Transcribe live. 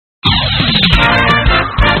Sports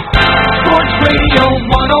Radio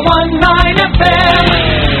 101.9 FM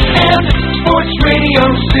and Sports Radio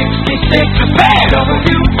 66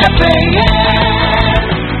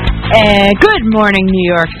 WFAN. Good morning, New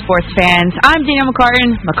York sports fans. I'm Daniel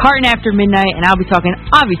McCartan After Midnight, and I'll be talking,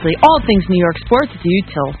 obviously, all things New York sports with you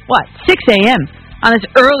till, 6 a.m. on this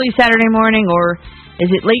early Saturday morning, or is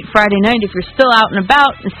it late Friday night if you're still out and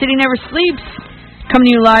about? The city never sleeps. Coming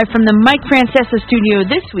to you live from the Mike Francesa studio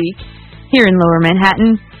this week here in Lower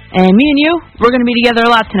Manhattan. And me and you, we're going to be together a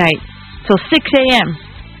lot tonight till 6 a.m.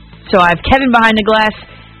 So I have Kevin behind the glass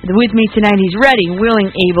with me tonight. He's ready, willing,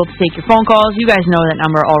 able to take your phone calls. You guys know that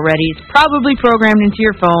number already. It's probably programmed into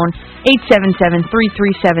your phone,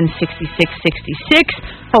 877-337-6666.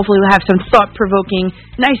 Hopefully we'll have some thought-provoking,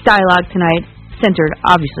 nice dialogue tonight, centered,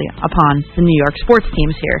 obviously, upon the New York sports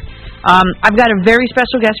teams here. I've got a very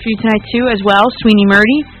special guest for you tonight, too, as well, Sweeney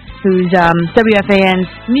Murdy, who's WFAN's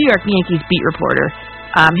New York Yankees beat reporter.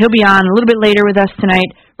 He'll be on a little bit later with us tonight.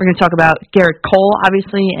 We're going to talk about Garrett Cole,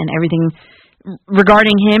 obviously, and everything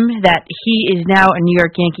regarding him, that he is now a New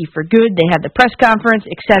York Yankee for good. They had the press conference,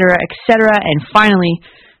 et cetera, and finally,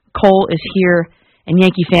 Cole is here, and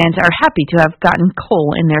Yankee fans are happy to have gotten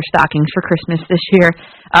Cole in their stockings for Christmas this year.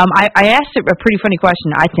 I asked a pretty funny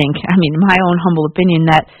question, I think, in my own humble opinion,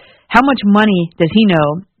 that how much money does he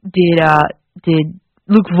know did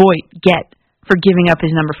Luke Voigt get for giving up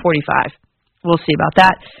his number 45? We'll see about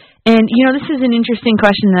that. And, this is an interesting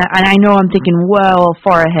question, and I know I'm thinking well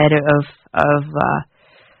far ahead of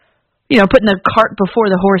putting the cart before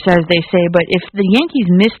the horse, as they say, but if the Yankees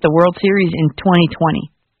miss the World Series in 2020,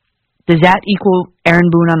 does that equal Aaron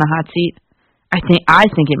Boone on the hot seat? I think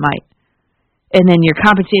it might. And then you're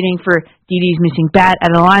compensating for Didi's missing bat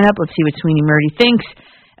out of the lineup. Let's see what Sweeney Murdy thinks.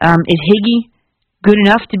 Is Higgy good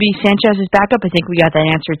enough to be Sanchez's backup? I think we got that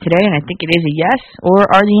answer today, and I think it is a yes. Or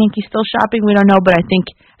are the Yankees still shopping? We don't know, but I think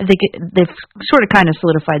they've sort of kind of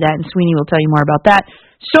solidified that, and Sweeney will tell you more about that.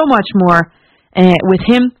 So much more with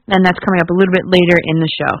him, and that's coming up a little bit later in the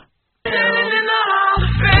show.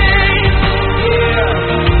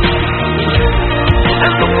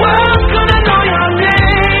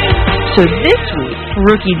 So this week,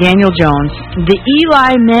 rookie Daniel Jones, the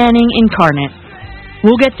Eli Manning incarnate,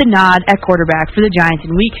 will get the nod at quarterback for the Giants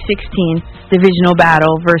in Week 16 divisional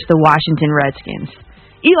battle versus the Washington Redskins.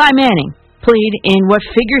 Eli Manning played in what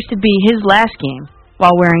figures to be his last game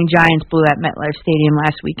while wearing Giants blue at MetLife Stadium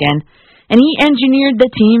last weekend, and he engineered the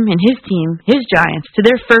team, his Giants, to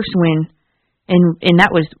their first win, and that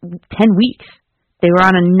was 10 weeks. They were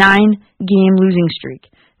on a 9-game losing streak.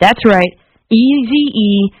 That's right,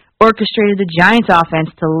 Eazy-E orchestrated the Giants offense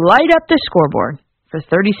to light up the scoreboard for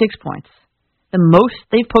 36 points. The most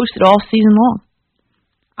they've posted all season long.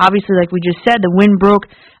 Obviously, like we just said, the win broke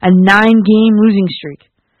a 9-game losing streak.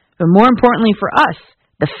 But more importantly for us,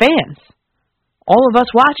 the fans, all of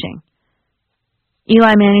us watching,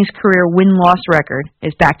 Eli Manning's career win-loss record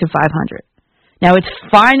is back to 500. Now it's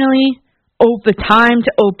finally the time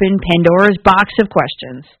to open Pandora's box of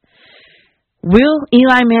questions. Will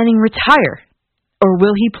Eli Manning retire, or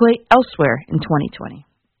will he play elsewhere in 2020?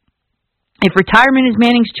 If retirement is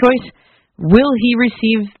Manning's choice, will he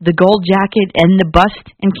receive the gold jacket and the bust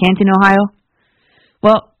in Canton, Ohio?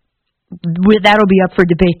 Well, that'll be up for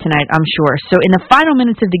debate tonight, I'm sure. So in the final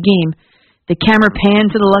minutes of the game, the camera panned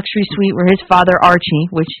to the luxury suite where his father, Archie,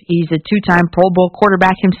 which he's a 2-time Pro Bowl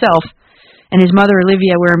quarterback himself, and his mother,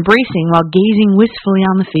 Olivia, were embracing while gazing wistfully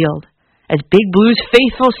on the field as Big Blue's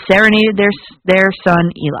faithful serenaded their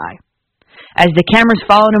son, Eli. As the cameras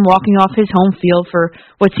followed him walking off his home field for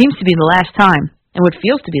what seems to be the last time, and what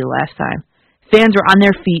feels to be the last time, fans were on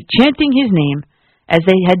their feet chanting his name as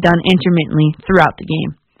they had done intermittently throughout the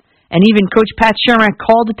game. And even Coach Pat Shermack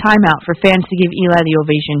called a timeout for fans to give Eli the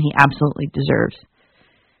ovation he absolutely deserves.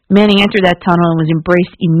 Manning entered that tunnel and was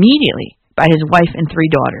embraced immediately by his wife and 3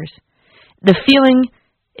 daughters. The feeling,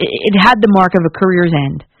 it had the mark of a career's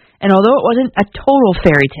end. And although it wasn't a total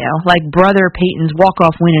fairy tale, like brother Peyton's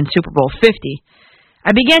walk-off win in Super Bowl 50,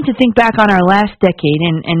 I began to think back on our last decade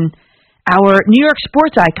and our New York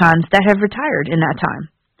sports icons that have retired in that time.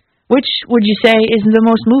 Which would you say is the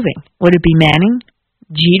most moving? Would it be Manning,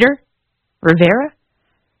 Jeter, Rivera,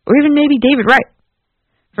 or even maybe David Wright?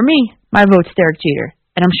 For me, my vote's Derek Jeter,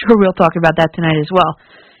 and I'm sure we'll talk about that tonight as well.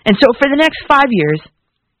 And so for the next 5 years,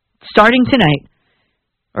 starting tonight,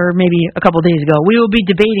 or maybe a couple days ago, we will be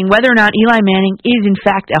debating whether or not Eli Manning is in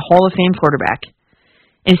fact a Hall of Fame quarterback.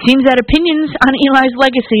 It seems that opinions on Eli's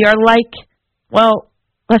legacy are like, well,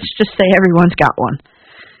 let's just say everyone's got one.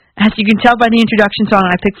 As you can tell by the introduction song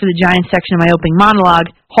I picked for the Giants section of my opening monologue,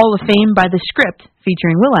 Hall of Fame by The Script,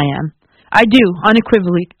 featuring will.i.am, I do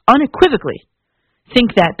unequivocally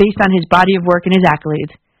think that, based on his body of work and his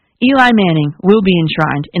accolades, Eli Manning will be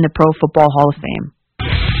enshrined in the Pro Football Hall of Fame.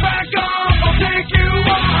 Back off, I'll take you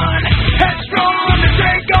on. Headstrong to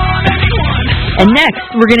take on anyone. And next,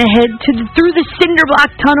 we're going to head through the cinder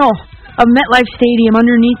block tunnel of MetLife Stadium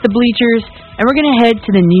underneath the bleachers, and we're going to head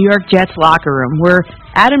to the New York Jets locker room, where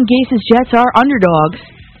Adam Gase's Jets are underdogs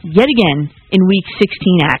yet again in Week 16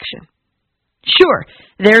 action. Sure,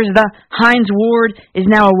 there's the Hines Ward is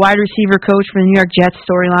now a wide receiver coach for the New York Jets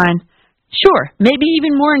storyline. Sure, maybe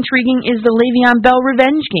even more intriguing is the Le'Veon Bell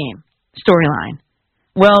revenge game storyline.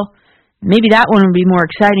 Well, maybe that one would be more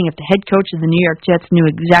exciting if the head coach of the New York Jets knew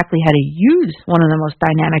exactly how to use one of the most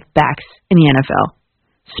dynamic backs in the NFL.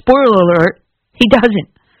 Spoiler alert, he doesn't.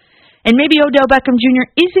 And maybe Odell Beckham Jr.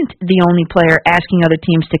 isn't the only player asking other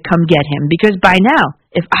teams to come get him, because by now,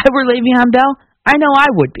 if I were Le'Veon Bell, I know I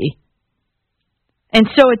would be. And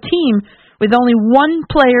so a team with only one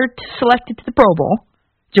player selected to the Pro Bowl,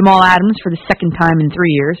 Jamal Adams for the second time in 3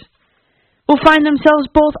 years, will find themselves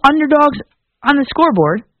both underdogs on the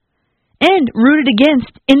scoreboard and rooted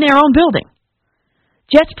against in their own building.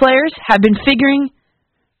 Jets players have been figuring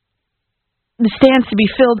the stands to be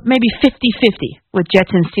filled maybe 50-50 with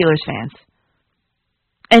Jets and Steelers fans.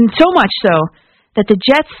 And so much so that the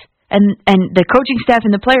Jets and the coaching staff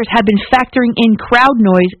and the players have been factoring in crowd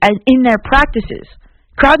noise in their practices.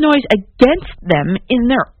 Crowd noise against them in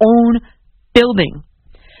their own building.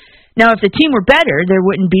 Now, if the team were better, there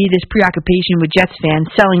wouldn't be this preoccupation with Jets fans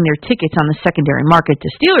selling their tickets on the secondary market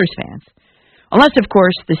to Steelers fans. Unless, of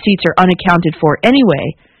course, the seats are unaccounted for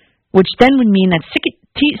anyway, which then would mean that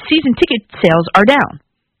season ticket sales are down.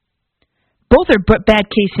 Both are bad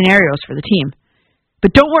case scenarios for the team.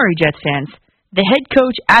 But don't worry, Jets fans. The head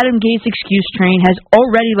coach Adam Gase excuse train has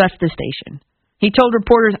already left the station. He told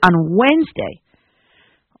reporters on Wednesday,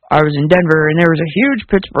 "I was in Denver and there was a huge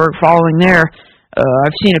Pittsburgh following there.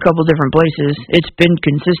 I've seen a couple different places. It's been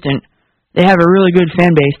consistent. They have a really good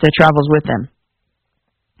fan base that travels with them."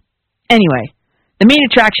 Anyway, the main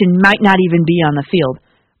attraction might not even be on the field,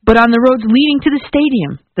 but on the roads leading to the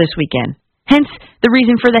stadium this weekend. Hence, the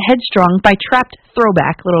reason for the Headstrong by Trapped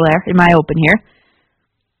throwback, little air in my open here.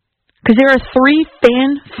 Because there are 3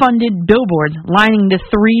 fan-funded billboards lining the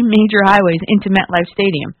 3 major highways into MetLife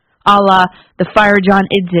Stadium, a la the Fire John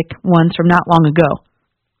Idzik ones from not long ago.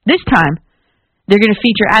 This time, they're going to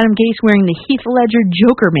feature Adam Gase wearing the Heath Ledger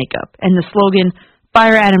Joker makeup and the slogan,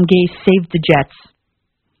 "Fire Adam Gase, save the Jets."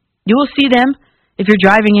 You will see them if you're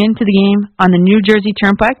driving into the game on the New Jersey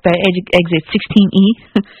Turnpike by exit 16E,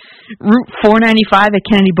 Route 495 at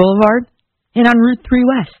Kennedy Boulevard, and on Route 3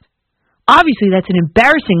 West. Obviously, that's an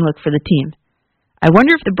embarrassing look for the team. I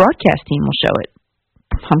wonder if the broadcast team will show it.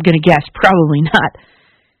 I'm going to guess probably not.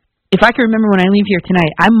 If I can remember when I leave here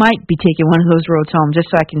tonight, I might be taking one of those roads home just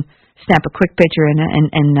so I can snap a quick picture and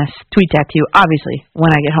tweet that to you, obviously,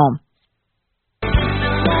 when I get home.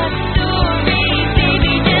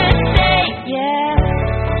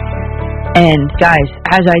 And, guys,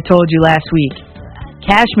 as I told you last week,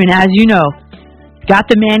 Cashman, as you know, got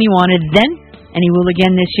the man he wanted then, and he will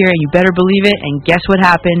again this year, and you better believe it, and guess what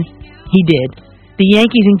happened? He did. The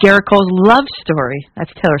Yankees and Garrett Cole's love story,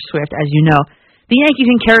 that's Taylor Swift, as you know, the Yankees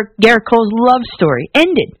and Garrett Cole's love story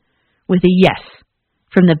ended with a yes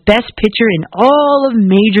from the best pitcher in all of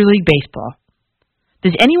Major League Baseball.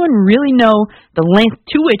 Does anyone really know the length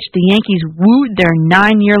to which the Yankees wooed their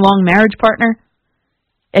 9-year-long marriage partner?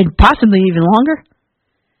 And possibly even longer?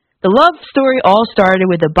 The love story all started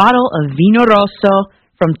with a bottle of Vino Rosso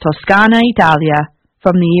from Toscana, Italia,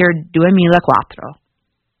 from the year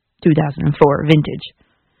 2004 vintage.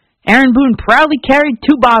 Aaron Boone proudly carried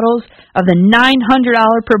 2 bottles of the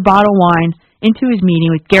 $900 per bottle wine into his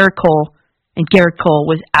meeting with Garrett Cole, and Garrett Cole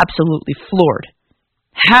was absolutely floored.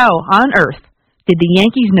 How on earth did the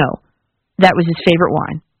Yankees know that was his favorite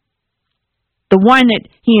wine? The wine that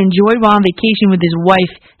he enjoyed while on vacation with his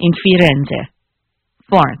wife in Firenze,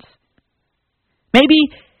 Florence. Maybe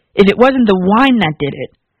if it wasn't the wine that did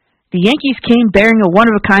it, the Yankees came bearing a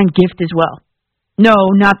one-of-a-kind gift as well. No,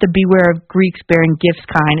 not the beware of Greeks bearing gifts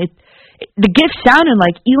kind. The gift sounded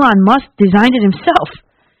like Elon Musk designed it himself.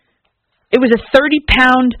 It was a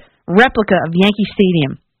 30-pound replica of Yankee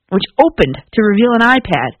Stadium, which opened to reveal an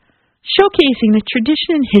iPad, showcasing the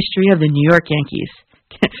tradition and history of the New York Yankees.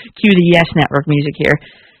 Cue the Yes Network music here.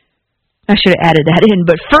 I should have added that in,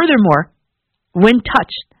 but furthermore, when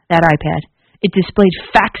touched, that iPad, it displayed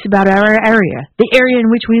facts about our area, the area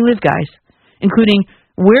in which we live, guys, including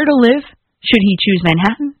where to live, should he choose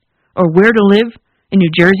Manhattan, or where to live in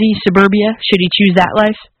New Jersey, suburbia, should he choose that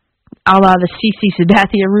life, a la the CC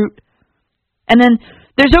Sabathia route. And then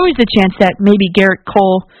There's always the chance that maybe Garrett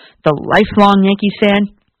Cole, the lifelong Yankees fan,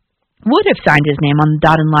 would have signed his name on the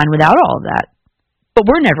dotted line without all of that. But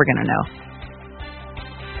we're never going to know.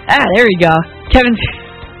 There you go. Kevin's,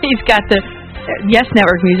 he's got the Yes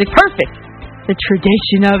Network music. Perfect. The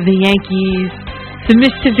tradition of the Yankees, the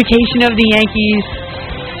mystification of the Yankees.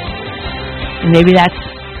 And maybe that's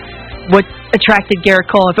what attracted Garrett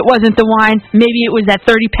Cole. If it wasn't the wine, maybe it was that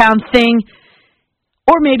 30-pound thing,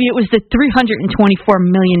 or maybe it was the $324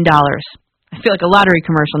 million. I feel like a lottery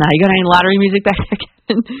commercial now. You got any lottery music back there,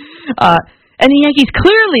 Kevin? And the Yankees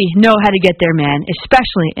clearly know how to get their man,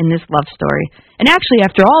 especially in this love story. And actually,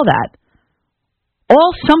 after all that,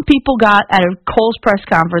 all some people got out of Cole's press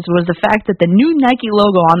conference was the fact that the new Nike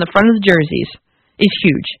logo on the front of the jerseys is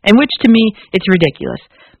huge, and which to me, it's ridiculous.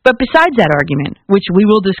 But besides that argument, which we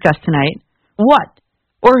will discuss tonight, what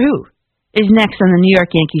or who is next on the New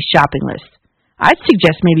York Yankees shopping list? I'd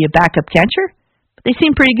suggest maybe a backup catcher, but they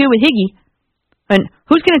seem pretty good with Higgy. And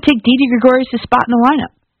who's going to take Didi Gregorius' spot in the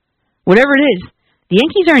lineup? Whatever it is, the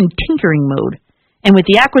Yankees are in tinkering mode, and with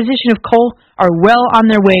the acquisition of Cole, are well on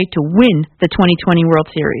their way to win the 2020 World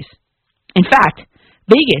Series. In fact,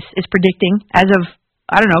 Vegas is predicting, as of,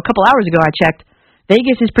 a couple hours ago I checked,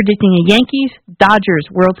 Vegas is predicting a Yankees-Dodgers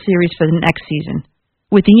World Series for the next season,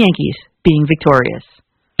 with the Yankees being victorious.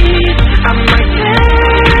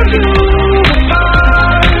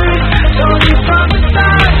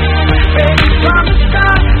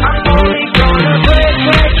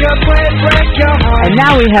 And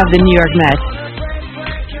now we have the New York Mets.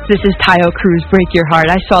 This is Tayo Cruz, Break Your Heart.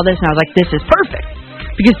 I saw this and I was like, this is perfect.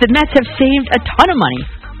 Because the Mets have saved a ton of money.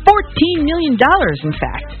 $14 million, in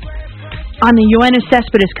fact, on the Yoenis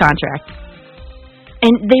Cespedes contract.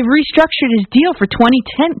 And they've restructured his deal for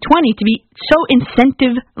 2020 to be so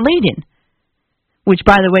incentive-laden. Which,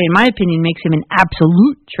 by the way, in my opinion, makes him an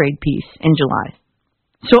absolute trade piece in July.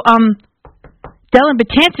 So, Dellin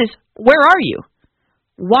Betances, where are you?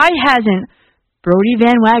 Why hasn't Brodie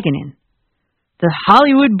Van Wagenen, the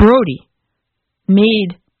Hollywood Brody,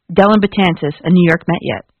 made Dellin Betances a New York Met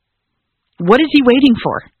yet? What is he waiting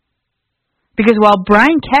for? Because while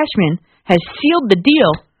Brian Cashman has sealed the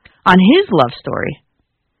deal on his love story,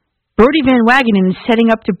 Brodie Van Wagenen is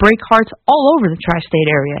setting up to break hearts all over the tri-state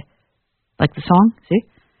area. Like the song, see?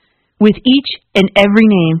 With each and every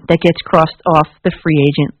name that gets crossed off the free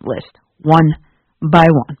agent list, one by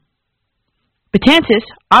one. Betances,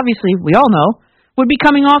 obviously, we all know, would be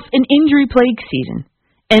coming off an injury-plagued season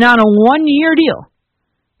and on a one-year deal,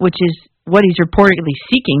 which is what he's reportedly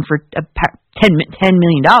seeking for $10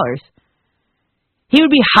 million. He would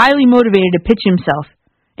be highly motivated to pitch himself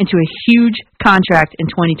into a huge contract in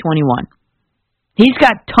 2021. He's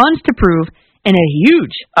got tons to prove and a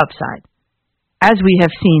huge upside, as we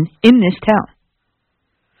have seen in this town.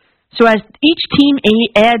 So as each team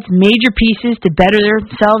adds major pieces to better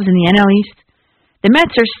themselves in the NL East, the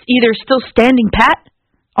Mets are either still standing pat,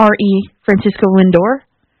 R.E. Francisco Lindor,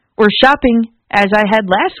 or shopping, as I had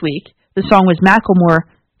last week, the song was Macklemore,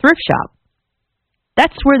 Thrift Shop.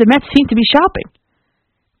 That's where the Mets seem to be shopping.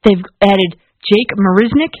 They've added Jake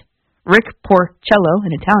Marisnick, Rick Porcello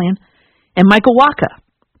in Italian, and Michael Wacha.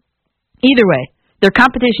 Either way, their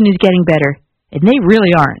competition is getting better, and they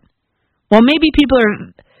really aren't. While maybe people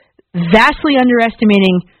are vastly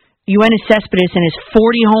underestimating Yoenis Cespedes and his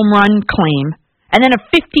 40-home run claim, and then a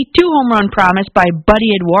 52-home run promise by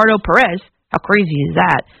Buddy Eduardo Perez, how crazy is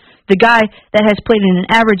that? The guy that has played in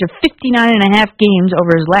an average of 59.5 games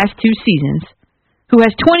over his last two seasons, who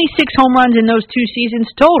has 26 home runs in those two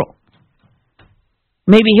seasons total.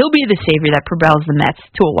 Maybe he'll be the savior that propels the Mets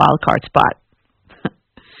to a wild card spot.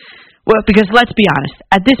 Well, because let's be honest,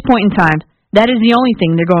 at this point in time, that is the only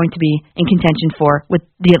thing they're going to be in contention for with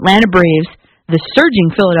the Atlanta Braves, the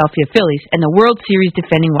surging Philadelphia Phillies, and the World Series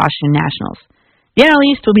defending Washington Nationals. The NL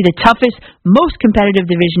East will be the toughest, most competitive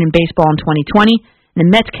division in baseball in 2020, and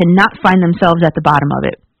the Mets cannot find themselves at the bottom of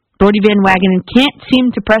it. Brodie Van Wagenen can't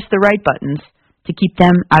seem to press the right buttons to keep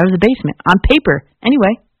them out of the basement, on paper,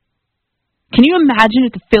 anyway. Can you imagine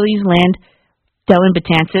if the Phillies land Dellin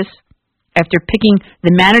Betances after picking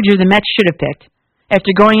the manager the Mets should have picked,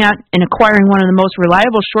 after going out and acquiring one of the most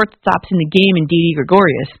reliable shortstops in the game in Didi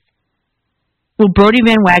Gregorius? Will Brodie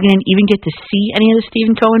Van Wagenen even get to see any of the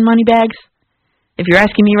Stephen Cohen money bags? If you're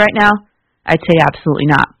asking me right now, I'd say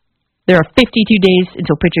absolutely not. There are 52 days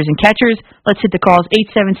until pitchers and catchers. Let's hit the calls,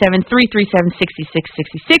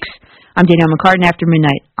 877-337-6666. I'm Danielle McCartan after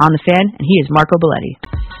midnight on The Fan, and he is Marco Belletti.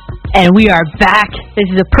 And we are back.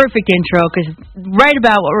 This is a perfect intro, because right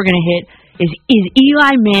about what we're going to hit is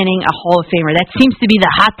Eli Manning a Hall of Famer? That seems to be the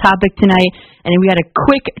hot topic tonight. And we got a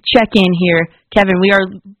quick check-in here. Kevin, we are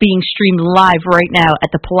being streamed live right now at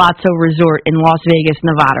the Palazzo Resort in Las Vegas,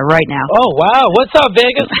 Nevada, right now. Oh, wow. What's up,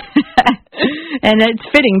 Vegas? And it's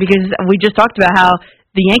fitting because we just talked about how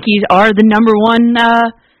the Yankees are the number one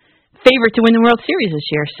favorite to win the World Series this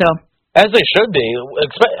year. So, as they should be,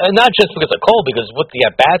 and not just because of Cole, because with the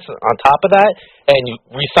at-bats on top of that, and you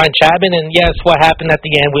re-signed Chapman, and yes, what happened at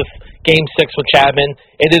the end with Game 6 with Chapman,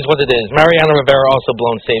 it is what it is. Mariano Rivera also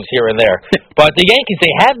blown saves here and there. But the Yankees,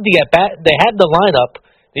 they had the at-bat, they had the lineup.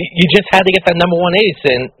 You just had to get that number one ace,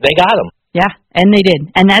 and they got him. Yeah, and they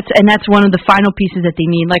did. And that's one of the final pieces that they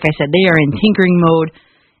need. Like I said, they are in tinkering mode.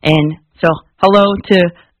 And so, hello to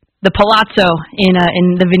the Palazzo in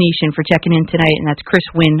the Venetian for checking in tonight, and that's Chris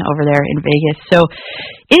Wynn over there in Vegas. So,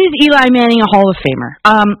 is Eli Manning a Hall of Famer?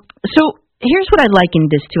 So, here's what I likened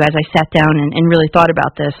this to as I sat down and really thought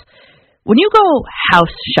about this. When you go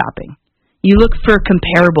house shopping, you look for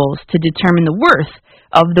comparables to determine the worth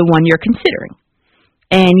of the one you're considering.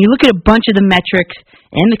 And you look at a bunch of the metrics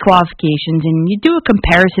and the qualifications, and you do a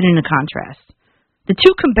comparison and a contrast. The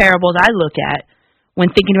two comparables I look at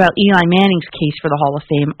when thinking about Eli Manning's case for the Hall of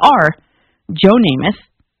Fame are Joe Namath,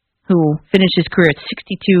 who finished his career at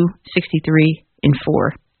 62, 63, and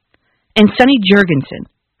 4, and Sonny Jurgensen,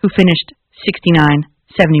 who finished 69,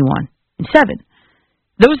 71, and 7.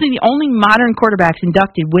 Those are the only modern quarterbacks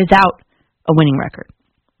inducted without a winning record.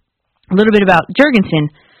 A little bit about Jurgensen,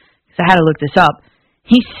 because I had to look this up.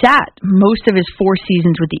 He sat most of his 4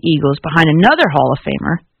 seasons with the Eagles behind another Hall of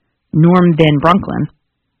Famer, Norm Van Brunklin.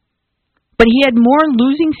 But he had more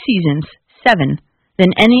losing seasons, 7,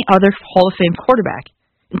 than any other Hall of Fame quarterback,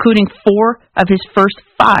 including 4 of his first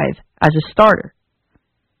 5 as a starter.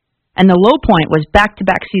 And the low point was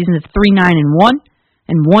back-to-back seasons of 3-9-1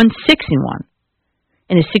 and 1-6-1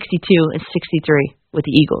 in his 62 and 63 with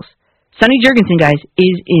the Eagles. Sonny Jurgensen, guys,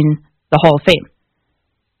 is in the Hall of Fame.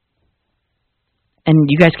 And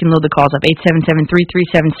you guys can load the calls up,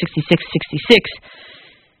 877-337-6666.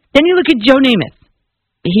 Then you look at Joe Namath.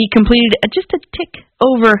 He completed just a tick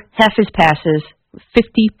over half his passes,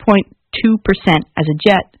 50.2% as a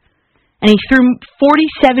Jet, and he threw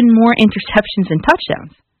 47 more interceptions than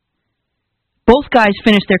touchdowns. Both guys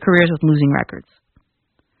finished their careers with losing records.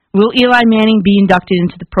 Will Eli Manning be inducted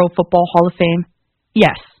into the Pro Football Hall of Fame?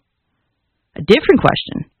 Yes. A different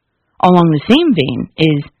question, along the same vein,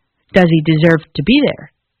 is does he deserve to be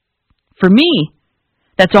there? For me,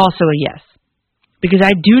 that's also a yes. Because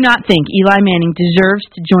I do not think Eli Manning deserves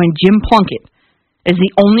to join Jim Plunkett as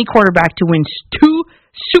the only quarterback to win 2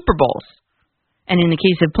 Super Bowls. And in the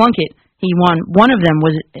case of Plunkett, he won one of them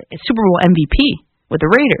was a Super Bowl MVP with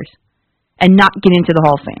the Raiders and not get into the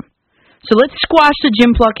Hall of Fame. So let's squash the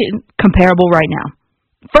Jim Plunkett comparable right now.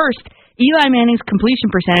 First, Eli Manning's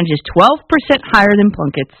completion percentage is 12% higher than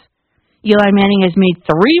Plunkett's. Eli Manning has made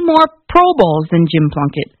 3 more Pro Bowls than Jim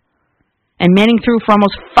Plunkett. And Manning threw for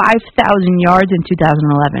almost 5,000 yards in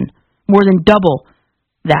 2011, more than double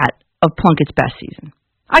that of Plunkett's best season.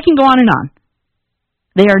 I can go on and on.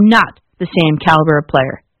 They are not the same caliber of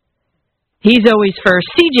player. He's always first.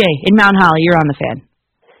 CJ in Mount Holly, you're on the fan.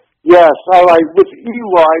 Yes, all right. With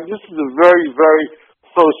Eli, this is a very, very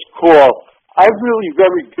close call. I'm really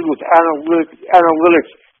very good with analytics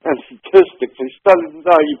and statistics. I studied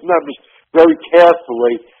these numbers very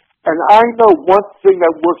carefully. And I know one thing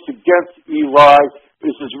that works against Eli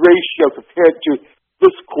is his ratio compared to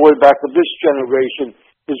this quarterback of this generation.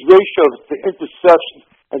 His ratio to interceptions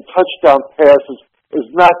and touchdown passes is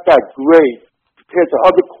not that great compared to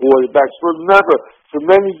other quarterbacks. Remember, for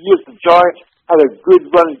many years the Giants had a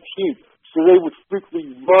good running team, so they would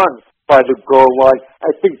frequently run by the goal line.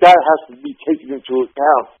 I think that has to be taken into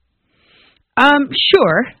account.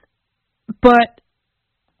 Sure, but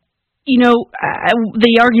you know,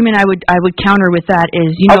 the argument I would counter with that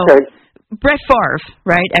is, you know, okay. Brett Favre,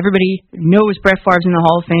 right? Everybody knows Brett Favre's in the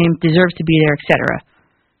Hall of Fame, deserves to be there, etc.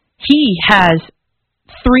 He has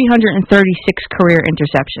 336 career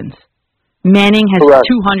interceptions. Manning has Correct.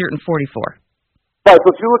 244. Right,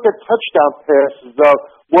 but if you look at touchdown passes, though,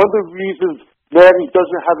 one of the reasons Manning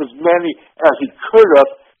doesn't have as many as he could have,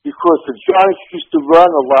 because the Giants used to run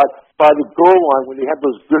a lot by the goal line when they had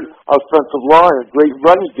those good offensive line, a great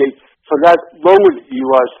running game. So that lowered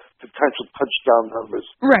Eli's potential touchdown numbers.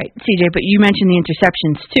 Right, CJ, but you mentioned the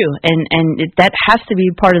interceptions too, and that has to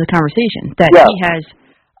be part of the conversation, that he has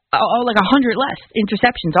like 100 less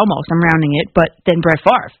interceptions almost, I'm rounding it, but than Brett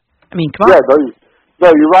Favre. I mean, come on. Yeah,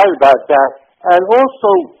 no, you're right about that. And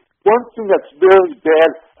also, one thing that's very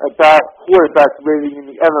bad about quarterback rating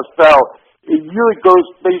in the NFL, it really goes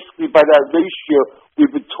basically by that ratio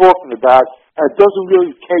we've been talking about, and it doesn't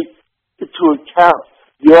really take into account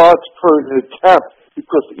yards per attempt,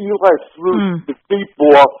 because Eli threw the deep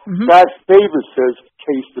ball. That favors his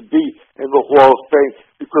case to be in the Hall of Fame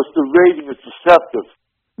because the rating is deceptive.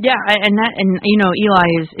 Yeah, and Eli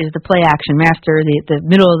is the play action master, the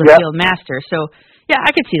middle of the field master. So yeah,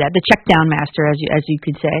 I could see that, the check down master, as you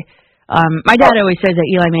could say. My dad always says that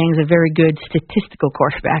Eli Manning is a very good statistical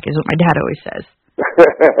quarterback, is what my dad always says.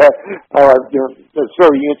 That's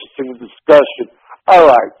very interesting discussion. All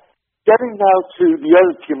right. Getting now to the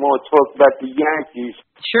other team, I want to talk about the Yankees.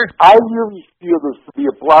 Sure. I really feel there's going to be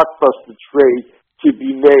a blockbuster trade to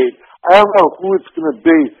be made. I don't know who it's going to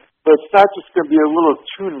be, but it's not just going to be a little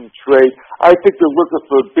tuning trade. I think they're looking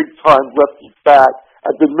for a big-time lefty bat.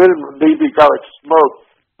 At the minimum, maybe a guy like Smoke,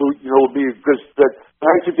 who will be a good fit. But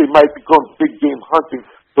I think they might be going big-game hunting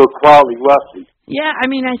for a quality lefty. Yeah, I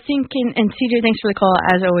mean, I think, and CJ, thanks for the call,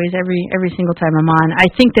 as always, every single time I'm on. I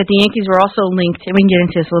think that the Yankees were also linked, and we can get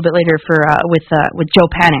into this a little bit later, with Joe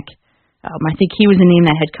Panik. I think he was a name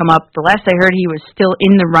that had come up. The last I heard, he was still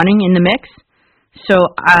in the running, in the mix. So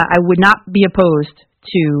I would not be opposed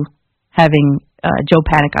to having Joe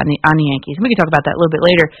Panik on the Yankees. And we can talk about that a little bit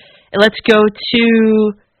later. And let's go to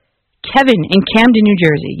Kevin in Camden, New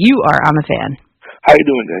Jersey. You are on the Fan. How you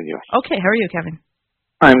doing, Daniel? Okay, how are you, Kevin?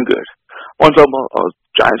 I'm good. Want to talk about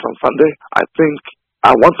Giants on Sunday? I think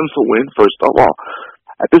I want them to win, first of all.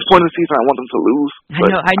 At this point in the season, I want them to lose.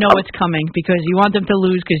 I know it's coming because you want them to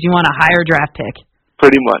lose because you want a higher draft pick.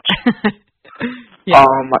 Pretty much. Yeah.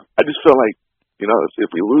 I just feel like, if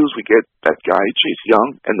we lose, we get that guy, Chase Young,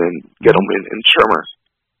 and then get him in, and Shermer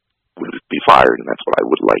would be fired, and that's what I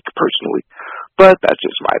would like personally. But that's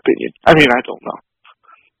just my opinion. I mean, I don't know.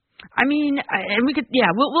 I mean, and we could,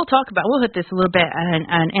 we'll talk about, we'll hit this a little bit,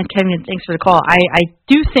 and Kevin, thanks for the call. I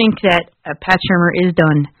do think that Pat Shermer is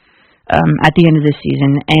done at the end of this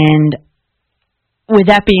season, and with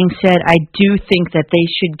that being said, I do think that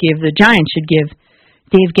the Giants should give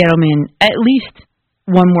Dave Gettleman at least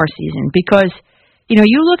one more season, because,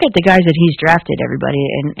 you look at the guys that he's drafted, everybody,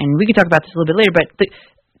 and we could talk about this a little bit later, but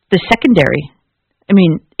the secondary, I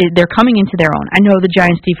mean, they're coming into their own. I know the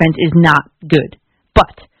Giants' defense is not good,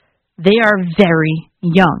 but they are very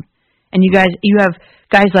young. And you have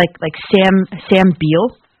guys like Sam Beal,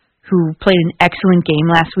 who played an excellent game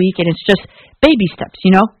last week, and it's just baby steps,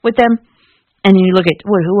 with them. And then you look at,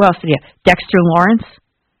 who else did you have? Dexter Lawrence.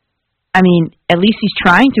 I mean, at least he's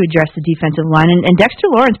trying to address the defensive line. And Dexter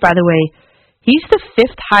Lawrence, by the way, he's the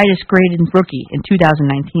 5th highest graded rookie in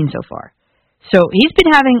 2019 so far. So he's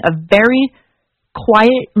been having a very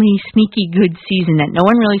quietly sneaky good season that no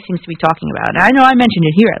one really seems to be talking about. And I know I mentioned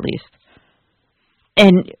it here at least.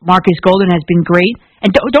 And Marcus Golden has been great.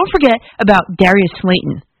 And don't forget about Darius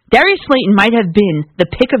Slayton. Darius Slayton might have been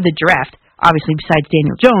the pick of the draft, obviously besides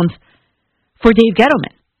Daniel Jones, for Dave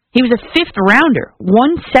Gettleman. He was a 5th rounder,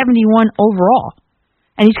 171 overall.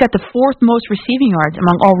 And he's got the 4th most receiving yards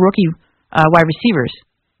among all rookie wide receivers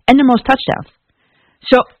and the most touchdowns.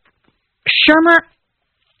 So Shermer,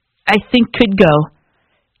 I think, could go.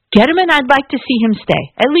 Gettleman, I'd like to see him stay,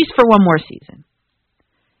 at least for one more season.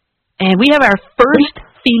 And we have our first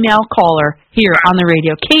female caller here on the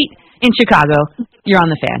radio. Kate in Chicago, you're on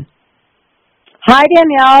the Fan. Hi,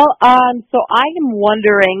 Danielle. So I am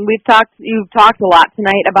wondering, you've talked a lot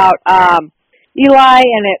tonight about Eli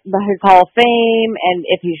and his Hall of Fame and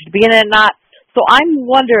if he should be in it or not. So I'm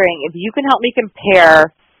wondering if you can help me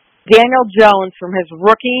compare Daniel Jones from his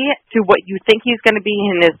rookie to what you think he's going to be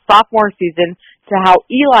in his sophomore season to how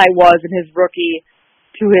Eli was in his rookie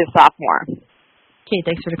to his sophomore. Okay,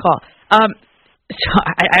 thanks for the call. So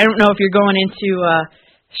I don't know if you're going into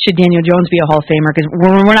should Daniel Jones be a Hall of Famer, because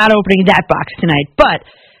we're not opening that box tonight. But,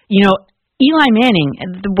 Eli Manning,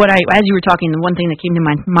 as you were talking, the one thing that came to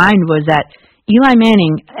my mind was that Eli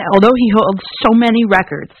Manning, although he holds so many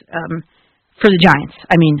records for the Giants,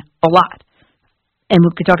 I mean, a lot, and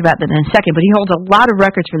we could talk about that in a second, but he holds a lot of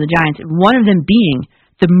records for the Giants, one of them being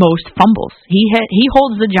the most fumbles. He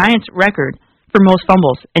holds the Giants record for most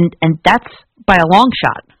fumbles, and that's by a long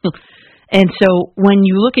shot. And so when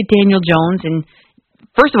you look at Daniel Jones, and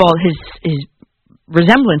first of all, his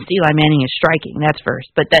resemblance to Eli Manning is striking. That's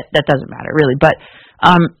first, but that doesn't matter really. But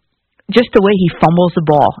just the way he fumbles the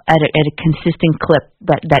ball at a consistent clip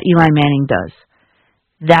that Eli Manning does,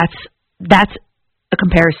 that's a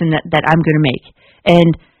comparison that I'm going to make.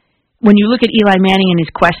 And when you look at Eli Manning and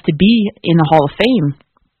his quest to be in the Hall of Fame,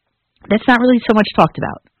 that's not really so much talked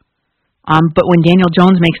about. But when Daniel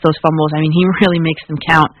Jones makes those fumbles, I mean, he really makes them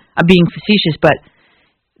count. I'm being facetious, but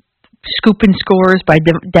scooping scores by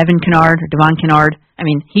Devon Kennard, I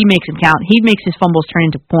mean, he makes them count. He makes his fumbles turn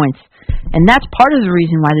into points. And that's part of the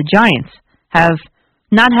reason why the Giants have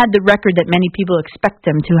not had the record that many people expect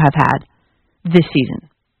them to have had this season.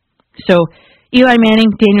 So, Eli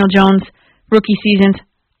Manning, Daniel Jones, rookie seasons,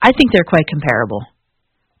 I think they're quite comparable.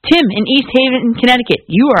 Tim in East Haven, Connecticut,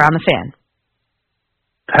 you are on the Fan.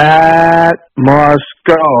 Pat must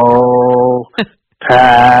go.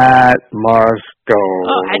 Pat must go.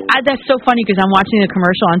 Oh, that's so funny because I'm watching a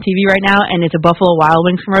commercial on TV right now, and it's a Buffalo Wild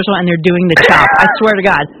Wings commercial, and they're doing the chop. I swear to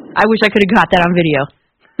God. I wish I could have got that on video.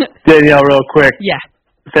 Danielle, real quick. Yeah.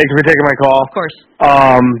 Thank you for taking my call. Of course.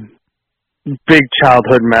 Big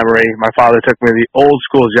childhood memory. My father took me to the old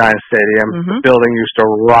school Giants Stadium. The building used to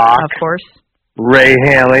rock. Of course. Ray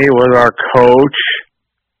Hanley was our coach,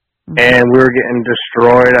 and we were getting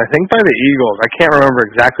destroyed, I think, by the Eagles. I can't remember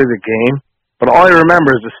exactly the game, but all I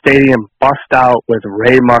remember is the stadium bust out with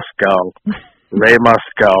Ray Must Go. Ray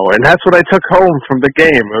Must Go. And that's what I took home from the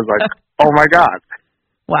game. It was like, oh, my God.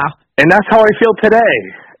 Wow. And that's how I feel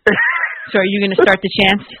today. So are you going to start the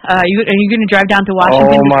chants? Are you going to drive down to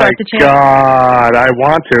Washington to start the chants? Oh, my God. I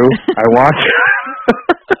want to. I want to.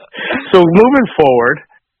 So moving forward,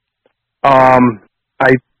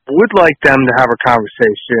 I would like them to have a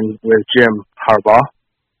conversation with Jim Harbaugh.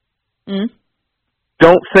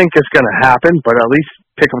 Don't think it's going to happen, but at least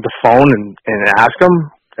pick up the phone and ask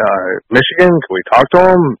him, Michigan, can we talk to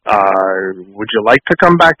him? Would you like to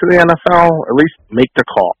come back to the NFL? At least make the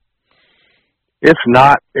call. If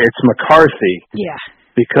not, it's McCarthy. Yeah.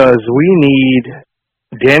 Because we need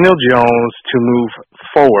Daniel Jones to move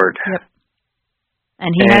forward. Yep. And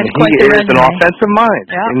he has quite the resume. He is an offensive mind,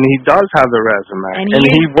 and he does have the resume. And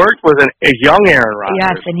he worked with a young Aaron Rodgers.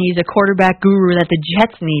 Yes, and he's a quarterback guru that the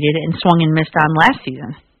Jets needed and swung and missed on last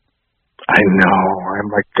season. I know. Oh,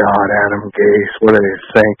 my God, Adam Gase, what are you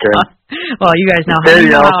thinking? Well, you guys know how I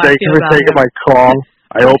feel thank you for taking my call.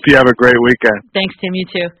 I hope you have a great weekend. Thanks, Tim. You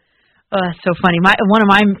too. So funny. One of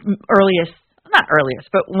my earliest, not earliest,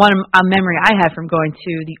 but a memory I had from going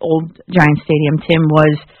to the old Giants Stadium, Tim,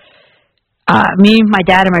 was me, my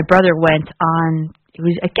dad, and my brother went on.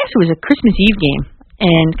 I guess it was a Christmas Eve game,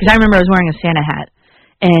 and because I remember I was wearing a Santa hat,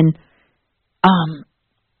 and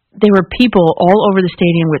there were people all over the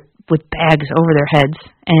stadium with bags over their heads,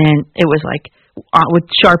 and it was like with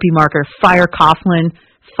Sharpie marker, fire Coughlin,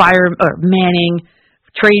 fire Manning,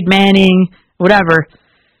 trade Manning, whatever.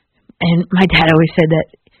 And my dad always said that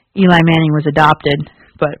Eli Manning was adopted,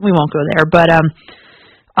 but we won't go there. But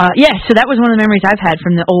so that was one of the memories I've had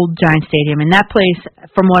from the old Giants Stadium. And that place,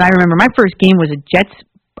 from what I remember, my first game was a Jets.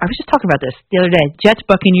 I was just talking about this the other day, Jets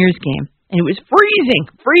Buccaneers game, and it was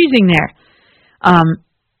freezing there. And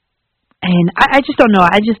I just don't know.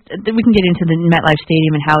 We can get into the MetLife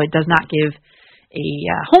Stadium and how it does not give a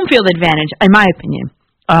home field advantage, in my opinion.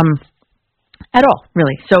 At all,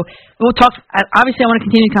 really. So we'll talk. Obviously, I want to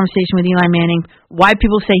continue the conversation with Eli Manning. Why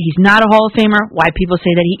people say he's not a Hall of Famer. Why people say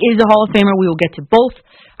that he is a Hall of Famer. We will get to both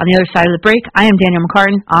on the other side of the break. I am Danielle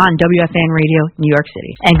McCartan on WFAN Radio, New York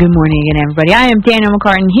City. And good morning again, everybody. I am Danielle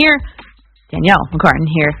McCartan here. Danielle McCartan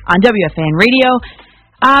here on WFAN Radio.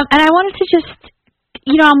 And I wanted to just,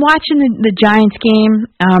 I'm watching the Giants game,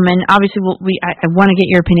 and obviously I want to get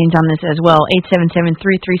your opinions on this as well.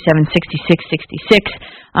 877-337-6666.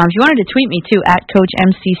 If you wanted to tweet me too, at Coach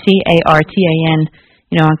MCCARTAN,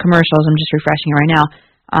 on commercials, I'm just refreshing it right now.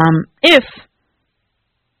 If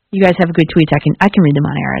you guys have good tweets, I can read them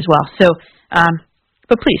on air as well. So,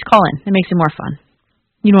 but please call in. It makes it more fun.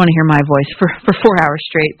 You don't want to hear my voice for 4 hours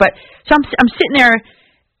straight. But so I'm sitting there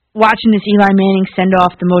watching this Eli Manning send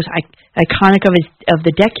off the most iconic of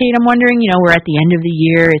the decade. I'm wondering, we're at the end of the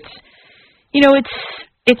year.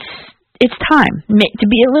 It's time to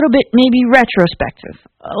be a little bit maybe retrospective,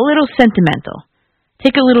 a little sentimental,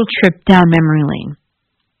 take a little trip down memory lane.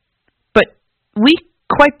 But we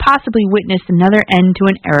quite possibly witnessed another end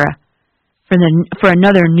to an era for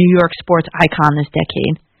another New York sports icon this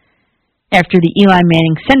decade after the Eli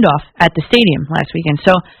Manning send-off at the stadium last weekend.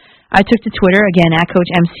 So I took to Twitter, again, at Coach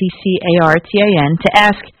MCCARTAN, to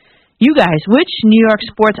ask you guys, which New York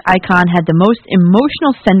sports icon had the most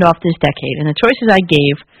emotional send-off this decade? And the choices I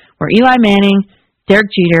gave were Eli Manning, Derek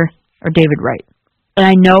Jeter, or David Wright. And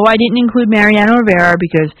I know I didn't include Mariano Rivera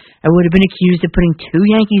because I would have been accused of putting two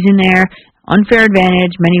Yankees in there. Unfair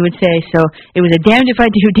advantage, many would say. So it was a damned if I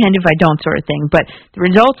do, damned if I don't sort of thing. But the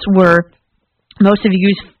results were, most of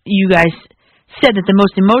you guys said that the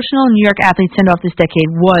most emotional New York athlete send-off this decade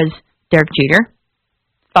was Derek Jeter,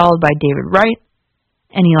 followed by David Wright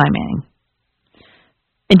and Eli Manning.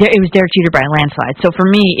 And it was Derek Jeter by a landslide. So for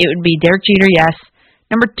me, it would be Derek Jeter, yes.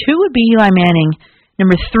 Number 2 would be Eli Manning.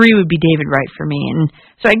 Number 3 would be David Wright for me. And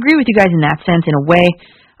so I agree with you guys in that sense, in a way.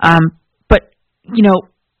 But,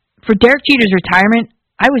 for Derek Jeter's retirement,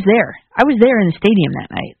 I was there. I was there in the stadium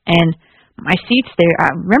that night, and my seats there. I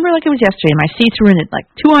remember like it was yesterday. My seats were in the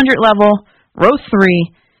 200 level, row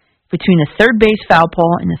 3, between the third base foul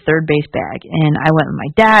pole and the third base bag. And I went with my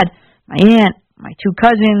dad, my aunt, my 2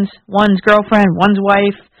 cousins, one's girlfriend, one's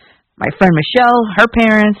wife, my friend Michelle, her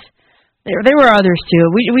parents. There were others too.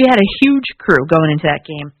 We had a huge crew going into that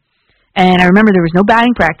game. And I remember there was no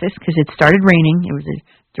batting practice because it started raining. It was a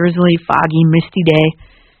drizzly, foggy, misty day.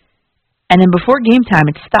 And then before game time,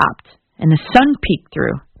 it stopped, and the sun peeked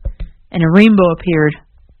through, and a rainbow appeared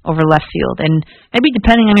over left field. And maybe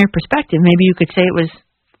depending on your perspective, maybe you could say it was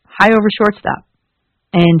high over shortstop.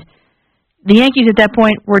 And the Yankees at that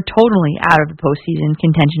point were totally out of the postseason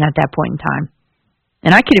contention at that point in time.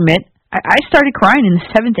 And I can admit, I started crying in the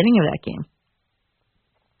 7th inning of that game.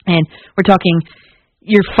 And we're talking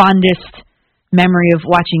your fondest memory of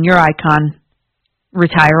watching your icon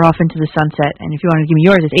retire off into the sunset. And if you want to give me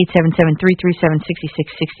yours, it's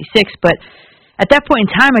 877-337-6666. But at that point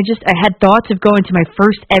in time, I had thoughts of going to my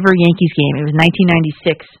first ever Yankees game. It was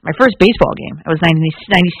 1996, my first baseball game. It was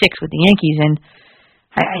 1996 with the Yankees, and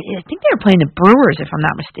I think they were playing the Brewers, if I'm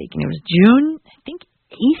not mistaken. It was June, I think,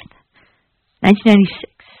 8th, 1996,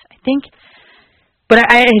 I think. But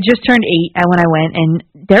I had just turned 8 when I went, and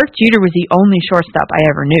Derek Jeter was the only shortstop I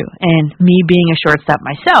ever knew. And me being a shortstop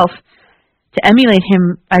myself, to emulate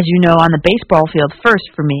him, as you know, on the baseball field first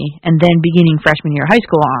for me, and then beginning freshman year of high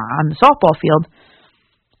school on the softball field,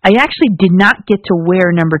 I actually did not get to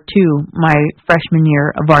wear number 2 my freshman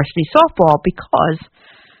year of varsity softball because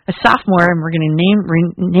a sophomore, and we're going to name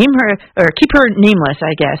her, or keep her nameless,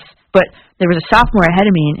 I guess, but there was a sophomore ahead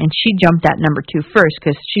of me, and she jumped at number 2 first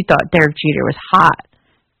because she thought Derek Jeter was hot.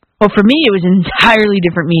 Well, for me, it was an entirely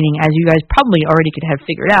different meaning, as you guys probably already could have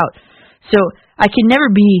figured out. So I could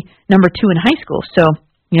never be number 2 in high school. So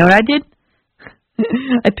you know what I did?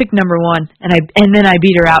 I picked number 1, and then I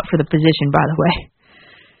beat her out for the position, by the way.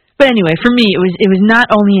 But anyway, for me, it was not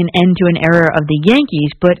only an end to an era of the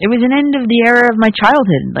Yankees, but it was an end of the era of my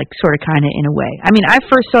childhood, sort of, kind of, in a way. I mean, I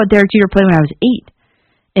first saw Derek Jeter play when I was 8,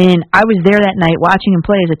 and I was there that night watching him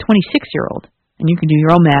play as a 26-year-old, and you can do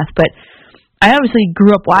your own math, but I obviously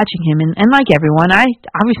grew up watching him, and like everyone, I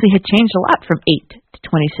obviously had changed a lot from 8 to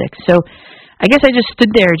 26, so I guess I just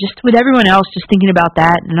stood there, just with everyone else, just thinking about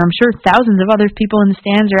that, and I'm sure thousands of other people in the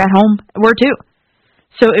stands or at home were too.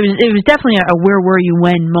 So it was definitely a where were you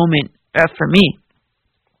when moment for me.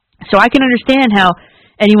 So I can understand how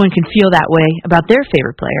anyone can feel that way about their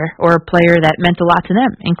favorite player or a player that meant a lot to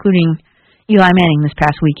them, including Eli Manning this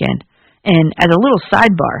past weekend. And as a little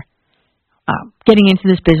sidebar, getting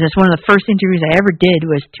into this business, one of the first interviews I ever did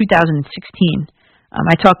was 2016.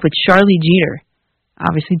 I talked with Charlie Jeter,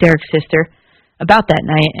 obviously Derek's sister, about that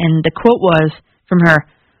night, and the quote was from her,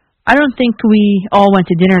 "I don't think we all went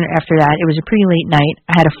to dinner after that. It was a pretty late night.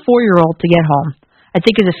 I had a 4-year-old to get home. I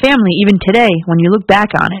think as a family, even today, when you look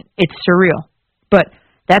back on it, it's surreal. But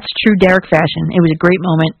that's true Derek fashion. It was a great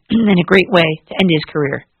moment and a great way to end his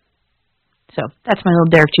career." So that's my little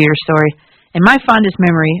Derek Jeter story. And my fondest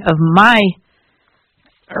memory of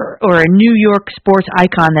or a New York sports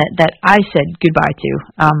icon that I said goodbye to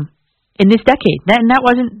in this decade. That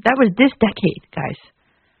was this decade, guys.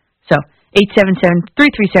 So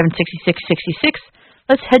 877-337-6666.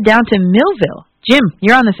 Let's head down to Millville. Jim,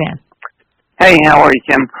 you're on the fan. Hey, how are you,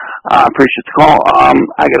 Kim? Appreciate the call.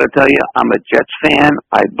 I got to tell you, I'm a Jets fan.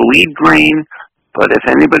 I bleed green, but if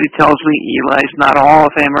anybody tells me Eli's not a Hall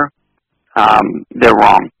of Famer, they're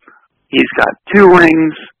wrong. He's got 2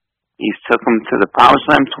 rings. He's took them to the Promised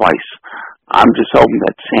Land twice. I'm just hoping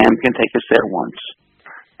that Sam can take us there once.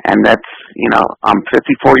 And that's, I'm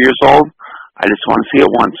 54 years old. I just want to see it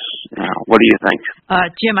once. What do you think?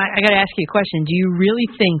 Jim, I got to ask you a question. Do you really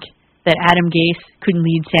think that Adam Gase could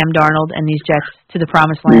lead Sam Darnold and these Jets to the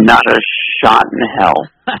Promised Land? Not a shot in hell.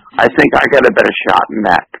 I think I got a better shot in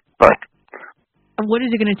that. But what is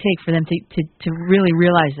it going to take for them to really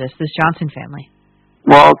realize this Johnson family?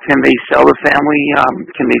 Well, can they sell the family?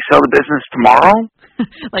 Can they sell the business tomorrow?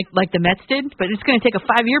 like the Mets did? But it's going to take a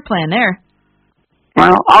 5-year plan there.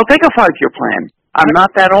 Well, I'll take a 5-year plan. I'm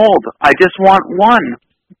not that old. I just want one.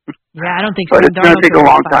 Yeah, I don't think so. But it's going to take a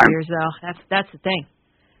long 5 time. Years, though. That's the thing.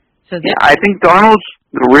 So yeah, I think Darnold's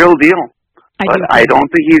the real deal. I don't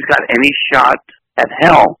think he's got any shot at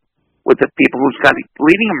hell with the people who's got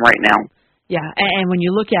leading him right now. Yeah, and when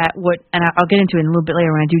you look at and I'll get into it a little bit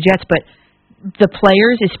later when I do Jets, but the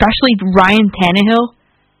players, especially Ryan Tannehill,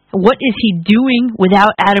 what is he doing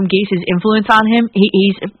without Adam Gase's influence on him?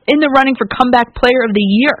 He's in the running for comeback player of the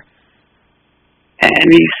year.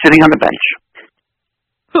 And he's sitting on the bench.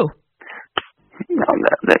 Who?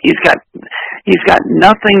 He's got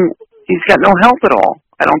nothing He's got no help at all.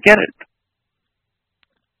 I don't get it.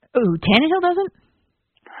 Ooh, Tannehill doesn't?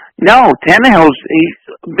 No, he's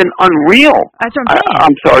been unreal. That's what I'm saying.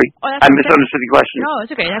 I'm sorry. Oh, that's I what I'm misunderstood the question. No,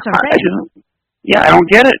 it's okay. That's what I'm saying. I don't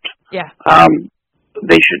get it. Yeah.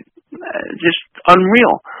 They should just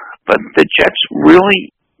unreal. But the Jets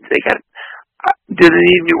really, they got. Do they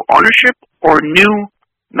need new ownership or new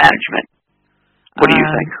management? What do you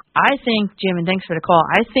think? I think, Jim, and thanks for the call.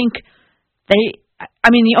 I think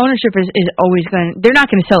the ownership is always going. They're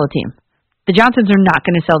not going to sell a team. The Johnsons are not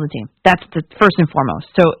going to sell the team. That's the first and foremost.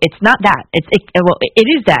 So it's not that. It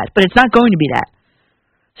is that, but it's not going to be that.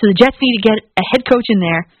 So the Jets need to get a head coach in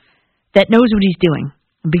there that knows what he's doing.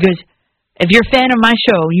 Because if you're a fan of my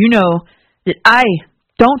show, you know that I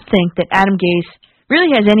don't think that Adam Gase really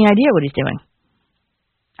has any idea what he's doing.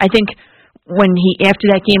 I think after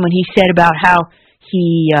that game, when he said about how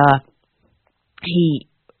he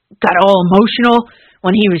got all emotional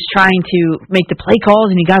when he was trying to make the play calls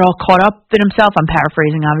and he got all caught up in himself. I'm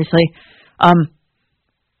paraphrasing, obviously.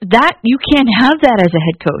 That you can't have that as a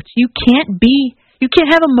head coach. You can't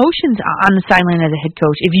have emotions on the sideline as a head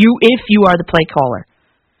coach if you are the play caller.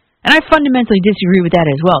 And I fundamentally disagree with that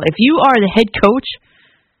as well. If you are the head coach,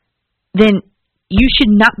 then you should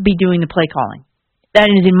not be doing the play calling. That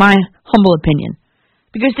is in my humble opinion.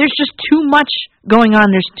 Because there's just too much going on.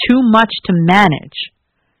 There's too much to manage.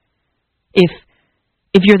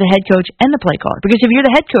 If you're the head coach and the play caller. Because if you're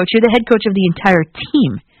the head coach, you're the head coach of the entire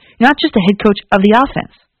team. You're not just the head coach of the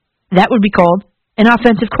offense. That would be called an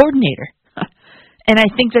offensive coordinator. And I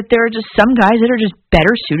think that there are just some guys that are just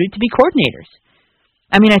better suited to be coordinators.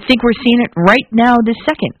 I mean, I think we're seeing it right now this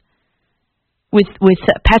second with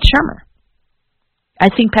Pat Shurmur.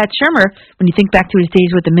 I think Pat Shurmur, when you think back to his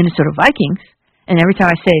days with the Minnesota Vikings, and every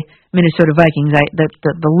time I say Minnesota Vikings,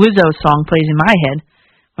 the Lizzo song plays in my head,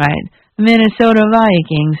 right? Minnesota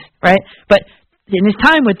Vikings, right? But in his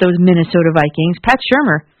time with those Minnesota Vikings, Pat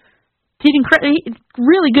Shurmur did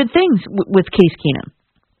really good things with Case Keenum.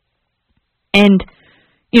 And,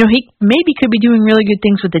 he maybe could be doing really good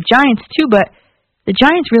things with the Giants too, but the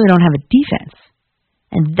Giants really don't have a defense.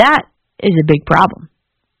 And that is a big problem.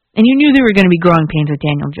 And you knew there were going to be growing pains with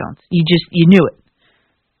Daniel Jones. You knew it.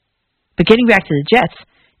 But getting back to the Jets,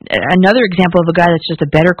 another example of a guy that's just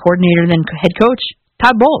a better coordinator than head coach,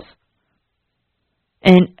 Todd Bowles.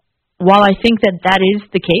 And while I think that is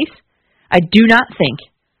the case, I do not think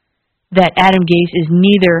that Adam Gase is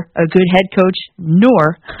neither a good head coach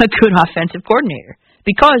nor a good offensive coordinator.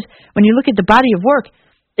 Because when you look at the body of work,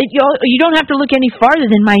 you don't have to look any farther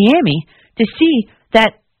than Miami to see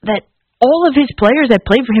that all of his players that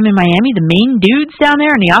played for him in Miami, the main dudes down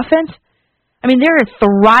there in the offense, I mean, they're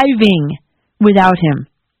thriving without him.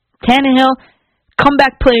 Tannehill,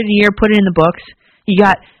 comeback player of the year, put it in the books. You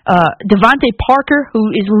got Devontae Parker,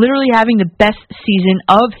 who is literally having the best season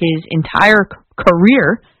of his entire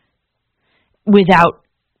career without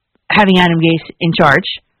having Adam Gase in charge.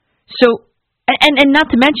 So, and not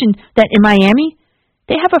to mention that in Miami,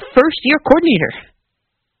 they have a first-year coordinator.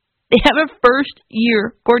 They have a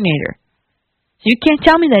first-year coordinator. So you can't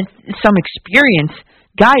tell me that some experienced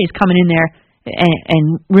guy is coming in there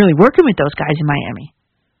and really working with those guys in Miami.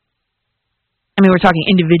 I mean, we're talking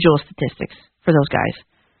individual statistics for those guys.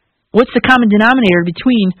 What's the common denominator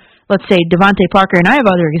between, let's say, Devontae Parker, and I have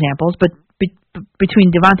other examples, but between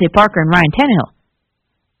Devontae Parker and Ryan Tannehill?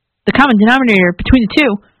 The common denominator between the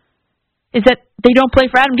two is that they don't play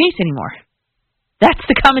for Adam Gase anymore. That's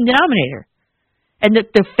the common denominator. And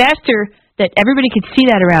the faster that everybody can see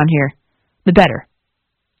that around here, the better.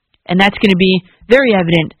 And that's going to be very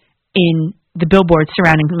evident in the billboards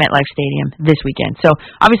surrounding MetLife Stadium this weekend. So,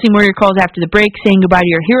 obviously, more of your calls after the break, saying goodbye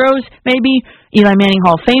to your heroes, maybe, Eli Manning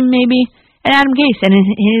Hall of Fame, maybe, and Adam Gase and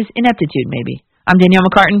his ineptitude, maybe. I'm Danielle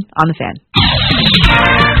McCartan on The Fan.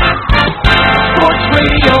 Sports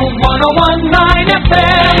Radio 101.9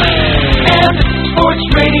 FM and Sports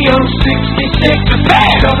Radio 66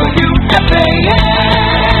 WFAN.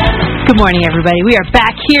 Good morning, everybody. We are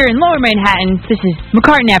back here in Lower Manhattan. This is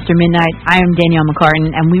McCartan After Midnight. I am Danielle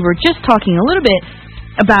McCartan, and we were just talking a little bit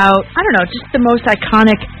about, just the most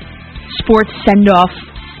iconic sports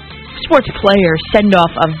player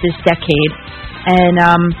send-off of this decade. And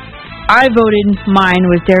I voted mine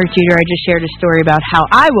was Derek Jeter. I just shared a story about how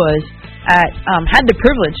I had the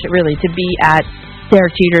privilege, really, to be at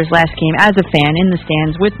Derek Jeter's last game as a fan in the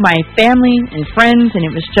stands with my family and friends, and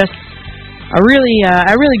it was just a really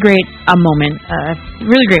great moment,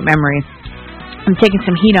 really great memory. I'm taking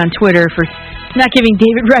some heat on Twitter for not giving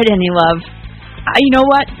David Wright any love. You know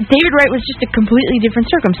what? David Wright was just a completely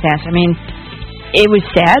different circumstance. I mean, it was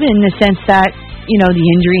sad in the sense that, the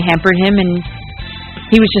injury hampered him, and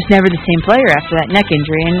he was just never the same player after that neck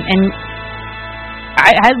injury. And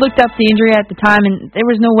I looked up the injury at the time, and there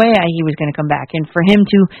was no way he was going to come back. And for him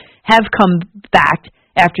to have come back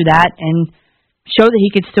after that and show that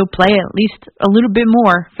he could still play at least a little bit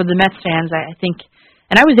more for the Mets fans, I think.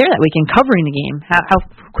 And I was there that weekend covering the game, how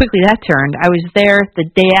quickly that turned. I was there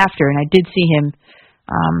the day after, and I did see him.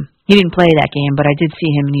 He didn't play that game, but I did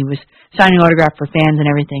see him, and he was signing autographs for fans and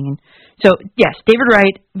everything. And so, yes, David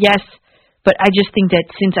Wright, yes, but I just think that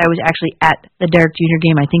since I was actually at the Derek Jr.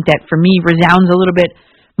 game, I think that for me resounds a little bit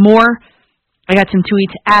more. I got some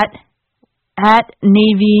tweets at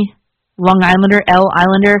Navy Long Islander, L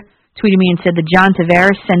Islander, tweeted me and said the John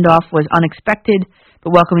Tavares send-off was unexpected,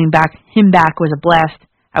 but welcoming him back was a blast.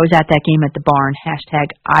 I was at that game at the barn.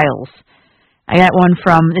 #Isles. I got one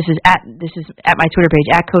from this is at my Twitter page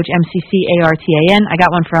at Coach MCCARTAN. I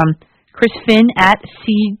got one from Chris Finn at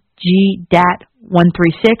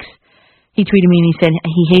CGDAT136. He tweeted me and he said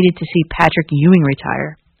he hated to see Patrick Ewing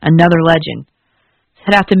retire. Another legend.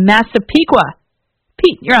 Head out to Massapequa.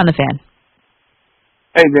 Pete, you're on the fan.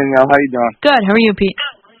 Hey Danielle, how you doing? Good. How are you, Pete?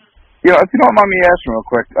 If you don't mind me asking real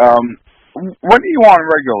quick, when do you on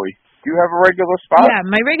regularly? Do you have a regular spot? Yeah,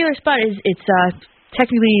 my regular spot is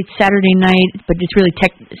technically it's Saturday night, but it's really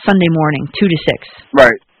Sunday morning, 2 to 6.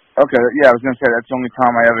 Right. Okay. Yeah, I was gonna say that's the only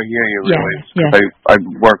time I ever hear you. Really. Yeah. I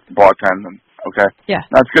work bartending. Okay. Yeah.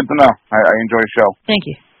 That's good to know. I enjoy the show. Thank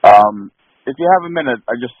you. If you have a minute,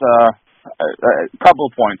 I just a couple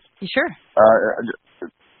of points. You sure?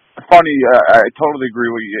 Funny. I totally agree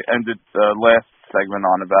with you. Ended the last segment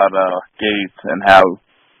on about Gates and how.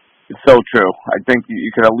 It's so true. I think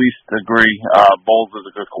you could at least agree Bowles is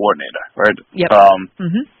a good coordinator, right? Yep.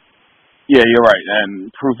 Yeah, you're right. And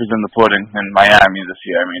proof is in the pudding in Miami this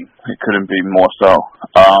year. I mean, it couldn't be more so.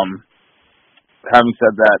 Having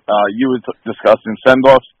said that, you were discussing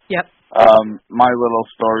send-offs. Yep. My little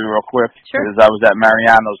story real quick is I was at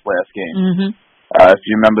Mariano's last game. If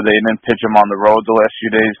you remember, they didn't pitch him on the road the last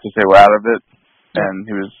few days because they were out of it. And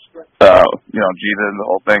he was, Jeter and the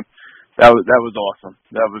whole thing. That was awesome.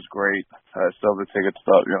 That was great. Still the ticket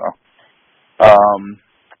stuff,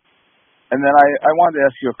 And then I wanted to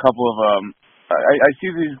ask you a couple of I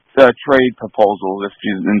see these trade proposals. If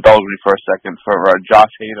you indulge me for a second, for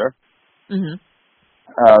Josh Hader,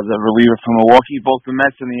 the reliever from Milwaukee, both the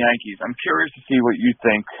Mets and the Yankees. I'm curious to see what you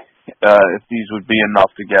think if these would be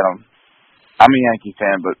enough to get him. I'm a Yankee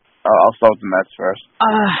fan, but I'll start with the Mets first.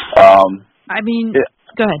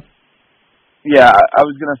 Go ahead. Yeah, I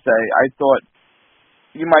was gonna say. I thought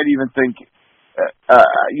you might even think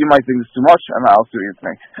you might think it's too much, and I'll see what you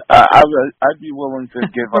think. I'd be willing to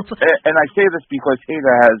give up, and I say this because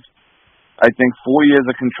Hader has, I think, 4 years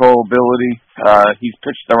of controllability. He's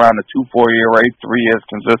pitched around a 2.4 ERA, 3 years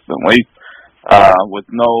consistently, with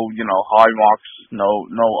no high marks,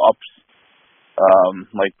 no ups,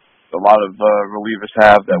 like a lot of relievers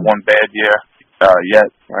have that one bad year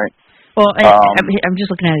yet, right? Well, I'm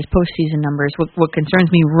just looking at his postseason numbers. What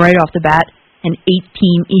concerns me right off the bat, an 18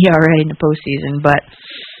 ERA in the postseason, but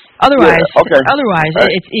otherwise,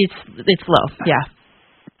 it's low. Yeah.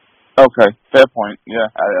 Okay, fair point. Yeah,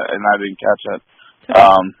 and I didn't catch that.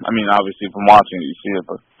 Obviously from watching it, you see it,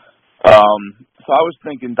 but so I was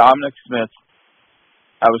thinking Dominic Smith.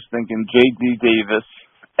 I was thinking J.D. Davis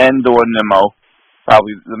and/or Nimmo.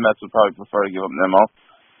 Probably the Mets would probably prefer to give up Nimmo,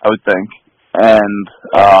 I would think, and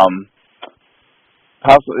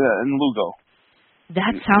Lugo.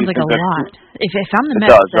 That sounds like a lot. If I'm the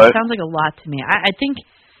Mets, that sounds like a lot to me. I think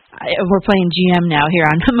we're playing GM now here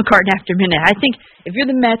on McCartan After Minute. I think if you're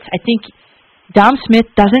the Mets, I think Dom Smith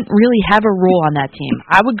doesn't really have a role on that team.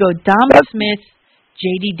 I would go Dom Smith,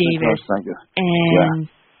 J.D. Davis, and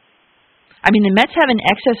the Mets have an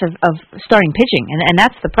excess of starting pitching, and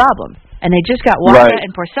that's the problem. And they just got Waka and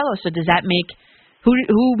Porcello. So does that make who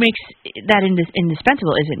makes that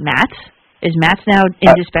indispensable? Is it Matz? Is Matz now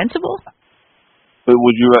indispensable? But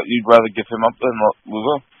you'd rather give him up than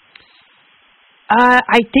Lugo?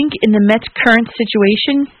 I think in the Mets' current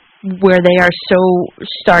situation, where they are so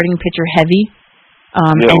starting pitcher heavy,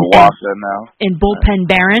 and bullpen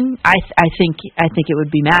barren, I think it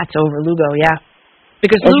would be Matz over Lugo. Yeah,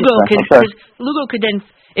 because Lugo could then,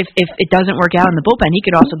 if it doesn't work out in the bullpen, he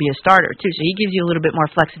could also be a starter too. So he gives you a little bit more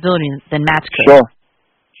flexibility than Matz could.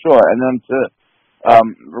 Sure. And then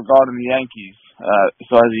regarding the Yankees,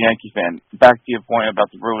 so as a Yankee fan, back to your point about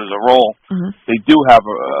the Brewers' role, they do have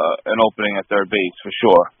an opening at third base for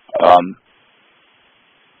sure.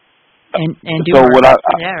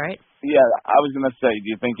 Right? Yeah, I was gonna say, do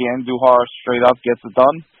you think Andujar straight up gets it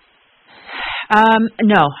done?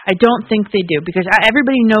 No, I don't think they do because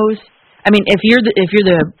everybody knows. I mean, if you're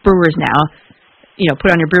the Brewers now,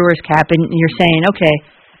 put on your Brewers cap and you're saying, okay,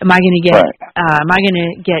 am I going to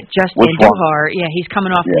get Justin Andujar? Yeah, he's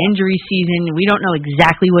coming off an injury season. We don't know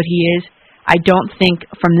exactly what he is. I don't think,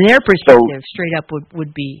 from their perspective, straight up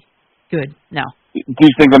would be good. No. Do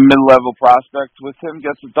you think a mid-level prospect with him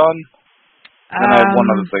gets it done? And I have one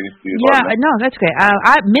other thing. No, that's great.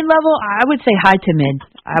 Mid-level, I would say high to mid.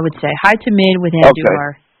 I would say high to mid with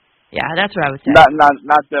Andujar. Okay. Yeah, that's what I would say.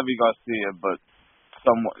 Not Debbie Garcia, but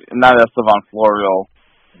not Estevan Florial,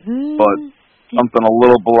 but something a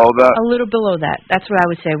little below that. A little below that. That's what I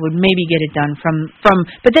would say would maybe get it done from.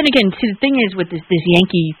 But then again, see, the thing is with this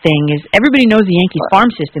Yankee thing is everybody knows the Yankees farm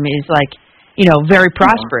system is like, very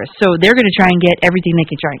prosperous. So they're going to try and get everything they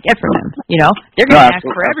can try and get from him. They're going to ask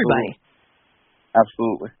for everybody.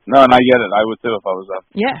 Absolutely. No, and I get it. I would too if I was them.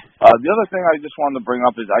 Yeah. The other thing I just wanted to bring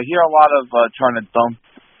up is I hear a lot of trying to dump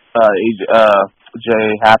Jay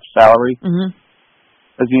Happ's salary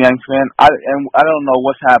as a Yanks fan. I don't know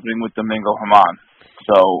what's happening with Domingo Germán.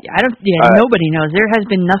 So nobody knows. There has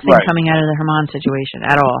been nothing coming out of the Germán situation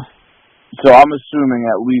at all. So I'm assuming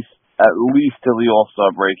at least till the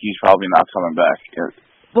All-Star break, he's probably not coming back.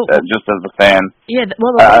 Just as a fan. Yeah,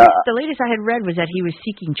 the latest I had read was that he was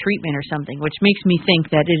seeking treatment or something, which makes me think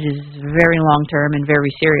that it is very long-term and very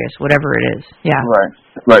serious, whatever it is. Yeah.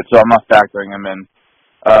 Right. So I'm not factoring him in.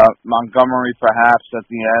 Montgomery perhaps at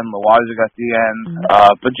the end, Loizaga at the end.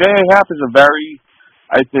 But J.A. Happ is a very,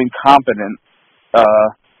 I think, competent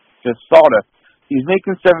starter. He's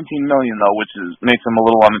making $17 million though, which makes him a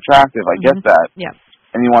little unattractive. I get that. Yeah.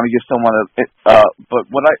 And you want to give someone but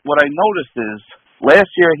what I noticed is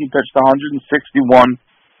last year he pitched 161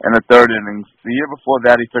 in the third innings. The year before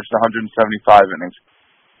that he pitched 175 innings.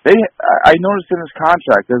 I noticed in his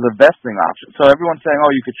contract there's a vesting option. So everyone's saying,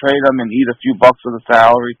 you could trade him and eat a few bucks of the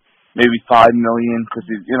salary, maybe $5 million because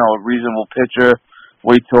he's a reasonable pitcher.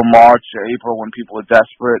 Wait till March or April when people are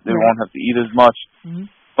desperate, they won't have to eat as much.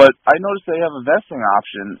 But I noticed they have a vesting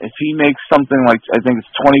option if he makes something like I think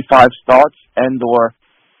it's 25 starts and/or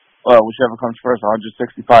whichever comes first,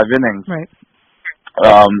 165 innings. Right.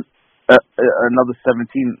 Another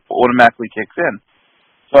 17 automatically kicks in.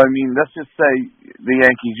 So, I mean, let's just say the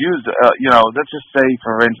Yankees use, let's just say,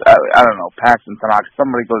 for instance, I don't know, Paxton Tanaka,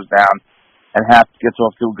 somebody goes down and Happ gets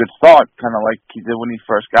off to a good start, kind of like he did when he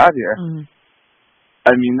first got here.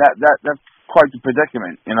 I mean, that's quite the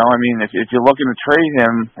predicament, I mean, if you're looking to trade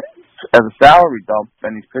him as a salary dump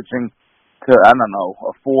and he's pitching to, I don't know,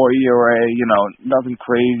 a 4 ERA, nothing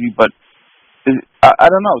crazy, but I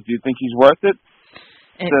don't know. Do you think he's worth it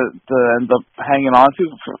to end up hanging on to,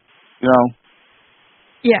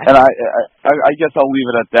 Yeah. And I guess I'll leave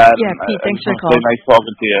it at that. Yeah, Pete, thanks for the call. Nice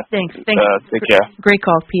talking to you. Thanks. Take care. Great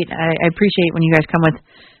call, Pete. I appreciate when you guys come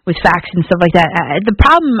with facts and stuff like that. The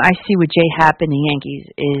problem I see with Jay Happ and the Yankees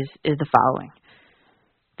is the following.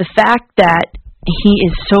 The fact that he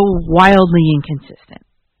is so wildly inconsistent.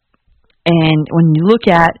 And when you look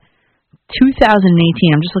at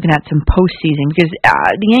 2018, I'm just looking at some postseason, because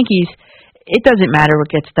the Yankees, it doesn't matter what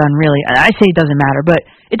gets done, really. I say it doesn't matter, but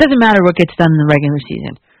it doesn't matter what gets done in the regular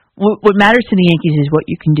season. What matters to the Yankees is what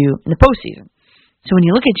you can do in the postseason. So when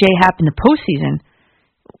you look at Jay Happ in the postseason,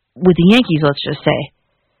 with the Yankees, let's just say,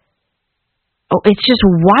 it's just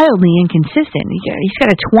wildly inconsistent. He's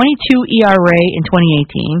got a 22 ERA in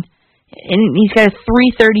 2018, and he's got a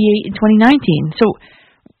 3.38 in 2019. So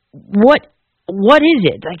what is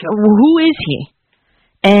it? Like, who is he?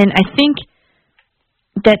 And I think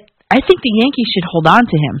the Yankees should hold on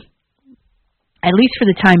to him, at least for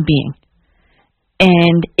the time being.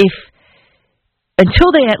 And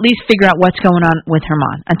until they at least figure out what's going on with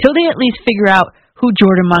Germán, until they at least figure out who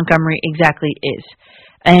Jordan Montgomery exactly is.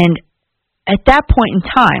 And at that point in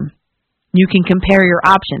time, you can compare your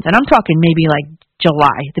options. And I'm talking maybe like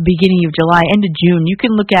July, the beginning of July, end of June. You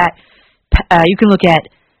can look at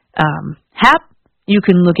Happ, you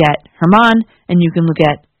can look at Germán, and you can look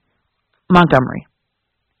at Montgomery.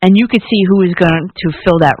 And you could see who is going to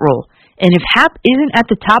fill that role. And if Happ isn't at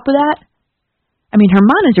the top of that, I mean,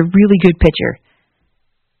 Germán is a really good pitcher.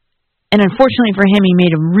 And unfortunately for him, he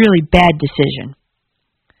made a really bad decision.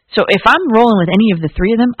 So if I'm rolling with any of the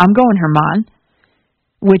three of them, I'm going Germán,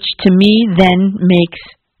 which to me then makes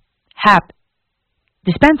Happ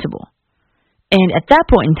dispensable. And at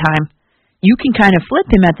that point in time, you can kind of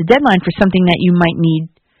flip him at the deadline for something that you might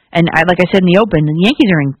need. And like I said in the open, the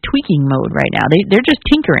Yankees are in tweaking mode right now. They're just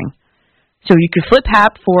tinkering. So you could flip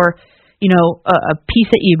Happ for, a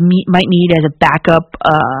piece that you might need as a backup,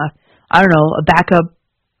 a backup,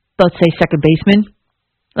 let's say, second baseman,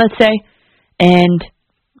 let's say, and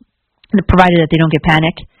provided that they don't get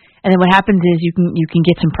panic. And then what happens is you can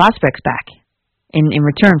get some prospects back. in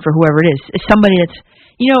return for whoever it is. It's somebody that's,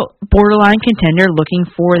 borderline contender looking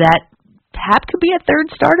for that. Hap could be a third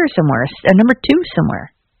starter somewhere, a number 2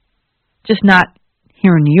 somewhere. Just not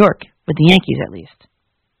here in New York, with the Yankees at least.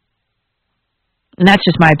 And that's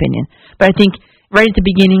just my opinion. But I think right at the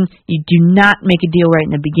beginning, you do not make a deal right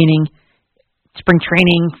in the beginning, spring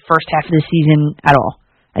training, first half of the season at all.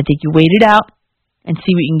 I think you wait it out and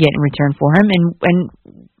see what you can get in return for him and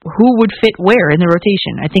who would fit where in the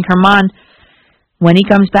rotation. I think Herman, when he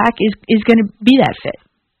comes back, is going to be that fit.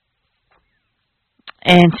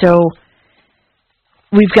 And so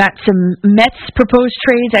we've got some Mets proposed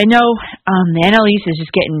trades. I know the NL East is just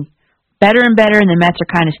getting better and better, and the Mets are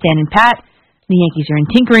kind of standing pat. The Yankees are in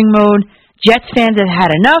tinkering mode. Jets fans have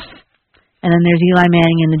had enough. And then there's Eli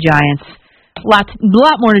Manning and the Giants. A lot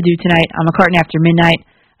more to do tonight on McCartan After Midnight.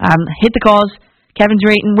 Hit the calls. Kevin's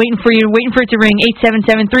waiting for you, waiting for it to ring.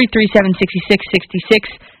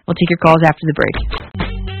 877-337-6666. We'll take your calls after the break.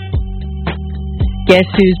 Guess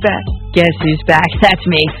who's back? Guess who's back? That's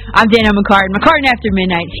me. I'm Danielle McCartan. McCartan After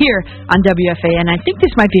Midnight here on WFAN. I think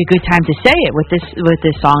this might be a good time to say it with this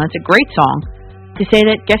song. It's a great song to say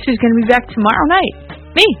that. Guess who's going to be back tomorrow night?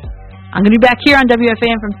 Me. I'm going to be back here on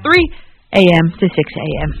WFAN from 3 a.m. to 6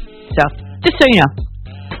 a.m. So just so you know,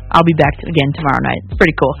 I'll be back again tomorrow night. It's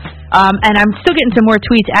pretty cool. And I'm still getting some more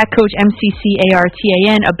tweets at Coach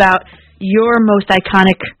MCCARTAN about your most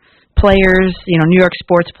iconic players, New York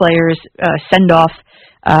sports players, send-off.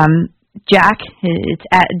 Jack, it's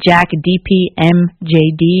at Jack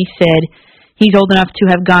DPMJD, said he's old enough to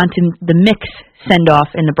have gone to the Mix send-off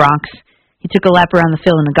in the Bronx. He took a lap around the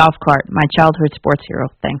field in a golf cart. My childhood sports hero.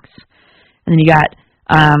 Thanks. And then you got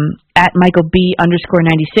at Michael B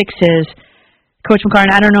 _96 says, Coach McCartan,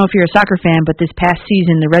 I don't know if you're a soccer fan, but this past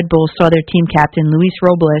season the Red Bulls saw their team captain Luis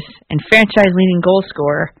Robles and franchise-leading goal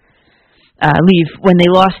scorer leave when they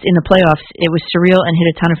lost in the playoffs. It was surreal and hit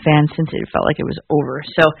a ton of fans since it felt like it was over.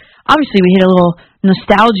 So obviously we hit a little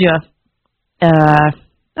nostalgia,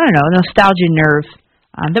 nostalgia nerve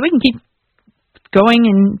that we can keep going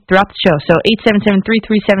and throughout the show. So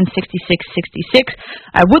 877-337-6666.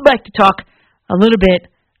 I would like to talk a little bit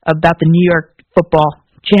about the New York Football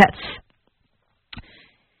Jets.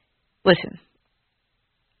 Listen,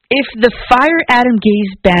 if the Fire Adam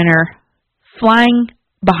Gase banner flying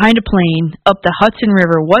behind a plane up the Hudson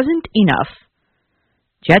River wasn't enough,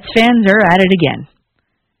 Jets fans are at it again.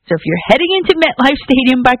 So if you're heading into MetLife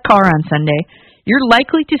Stadium by car on Sunday, you're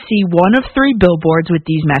likely to see one of 3 billboards with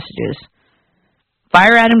these messages.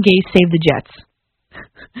 Fire Adam Gase, save the Jets.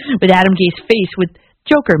 With Adam Gase's face with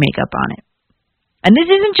Joker makeup on it. And this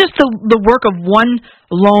isn't just the work of one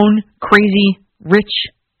lone, crazy, rich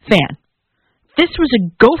fan. This was a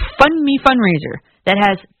GoFundMe fundraiser that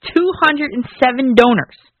has 207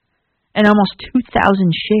 donors and almost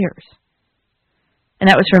 2,000 shares. And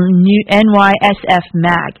that was from NYSF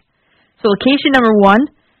Mag. So location number 1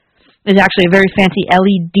 is actually a very fancy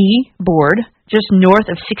LED board just north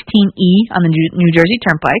of 16E on the New Jersey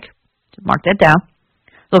Turnpike. So mark that down.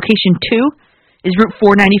 Location 2 is Route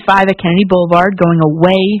 495 at Kennedy Boulevard going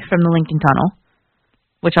away from the Lincoln Tunnel,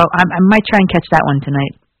 which I might try and catch that one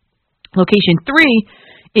tonight. Location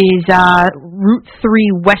 3 is Route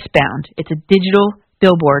 3 westbound. It's a digital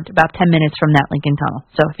billboard about 10 minutes from that Lincoln Tunnel.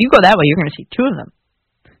 So if you go that way, you're going to see 2 of them.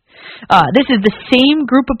 This is the same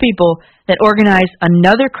group of people that organized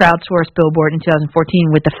another crowdsourced billboard in 2014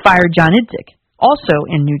 with the Fire John Idzik, also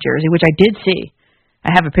in New Jersey, which I did see.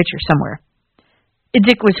 I have a picture somewhere.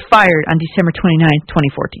 Idzik was fired on December 29,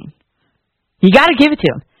 2014. You got to give it to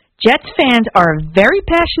him. Jets fans are a very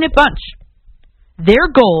passionate bunch. Their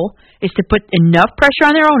goal is to put enough pressure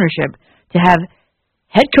on their ownership to have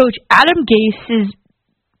head coach Adam Gase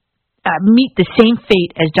meet the same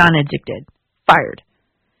fate as John Idzik did, fired.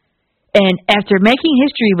 And after making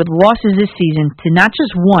history with losses this season to not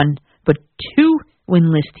just 1, but 2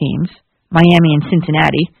 winless teams, Miami and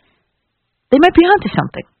Cincinnati, they might be onto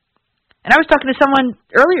something. And I was talking to someone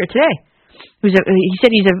earlier today. He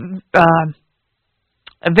said he's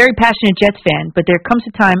a very passionate Jets fan, but there comes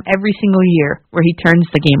a time every single year where he turns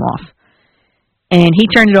the game off. And he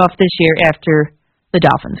turned it off this year after the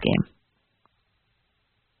Dolphins game.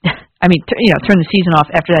 Turned the season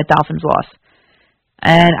off after that Dolphins loss.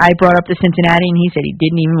 And I brought up the Cincinnati, and he said he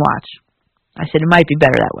didn't even watch. I said it might be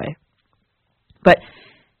better that way. But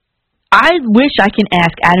I wish I can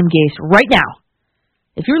ask Adam Gase right now.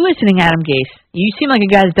 If you're listening, Adam Gase, you seem like a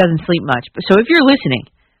guy that doesn't sleep much. So if you're listening,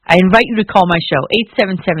 I invite you to call my show,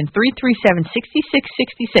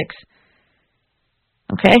 877-337-6666.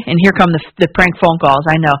 Okay? And here come the prank phone calls,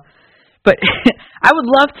 I know. But I would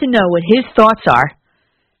love to know what his thoughts are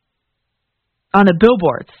on the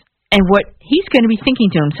billboards and what he's going to be thinking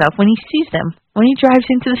to himself when he sees them, when he drives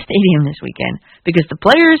into the stadium this weekend. Because the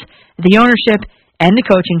players, the ownership, and the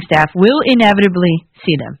coaching staff will inevitably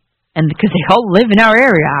see them. And because they all live in our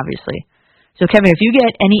area, obviously. So, Kevin, if you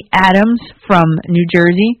get any Adams from New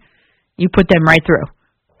Jersey, you put them right through.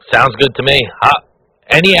 Sounds good to me.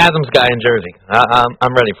 Any Adams guy in Jersey,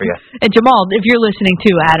 I'm ready for you. And Jamal, if you're listening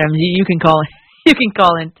to Adams, you can call. You can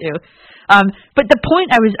call in too. But the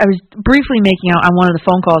point I was briefly making on one of the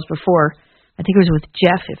phone calls before, I think it was with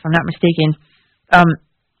Jeff, if I'm not mistaken.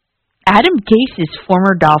 Adam Gase's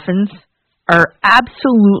former Dolphins are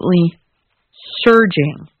absolutely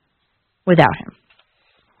surging without him.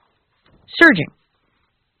 Surging.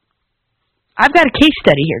 I've got a case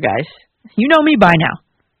study here, guys. You know me by now.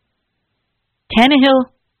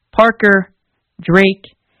 Tannehill, Parker, Drake,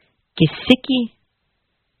 Gesicki,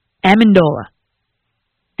 Amendola.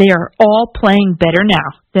 They are all playing better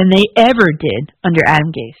now than they ever did under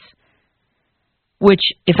Adam Gase.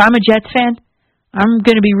 Which, if I'm a Jets fan, I'm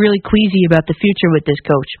going to be really queasy about the future with this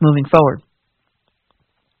coach moving forward.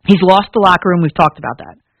 He's lost the locker room. We've talked about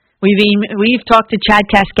that. We've talked to Chad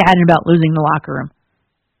Cascadden about losing the locker room.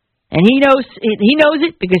 And he knows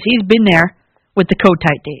it because he's been there with the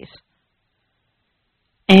coat-tight days.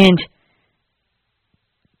 And,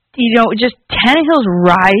 just Tannehill's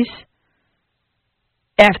rise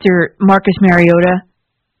after Marcus Mariota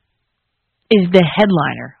is the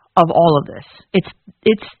headliner of all of this. It's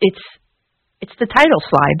the title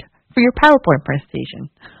slide for your PowerPoint presentation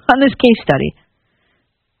on this case study.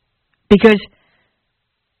 Because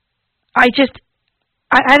I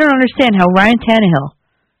don't understand how Ryan Tannehill,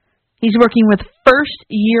 he's working with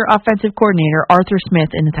first-year offensive coordinator Arthur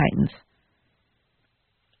Smith in the Titans.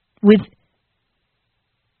 Let's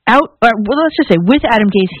just say with Adam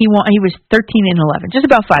Gase, he was 13-11, just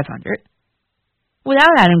about 500.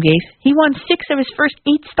 Without Adam Gase, he won 6 of his first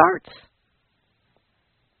 8 starts.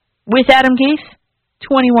 With Adam Gase,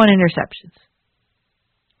 21 interceptions.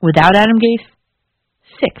 Without Adam Gase,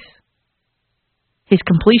 6. His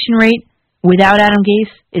completion rate without Adam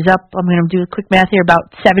Gase is up, I'm going to do a quick math here,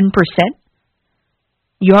 about 7%.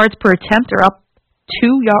 Yards per attempt are up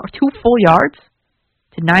 2 full yards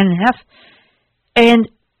to 9.5. And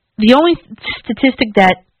the only statistic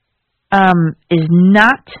that is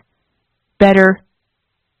not better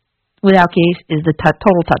without Gase is the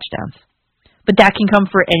total touchdowns. But that can come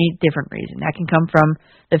for any different reason. That can come from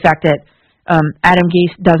the fact that Adam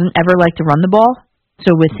Gase doesn't ever like to run the ball.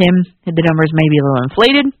 So with him, the numbers may be a little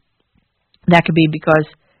inflated. That could be because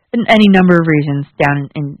any number of reasons down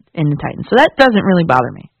in the Titans. So that doesn't really bother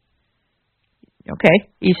me. Okay,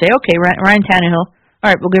 you say, okay, Ryan Tannehill. All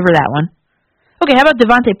right, we'll give her that one. Okay, how about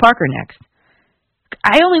Devontae Parker next?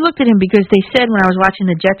 I only looked at him because they said when I was watching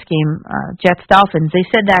the Jets game, Jets-Dolphins, they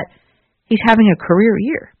said that he's having a career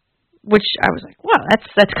year, which I was like, wow,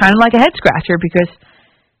 that's kind of like a head-scratcher because,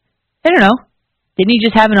 I don't know, didn't he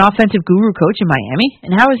just have an offensive guru coach in Miami?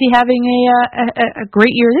 And how is he having a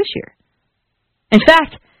great year this year? In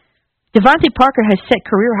fact, Devontae Parker has set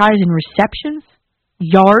career highs in receptions,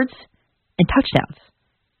 yards, and touchdowns.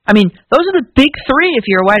 I mean, those are the big 3 if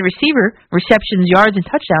you're a wide receiver, receptions, yards, and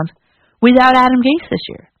touchdowns, without Adam Gase this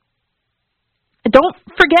year. And don't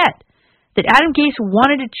forget that Adam Gase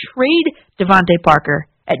wanted to trade Devontae Parker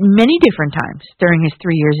at many different times during his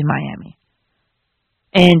 3 years in Miami.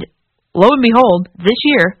 And lo and behold, this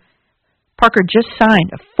year, Parker just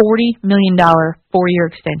signed a $40 million 4-year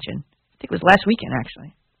extension. I think it was last weekend,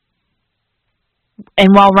 actually.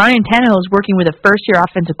 And while Ryan Tannehill is working with a first-year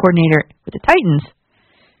offensive coordinator with the Titans,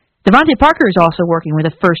 Devontae Parker is also working with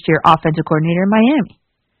a first-year offensive coordinator in Miami.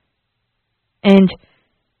 And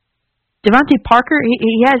Devontae Parker,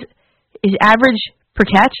 he has his average per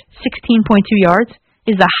catch, 16.2 yards,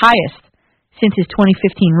 is the highest since his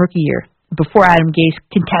 2015 rookie year, before Adam Gase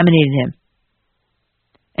contaminated him.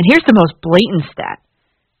 And here's the most blatant stat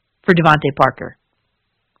for Devontae Parker,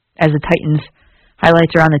 as the Titans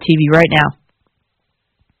highlights are on the TV right now.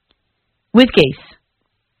 With Gase,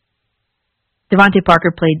 Devontae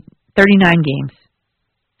Parker played 39 games,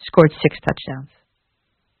 scored 6 touchdowns.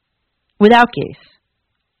 Without Gase,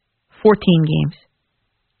 14 games,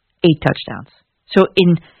 8 touchdowns. So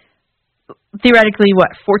theoretically,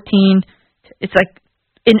 14, it's like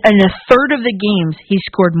in a third of the games, he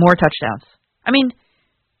scored more touchdowns. I mean,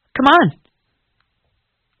 come on.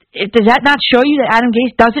 Does that not show you that Adam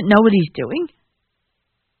Gase doesn't know what he's doing?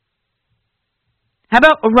 How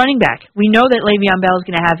about a running back? We know that Le'Veon Bell is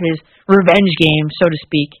going to have his revenge game, so to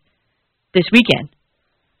speak, this weekend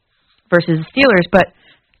versus the Steelers, but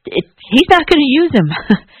he's not going to use him.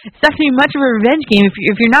 It's not going to be much of a revenge game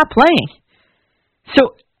if you're not playing.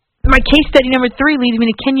 So My case study number 3 leads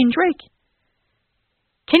me to Kenyon Drake.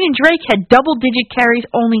 Kenyon Drake had double-digit carries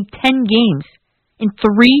only 10 games in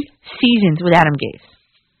 3 seasons with Adam Gase.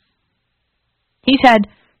 He's had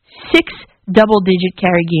 6 double-digit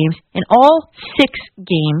carry games in all 6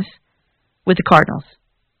 games with the Cardinals.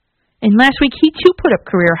 And last week, he too put up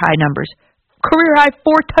career-high numbers. Career-high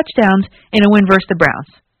 4 touchdowns in a win versus the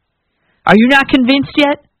Browns. Are you not convinced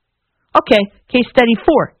yet? Okay, case study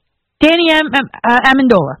 4. Danny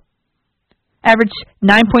Amendola averaged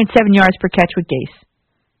 9.7 yards per catch with Gase.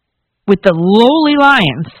 With the lowly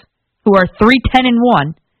Lions, who are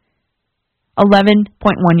 3-10-1,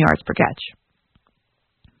 11.1 yards per catch.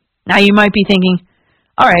 Now you might be thinking,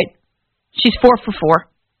 all right, she's 4 for 4.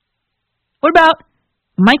 What about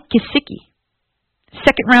Mike Gesicki,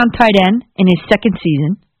 second-round tight end in his second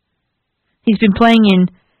season? He's been playing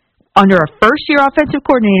under a first-year offensive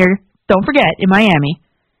coordinator, don't forget, in Miami.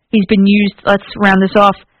 He's been used, let's round this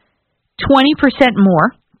off, 20%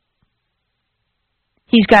 more.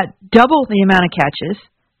 He's got double the amount of catches,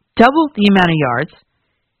 double the amount of yards,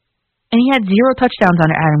 and he had 0 touchdowns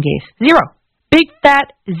under Adam Gase. 0. Big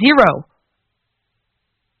fat 0.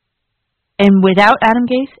 And without Adam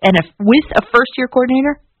Gase, and with a first-year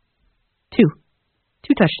coordinator, 2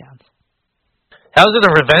 touchdowns. How is it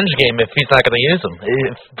a revenge game if he's not going to use them?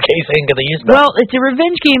 If Gase ain't going to use them? Well, it's a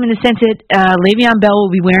revenge game in the sense that Le'Veon Bell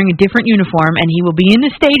will be wearing a different uniform, and he will be in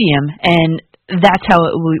the stadium, and that's how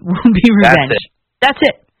it will be revenge. That's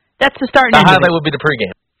it. That's the start and end of it. The highlight would be the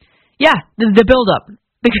pregame. Yeah, the build-up.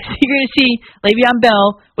 Because you're going to see Le'Veon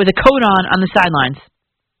Bell with a coat on the sidelines.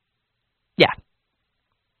 Yeah.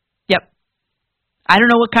 Yep. I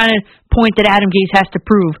don't know what kind of point that Adam Gase has to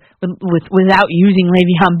prove without using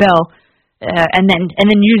Le'Veon Bell, and then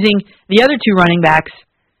using the other 2 running backs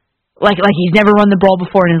like he's never run the ball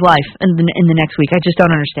before in his life in the next week. I just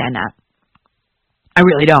don't understand that. I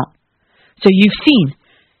really don't. So you've seen.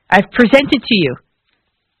 I've presented to you.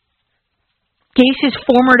 Gase's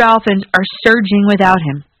former Dolphins are surging without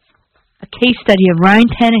him. A case study of Ryan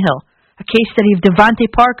Tannehill, a case study of Devontae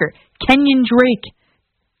Parker, Kenyon Drake,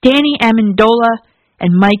 Danny Amendola,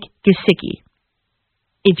 and Mike Gesicki.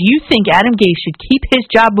 If you think Adam Gase should keep his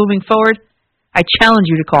job moving forward, I challenge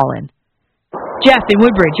you to call in. Jeff in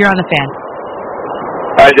Woodbridge, you're on the fan.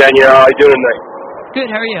 Hi, Danielle. How you doing tonight? Good,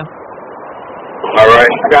 how are you? All right.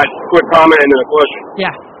 I got a quick comment and then a question.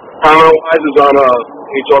 Yeah. Comment-wise is on,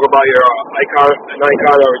 you talk about your icon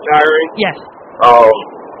retiring. Yes.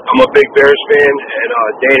 I'm a big Bears fan, and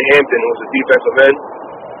Dan Hampton was a defensive end.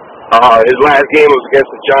 His last game was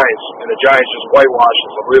against the Giants, and the Giants just whitewashed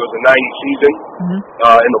us. I believe it was a 90 season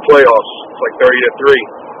in the playoffs. It's like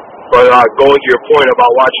 30-3. But going to your point about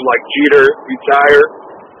watching like Jeter retire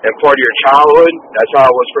and part of your childhood, that's how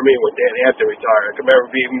it was for me when Dan Hampton retired. I can remember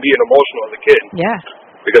even being emotional as a kid. Yeah.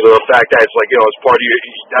 Because of the fact that it's like, it's part of your,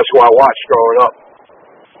 that's who I watched growing up.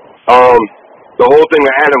 The whole thing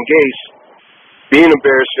with Adam Gase, being a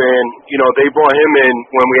Bears fan, they brought him in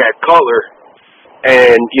when we had color,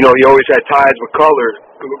 and, he always had ties with color,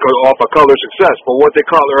 off of color success, but what did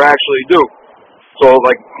color actually do? So,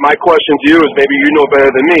 my question to you is, maybe you know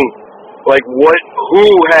better than me, who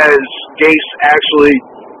has Gase actually,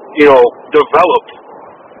 developed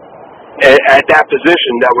at that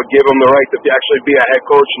position that would give him the right to actually be a head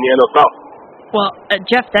coach in the NFL? Well,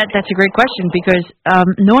 Jeff, that's a great question because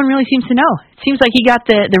no one really seems to know. It seems like he got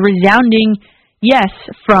the resounding yes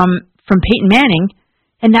from Peyton Manning,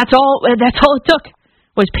 and that's all it took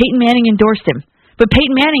was Peyton Manning endorsed him. But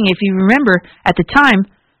Peyton Manning, if you remember at the time,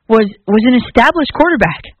 was an established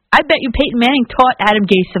quarterback. I bet you Peyton Manning taught Adam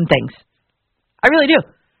Gase some things. I really do.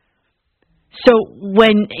 So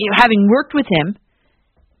when having worked with him,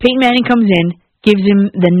 Peyton Manning comes in, gives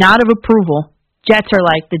him the nod of approval.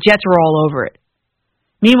 The Jets were all over it.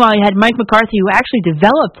 Meanwhile, you had Mike McCarthy, who actually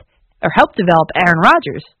helped develop Aaron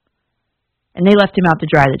Rodgers, and they left him out to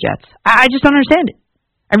dry, the Jets. I just don't understand it.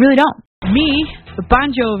 I really don't. Me,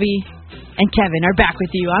 Bon Jovi, and Kevin are back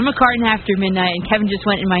with you. I'm McCartan after midnight, and Kevin just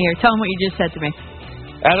went in my ear. Tell him what you just said to me.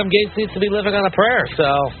 Adam Gase needs to be living on a prayer, so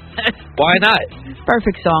why not?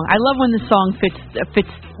 Perfect song. I love when the song fits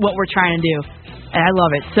what we're trying to do. And I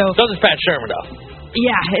love it. So does Pat Shermer, though.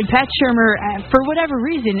 Yeah, and Pat Shermer, for whatever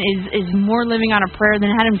reason, is more living on a prayer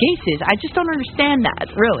than Adam Gase is. I just don't understand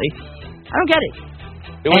that, really. I don't get it.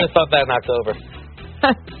 You would have thought that in October.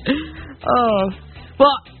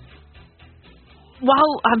 Well,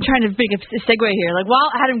 while I'm trying to make a segue here,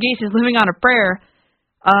 while Adam Gase is living on a prayer,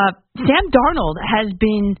 Sam Darnold has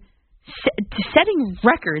been setting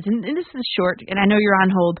records, and this is short, and I know you're on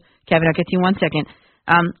hold, Kevin. I'll get to you in 1 second.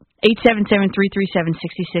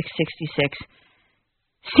 877-337-6666.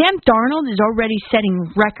 Sam Darnold is already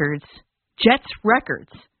setting records, Jets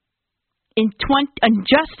records, in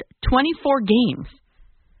just 24 games.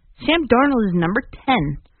 Sam Darnold is number 10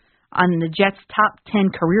 on the Jets' top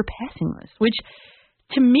 10 career passing list, which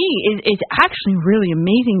to me is actually really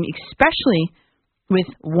amazing, especially with,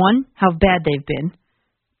 1, how bad they've been,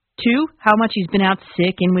 2, how much he's been out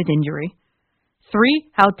sick and with injury,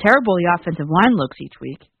 3, how terrible the offensive line looks each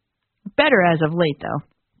week. Better as of late, though.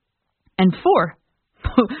 And 4,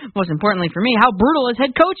 most importantly for me, how brutal his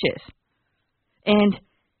head coach is. And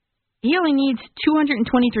he only needs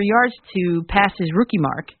 223 yards to pass his rookie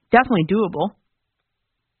mark. Definitely doable.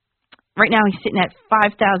 Right now he's sitting at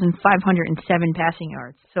 5,507 passing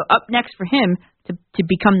yards. So up next for him to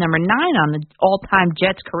become number 9 on the all-time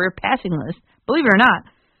Jets career passing list, believe it or not,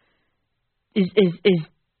 is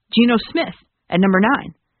Geno Smith at number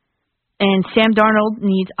 9. And Sam Darnold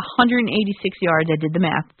needs 186 yards, I did the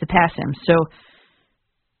math, to pass him. So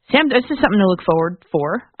this is something to look forward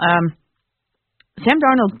for. Sam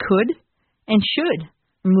Darnold could and should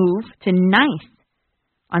move to 9th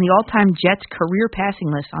on the all-time Jets career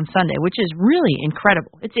passing list on Sunday, which is really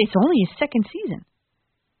incredible. It's only his second season.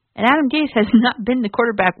 And Adam Gase has not been the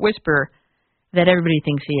quarterback whisperer that everybody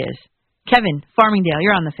thinks he is. Kevin, Farmingdale,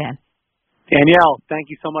 you're on the fan. Danielle,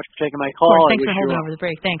 thank you so much for taking my call. Thanks for holding over the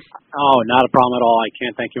break. Thanks. Oh, not a problem at all. I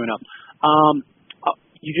can't thank you enough.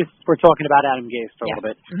 You just were talking about Adam Gase for a little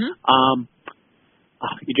bit. Mm-hmm.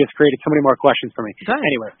 You just created so many more questions for me. Go ahead.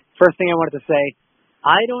 Anyway, first thing I wanted to say,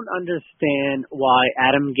 I don't understand why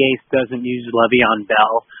Adam Gase doesn't use Le'Veon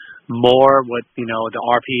Bell more with, the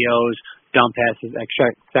RPOs, dump passes, et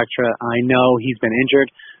cetera. I know he's been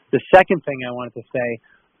injured. The second thing I wanted to say,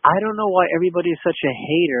 I don't know why everybody is such a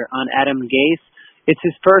hater on Adam Gase. It's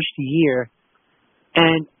his first year,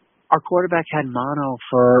 and our quarterback had mono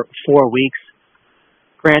for 4 weeks.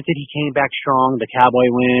 Granted, he came back strong, the Cowboy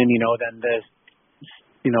win, then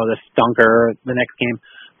the stunker the next game.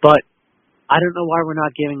 But I don't know why we're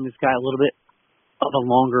not giving this guy a little bit of a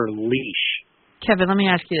longer leash. Kevin, let me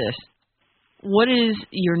ask you this. What is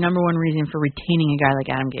your number one reason for retaining a guy like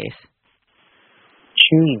Adam Gase?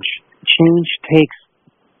 Change. Change takes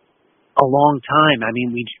a long time. I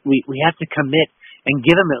mean, we have to commit and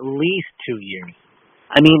give him at least 2 years.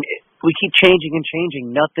 I mean, we keep changing and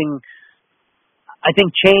changing. Nothing. I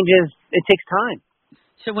think changes. It takes time.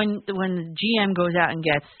 So when the GM goes out and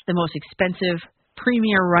gets the most expensive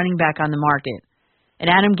premier running back on the market,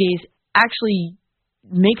 and Adam Gase actually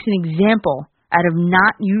makes an example out of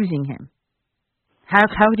not using him, how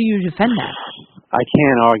do you defend that? I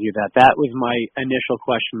can't argue that. That was my initial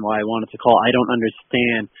question why I wanted to call. I don't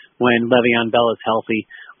understand when Le'Veon Bell is healthy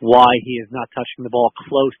why he is not touching the ball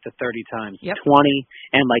close to 30 times, 20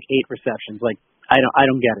 and 8 receptions. I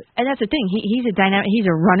don't get it. And that's the thing. He's a dynamic. He's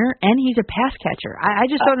a runner and he's a pass catcher. I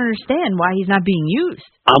just don't understand why he's not being used.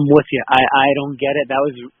 I'm with you. I don't get it. That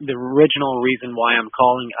was the original reason why I'm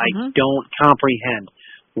calling. I don't comprehend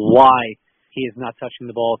why he is not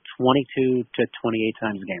touching the ball 22 to 28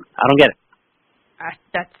 times a game. I don't get it.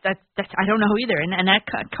 That's I don't know either, and that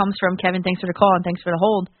comes from Kevin. Thanks for the call and thanks for the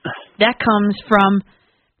hold. That comes from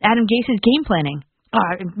Adam Gase's game planning.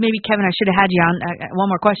 Maybe Kevin, I should have had you on.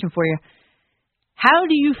 One more question for you. How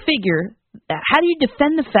do you figure? How do you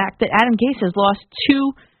defend the fact that Adam Gase has lost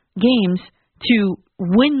 2 games to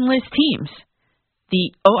winless teams?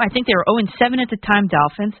 I think they were 0-7 at the time,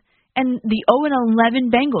 Dolphins, and the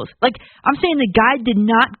 0-11 Bengals. I'm saying the guy did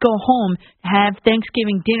not go home to have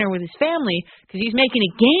Thanksgiving dinner with his family because he's making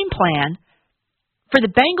a game plan for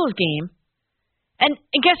the Bengals game. And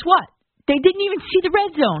guess what? They didn't even see the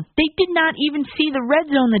red zone. They did not even see the red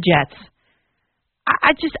zone, the Jets.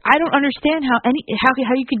 I don't understand how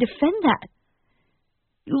you can defend that.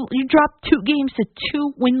 You dropped 2 games to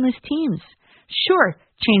 2 winless teams. Sure,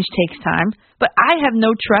 change takes time, but I have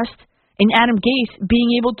no trust in Adam Gase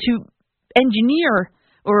being able to engineer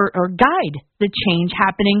or guide the change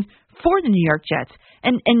happening for the New York Jets.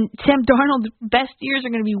 And Sam Darnold's best years are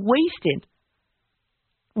going to be wasted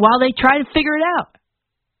while they try to figure it out.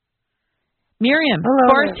 Miriam, Hello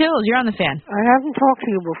Forest there. Hills, you're on the fan. I haven't talked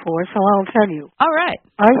to you before, so I'll tell you. All right.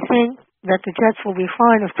 I think that the Jets will be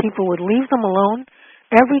fine if people would leave them alone.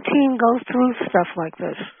 Every team goes through stuff like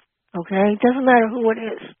this, okay? It doesn't matter who it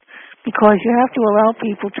is, because you have to allow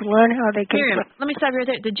people to learn how they can... Miriam, let me stop you right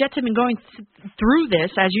there. The Jets have been going through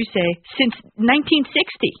this, as you say, since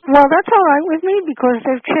 1960. Well, that's all right with me, because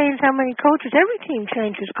they've changed how many coaches. Every team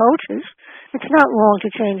changes coaches. It's not wrong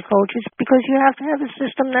to change coaches, because you have to have a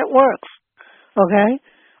system that works. Okay?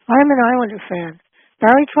 I'm an Islander fan.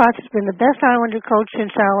 Barry Trotz has been the best Islander coach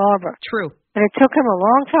since Al Arbor. True. And it took him a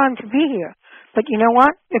long time to be here. But you know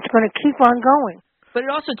what? It's going to keep on going. But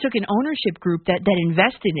it also took an ownership group that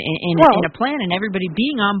invested in a plan and everybody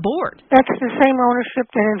being on board. That's the same ownership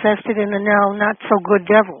that invested in the now not so good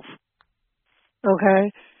Devils. Okay?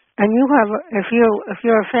 And you have, if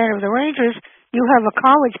you're a fan of the Rangers, you have a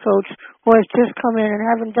college coach who has just come in and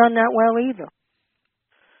haven't done that well either.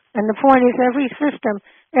 And the point is, every system,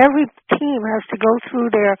 every team has to go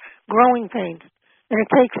through their growing pains, and it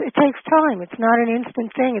takes time. It's not an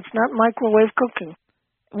instant thing. It's not microwave cooking.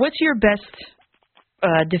 What's your best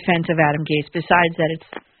defense of Adam Gase besides that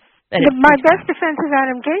it's? My best defense of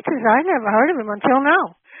Adam Gase is I never heard of him until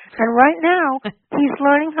now, and right now he's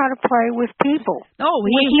learning how to play with people. No,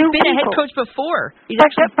 he's been a head coach before.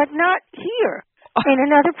 But not here, in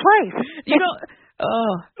another place.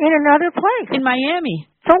 In another place. In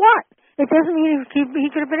Miami. So what? It doesn't mean he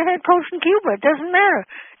could have been a head coach in Cuba. It doesn't matter.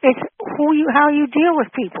 It's how you deal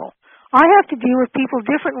with people. I have to deal with people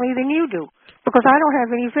differently than you do because I don't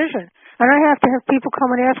have any vision. And I have to have people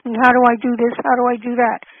come and ask me, how do I do this? How do I do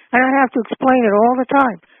that? And I have to explain it all the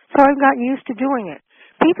time. So I've gotten used to doing it.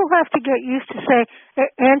 People have to get used to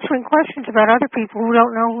answering questions about other people who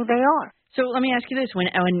don't know who they are. So let me ask you this: when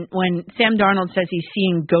Sam Darnold says he's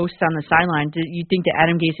seeing ghosts on the sideline, do you think that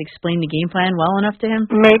Adam Gase explained the game plan well enough to him?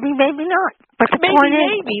 Maybe not. But the point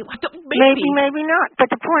is, maybe not. But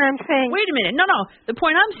the point I'm saying. Wait a minute. No. The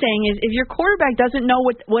point I'm saying is, if your quarterback doesn't know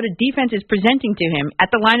what a defense is presenting to him at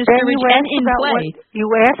the line of scrimmage and in play, you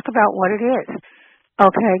ask about what it is.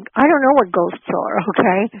 Okay, I don't know what ghosts are.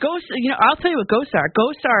 Okay, ghosts. I'll tell you what ghosts are.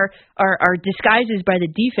 Ghosts are disguises by the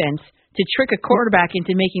defense to trick a quarterback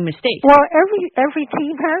into making mistakes. Well, every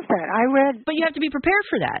team has that. I read. But you have to be prepared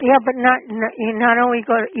for that. Yeah, but you're not always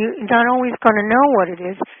going to know what it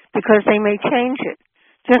is because they may change it.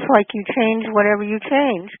 Just like you change whatever you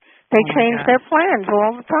change, they change their plans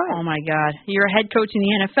all the time. Oh my God! You're a head coach in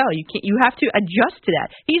the NFL. You have to adjust to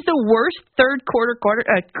that. He's the worst third quarter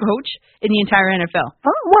coach in the entire NFL.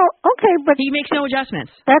 Oh, well, okay, but he makes no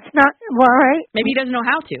adjustments. That's not right. Maybe he doesn't know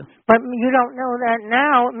how to. But you don't know that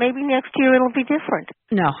now. Maybe next year it'll be different.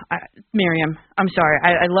 No, Miriam, I'm sorry.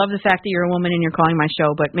 I love the fact that you're a woman and you're calling my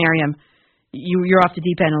show, but Miriam, you're off the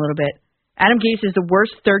deep end a little bit. Adam Gase is the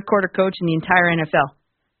worst third quarter coach in the entire NFL.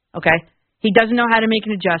 Okay? He doesn't know how to make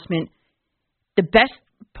an adjustment. The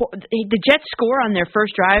Jets score on their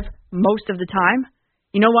first drive most of the time.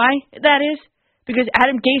 You know why that is? Because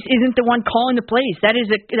Adam Gase isn't the one calling the plays. That's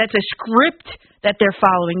a script that they're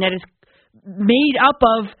following that is made up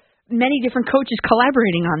of many different coaches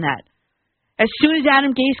collaborating on that. As soon as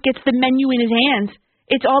Adam Gase gets the menu in his hands,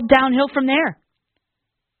 it's all downhill from there.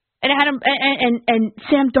 And and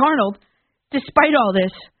Sam Darnold, despite all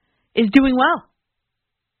this, is doing well.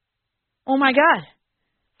 Oh, my God.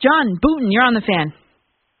 John Booten, you're on the fan.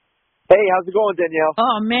 Hey, how's it going, Danielle?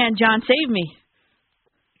 Oh, man, John, save me.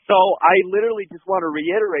 So I literally just want to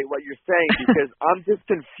reiterate what you're saying because I'm just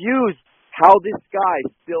confused how this guy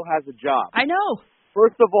still has a job. I know.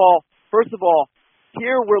 First of all,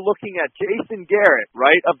 here we're looking at Jason Garrett,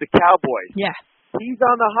 right, of the Cowboys. Yeah. He's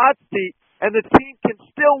on the hot seat, and the team can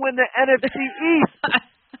still win the NFC East.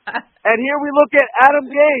 And here we look at Adam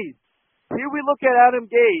Gase.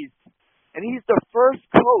 And he's the first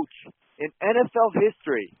coach in NFL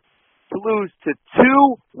history to lose to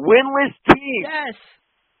two winless teams. Yes.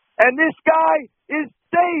 And this guy is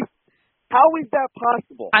safe. How is that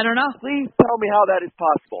possible? I don't know. Please tell me how that is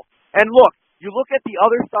possible. And look, you look at the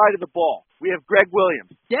other side of the ball. We have Greg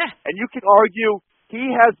Williams. Yeah. And you can argue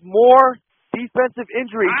he has more defensive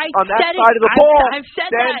injuries on that side of the ball than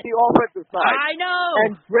the offensive side. I know.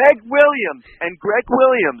 And Greg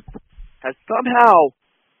Williams has somehow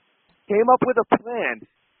came up with a plan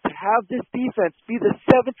to have this defense be the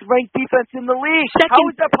 7th-ranked defense in the league. How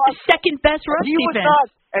is that possible? The second best rush defense.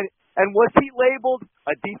 Was not. And was he labeled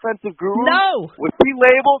a defensive guru? No. Was he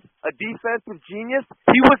labeled a defensive genius?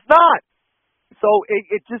 He was not. So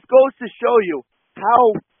it just goes to show you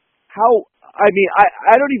how I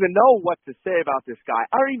don't even know what to say about this guy.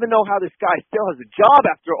 I don't even know how this guy still has a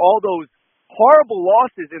job after all those horrible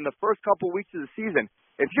losses in the first couple weeks of the season.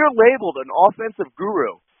 If you're labeled an offensive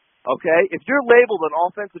guru, okay, if you're labeled an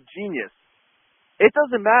offensive genius, it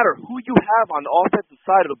doesn't matter who you have on the offensive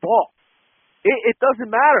side of the ball. It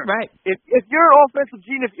doesn't matter. Right. If you're an offensive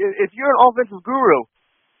genius, if you're an offensive guru,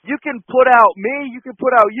 you can put out me, you can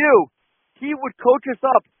put out you. He would coach us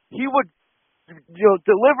up. He would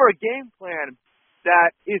deliver a game plan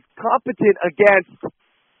that is competent against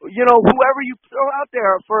whoever you throw out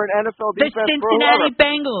there for an NFL defense. The Cincinnati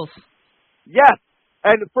Bengals. Yes.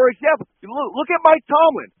 And, for example, look at Mike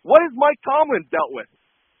Tomlin. What has Mike Tomlin dealt with?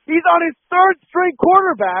 He's on his third-string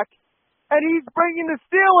quarterback, and he's bringing the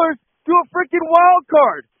Steelers to a freaking wild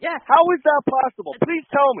card. Yeah. How is that possible? Please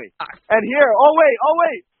tell me. And here, oh wait.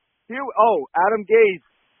 Here, Adam Gase,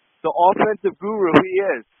 the offensive guru he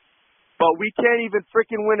is. But we can't even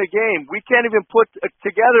freaking win a game. We can't even put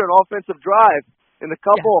together an offensive drive in the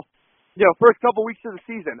first couple weeks of the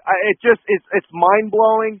season. It's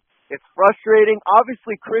mind-blowing. It's frustrating.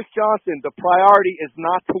 Obviously, Chris Johnson, the priority is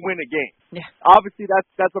not to win a game. Yeah. Obviously,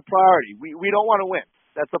 that's a priority. We don't want to win.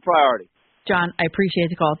 That's a priority. John, I appreciate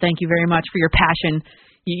the call. Thank you very much for your passion.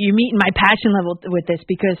 You meet my passion level with this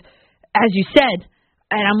because, as you said,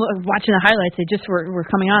 and I'm watching the highlights, they just were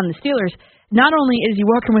coming on, the Steelers. Not only is he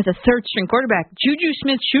working with a third-string quarterback, Juju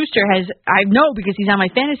Smith-Schuster I know because he's on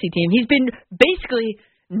my fantasy team, he's been basically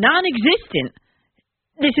non-existent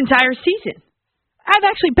this entire season. I've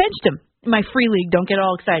actually benched him in my free league. Don't get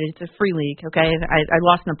all excited. It's a free league, okay? I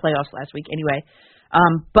lost in the playoffs last week anyway.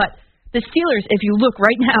 But the Steelers, if you look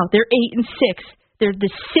right now, they're 8-6. They're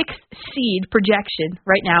the 6th seed projection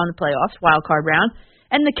right now in the playoffs, wild card round.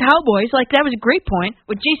 And the Cowboys, that was a great point,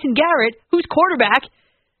 with Jason Garrett, who's coach.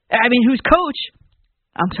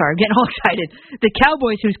 I'm sorry, I'm getting all excited. The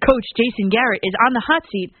Cowboys, whose coach, Jason Garrett, is on the hot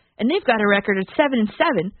seat, and they've got a record of 7-7,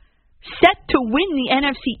 set to win the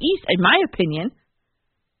NFC East, in my opinion.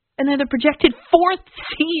 And they're the projected 4th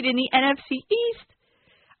seed in the NFC East.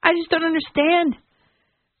 I just don't understand.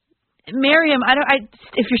 Miriam,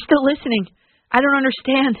 if you're still listening, I don't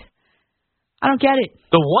understand. I don't get it.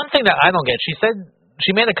 The one thing that I don't get, she said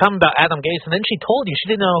she made a comment about Adam Gase, and then she told you she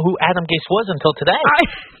didn't know who Adam Gase was until today.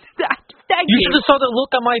 Thank you. You should have saw the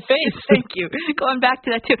look on my face. Thank you. Going back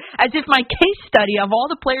to that, too. As if my case study of all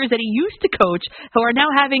the players that he used to coach who are now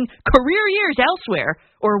having career years elsewhere,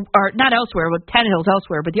 or not elsewhere, with Tannehill's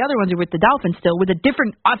elsewhere, but the other ones are with the Dolphins still, with a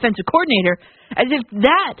different offensive coordinator, as if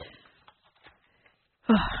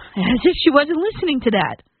she wasn't listening to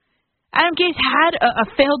that. Adam Gase had a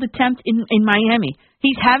failed attempt in Miami.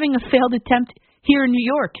 He's having a failed attempt here in New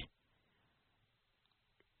York.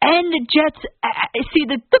 And the Jets, see,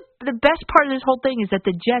 the best part of this whole thing is that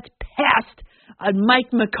the Jets passed on Mike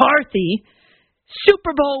McCarthy,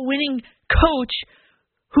 Super Bowl winning coach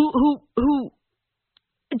who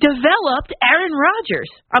developed Aaron Rodgers.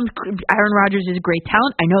 Aaron Rodgers is a great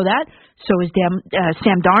talent. I know that. So is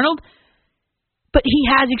Sam Darnold. But he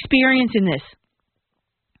has experience in this.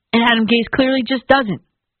 And Adam Gase clearly just doesn't.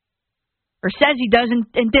 Or says he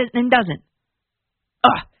doesn't and doesn't.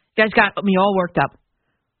 Ugh, you guys got me all worked up.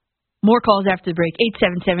 More calls after the break.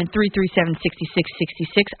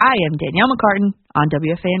 877-337-6666. I am Danielle McCartan on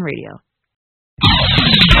WFAN Radio.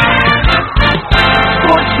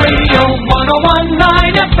 Sports Radio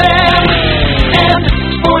 101.9 FM and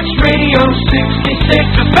Sports Radio 66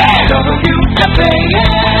 WFAN.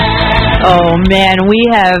 Oh, man, we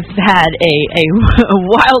have had a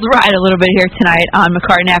wild ride a little bit here tonight on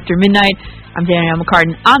McCartan After Midnight. I'm Danielle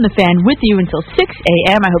McCartan on the fan with you until 6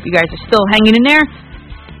 a.m. I hope you guys are still hanging in there.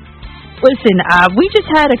 Listen, we just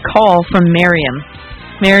had a call from Miriam.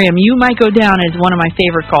 Miriam, you might go down as one of my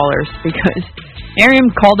favorite callers because Miriam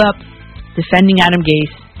called up defending Adam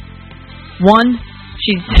Gase. One,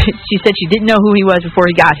 she said she didn't know who he was before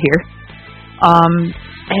he got here. And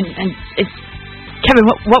it's Kevin,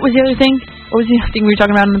 what was the other thing? What was the other thing we were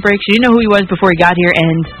talking about in the break? She didn't know who he was before he got here,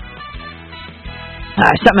 and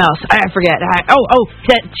something else. I forget. That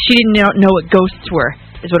she didn't know what ghosts were,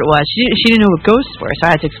 is what it was. She didn't know what ghosts were, so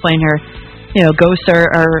I had to explain her. Ghosts are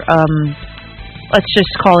let's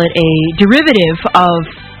just call it a derivative of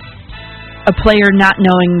a player not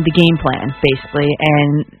knowing the game plan, basically,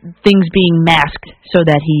 and things being masked so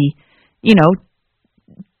that he, is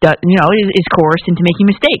coerced into making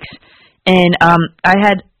mistakes. And I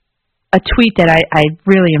had a tweet that I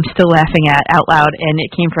really am still laughing at out loud, and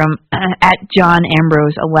it came from at John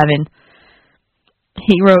Ambrose 11.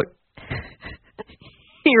 He wrote,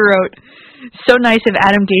 "So nice of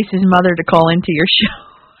Adam Gase's mother to call into your show."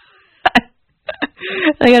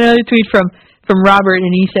 I got another tweet from Robert,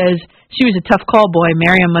 and he says, "She was a tough call, boy.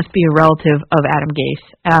 Miriam must be a relative of Adam Gase."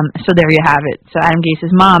 So there you have it. So Adam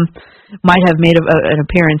Gase's mom might have made an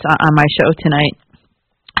appearance on my show tonight.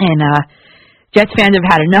 And Jets fans have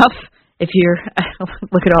had enough. If you're,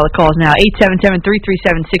 look at all the calls now,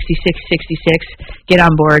 877-337-6666. Get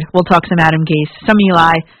on board. We'll talk some Adam Gase, some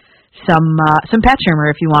Eli, some Pat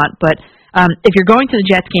Shurmur if you want. But if you're going to the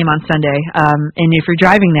Jets game on Sunday, and if you're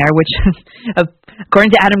driving there, which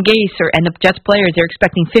according to Adam Gase and the Jets players, they're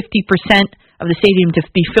expecting 50% of the stadium to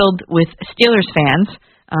be filled with Steelers fans,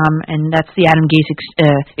 and that's the Adam Gase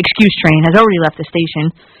excuse train has already left the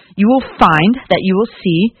station. You will find that you will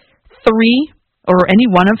see any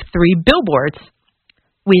one of three billboards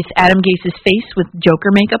with Adam Gase's face with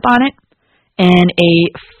Joker makeup on it, and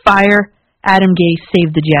a Fire Adam Gase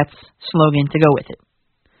Save the Jets slogan to go with it.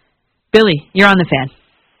 Billy, you're on the fan.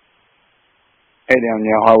 Hey,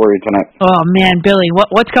 Danielle, how are you tonight? Oh, man, Billy,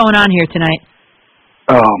 what's going on here tonight?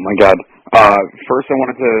 Oh, my God. First, I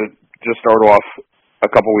wanted to just start off. A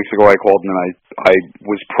couple weeks ago, I called and I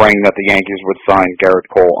was praying that the Yankees would sign Garrett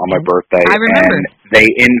Cole on my birthday. I remember. And they,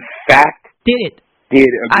 in fact, did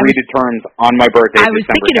agree to terms on my birthday. I was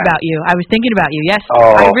December thinking 10th. about you. I was thinking about you, yes.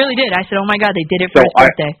 Oh. I really did. I said, oh, my God, they did it for his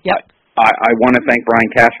birthday. Yep. I want to thank Brian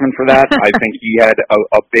Cashman for that. I think he had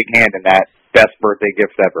a big hand in that. Best birthday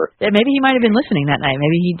gift ever. Yeah, maybe he might have been listening that night.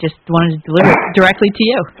 Maybe he just wanted to deliver it directly to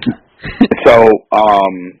you. So,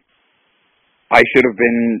 I should have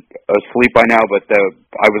been asleep by now, but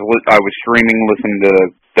I was streaming, listening to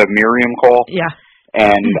the Miriam call. Yeah.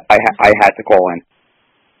 And I had to call in.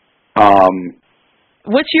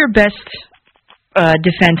 What's your best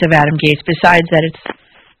defense of Adam Gase besides that it's?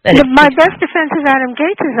 My best defense of Adam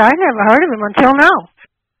Gase is I never heard of him until now.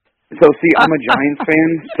 So see, I'm a Giants fan.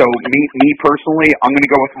 So me personally, I'm going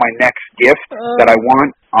to go with my next gift that I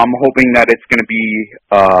want. I'm hoping that it's going to be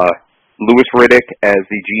Louis Riddick as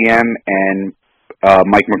the GM and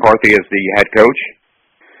Mike McCarthy as the head coach.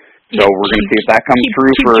 So we're going to see if that comes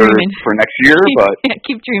true for next year. But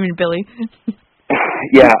keep dreaming, Billy.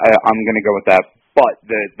 Yeah, I'm going to go with that. But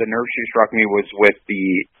the nerve she struck me was with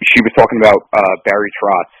she was talking about Barry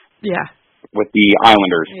Trotz. Yeah. With the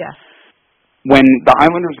Islanders. Yeah. When the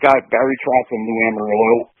Islanders got Barry Trotz and Lou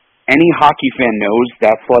Lamoriello, any hockey fan knows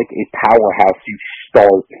that's like a powerhouse you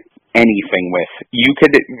start anything with.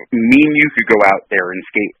 Me and you could go out there and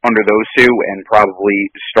skate under those two and probably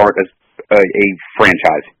start a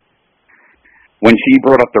franchise. When she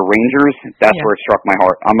brought up the Rangers, that's where it struck my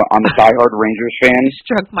heart. I'm a diehard Rangers fan. It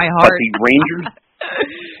struck my heart. But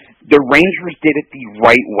the Rangers did it the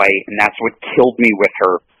right way, and that's what killed me with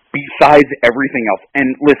her, besides everything else. And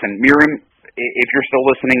listen, Miriam, if you're still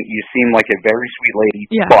listening, you seem like a very sweet lady,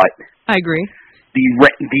 but I agree.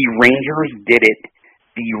 The Rangers did it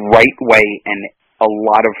the right way, and a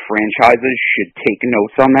lot of franchises should take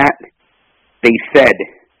notes on that. They said,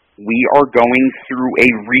 we are going through a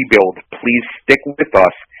rebuild. Please stick with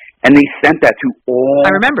us. And they sent that to all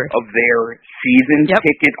of their season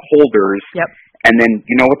ticket holders. Yep. And then,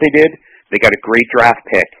 you know what they did? They got a great draft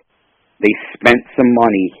pick. They spent some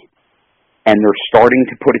money, and they're starting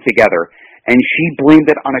to put it together. And she blamed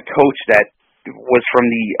it on a coach that was from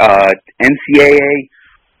the NCAA,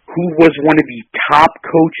 who was one of the top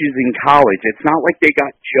coaches in college. It's not like they got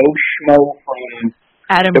Joe Schmo from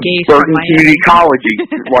Adam the Gase Burton from Community College.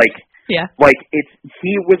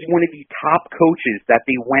 He was one of the top coaches that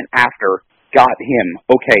they went after, got him.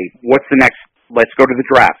 Okay, what's the next? Let's go to the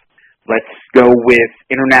draft. Let's go with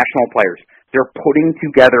international players. They're putting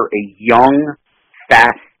together a young,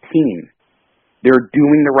 fast team. They're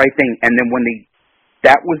doing the right thing. And then when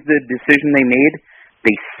that was the decision they made,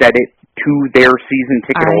 they set it to their season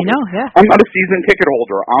ticket holder. I know, yeah. I'm not a season ticket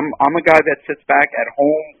holder. I'm a guy that sits back at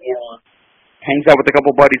home or hangs out with a couple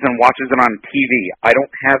buddies and watches it on TV. I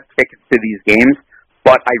don't have tickets to these games,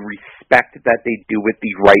 but I respect that they do it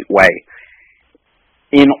the right way.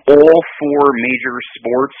 In all four major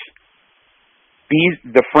sports,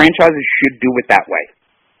 the franchises should do it that way.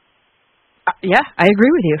 Yeah, I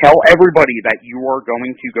agree with you. Tell everybody that you are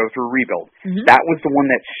going to go through a rebuild. Mm-hmm. That was the one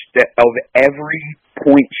that of every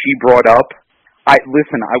point she brought up. I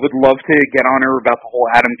would love to get on her about the whole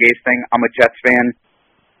Adam Gase thing. I'm a Jets fan.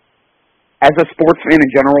 As a sports fan in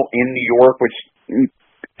general in New York, which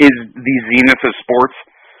is the zenith of sports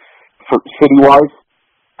for city-wise,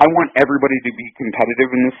 I want everybody to be competitive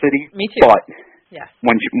in the city. Me too. But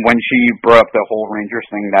when she brought up the whole Rangers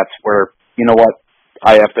thing, that's where, you know what,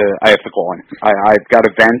 I have to call in. I've got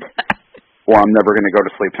to vent, or I'm never going to go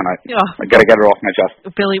to sleep tonight. I got to get it off my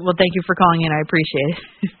chest. Billy, well, thank you for calling in. I appreciate it.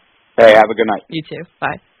 Hey, have a good night. You too.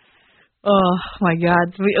 Bye. Oh, my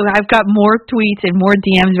God. I've got more tweets and more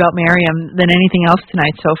DMs about Miriam than anything else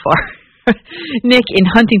tonight so far. Nick in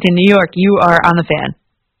Huntington, New York, you are on the fan.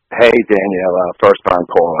 Hey, Danielle, first-time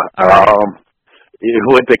caller.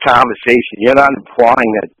 With the conversation, you're not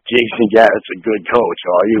implying that Jason Garrett's a good coach,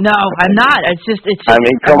 are you? No, I'm not. It's just I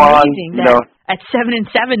mean, come on, you know. At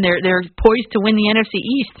 7-7, they're poised to win the NFC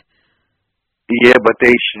East. Yeah, but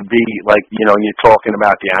they should be, like, you're talking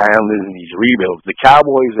about the Islanders and these rebuilds. The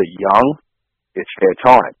Cowboys are young. It's their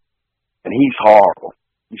time. And he's horrible.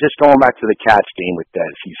 Just going back to the Cats game with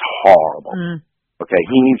Dez, he's horrible. Okay,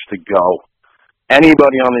 he needs to go.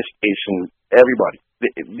 Anybody on this station, everybody,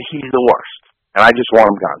 he's the worst. And I just want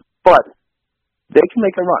him gone. But they can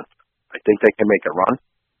make a run. I think they can make a run.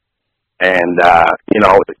 And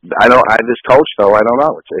this coach though, I don't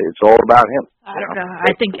know. It's all about him. I don't know.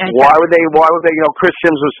 I think why would they? Chris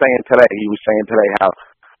Sims was saying today. He was saying today how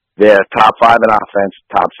they're top 5 in offense,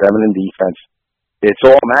 top 7 in defense. It's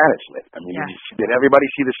all management. I mean, did everybody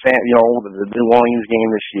see the New Orleans game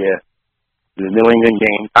this year? The New England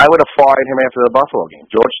game. I would have fired him after the Buffalo game.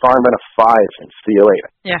 George Steinbrenner fires him. See you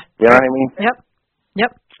later. Yeah. You know what I mean?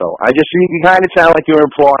 Yep. So you kind of sound like you're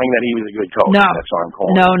implying that he was a good coach. No. That's what I'm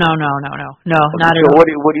calling. No, not at all. What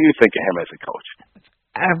do you think of him as a coach?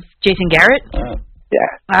 Jason Garrett? Yeah.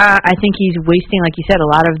 I think he's wasting, like you said, a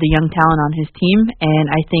lot of the young talent on his team,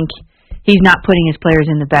 and I think he's not putting his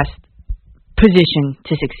players in the best position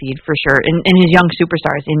to succeed for sure. And his young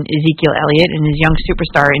superstars in Ezekiel Elliott and his young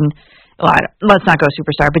superstar in, let's not go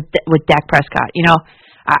superstar, but with Dak Prescott. And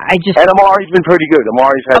Amari's been pretty good.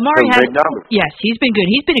 Amari's had some big numbers. Yes, he's been good.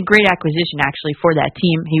 He's been a great acquisition actually for that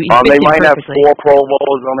team. They might have 4 Pro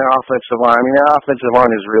Bowls on their offensive line. I mean, their offensive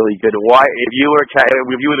line is really good. Why, if you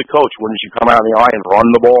were the coach, wouldn't you come out of the eye and run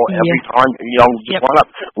the ball every time? Just run up.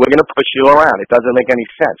 We're going to push you around. It doesn't make any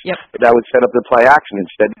sense. That would set up the play action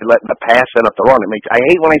instead of letting the pass set up the run. I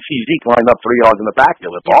hate when I see Zeke lined up 3 yards in the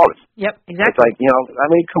backfield. It bothers me. Yep, exactly. It's like,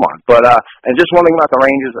 come on. But and just one thing about the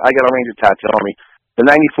Rangers, I got a Ranger tattoo on me. The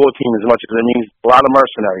 94 team, as much as it means a lot of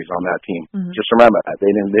mercenaries on that team. Mm-hmm. Just remember that.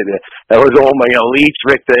 That was all my Leach,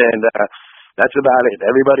 Richter, and that's about it.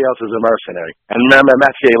 Everybody else is a mercenary. And remember,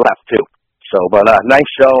 Messier left too. So, but nice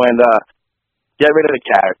show, and get rid of the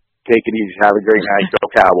carrot. Take it easy. Have a great night. Go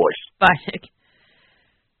Cowboys. Bye, Nick.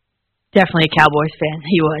 Definitely a Cowboys fan.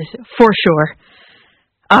 He was, for sure.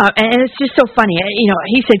 And it's just so funny.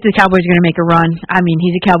 He said the Cowboys are going to make a run. I mean,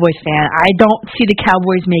 he's a Cowboys fan. I don't see the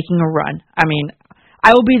Cowboys making a run. I mean,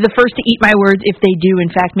 I will be the first to eat my words if they do, in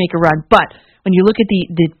fact, make a run. But when you look at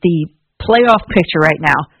the playoff picture right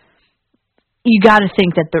now, you got to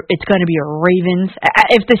think that it's going to be a Ravens.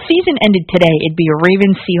 If the season ended today, it'd be a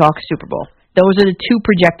Ravens-Seahawks Super Bowl. Those are the 2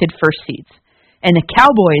 projected first seeds. And the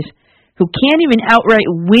Cowboys, who can't even outright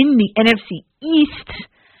win the NFC East,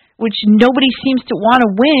 which nobody seems to want to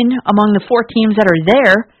win among the 4 teams that are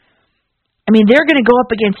there, I mean, they're going to go up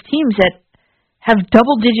against teams that have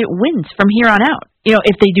double-digit wins from here on out.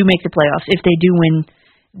 If they do make the playoffs, if they do win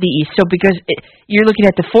the East. So because you're looking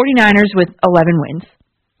at the 49ers with 11 wins.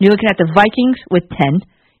 You're looking at the Vikings with 10.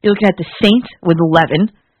 You're looking at the Saints with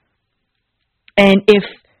 11. And if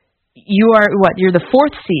you are, you're the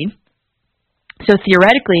 4th seed. So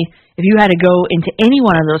theoretically, if you had to go into any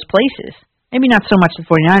one of those places, maybe not so much the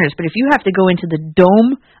 49ers, but if you have to go into the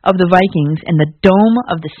dome of the Vikings and the dome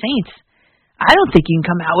of the Saints, I don't think you can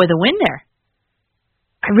come out with a win there.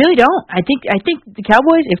 I really don't. I think the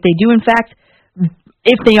Cowboys, if they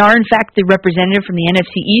are in fact the representative from the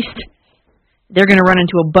NFC East, they're going to run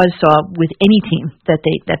into a buzzsaw with any team that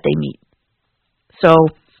they meet. So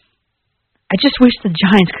I just wish the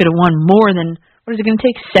Giants could have won more than, what is it going to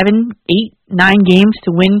take, 7, 8, 9 games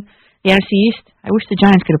to win the NFC East? I wish the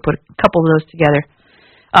Giants could have put a couple of those together.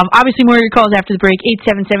 Obviously, more of your calls after the break,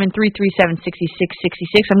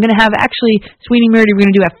 877-337-6666. I'm going to have, actually, Sweeney Murdy, we're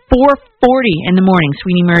going to do at 4:40 in the morning.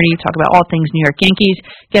 Sweeney Murdy, talk about all things New York Yankees.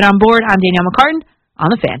 Get on board. I'm Danielle McCartan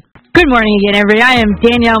on The Fan. Good morning again, everybody. I am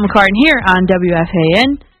Danielle McCartan here on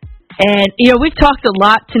WFAN. And, we've talked a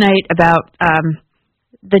lot tonight about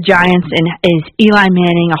the Giants and is Eli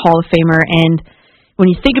Manning a Hall of Famer? And when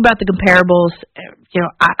you think about the comparables,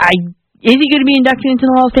 is he going to be inducted into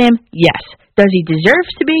the Hall of Fame? Yes. Does he deserve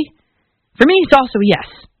to be? For me, it's also yes.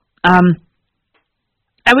 And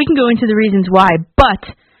we can go into the reasons why, but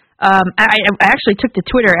I actually took to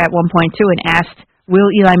Twitter at one point, too, and asked,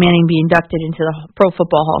 will Eli Manning be inducted into the Pro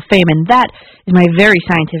Football Hall of Fame? And that is my very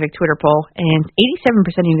scientific Twitter poll, and 87%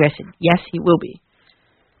 of you guys said, yes, he will be.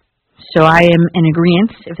 So I am in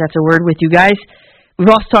agreement, if that's a word, with you guys.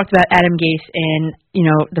 We've also talked about Adam Gase and,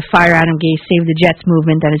 the Fire Adam Gase, Save the Jets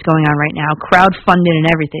movement that is going on right now, crowdfunded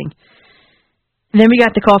and everything. Then we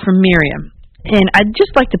got the call from Miriam. And I'd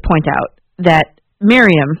just like to point out that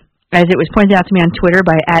Miriam, as it was pointed out to me on Twitter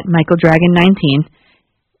by @MichaelDragon19,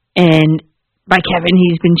 and by Kevin,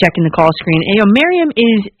 he's been checking the call screen. Miriam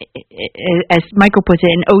is, as Michael puts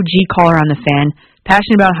it, an OG caller on The Fan,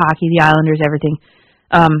 passionate about hockey, the Islanders, everything.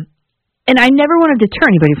 And I never want to deter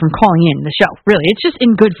anybody from calling in the show, really. It's just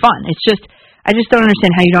in good fun. It's just, I just don't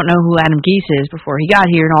understand how you don't know who Adam Gase is before he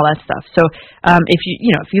got here and all that stuff. So if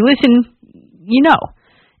you listen, you know.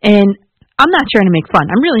 And I'm not trying to make fun.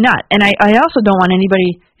 I'm really not. And I also don't want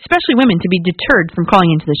anybody, especially women, to be deterred from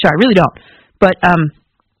calling into the show. I really don't. But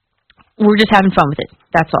we're just having fun with it.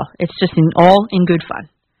 That's all. It's just all in good fun.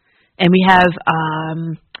 And we have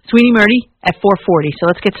Sweeney Murdy at 4:40. So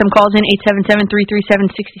let's get some calls in,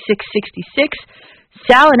 877-337-6666.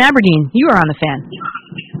 Sal in Aberdeen, you are on the fan.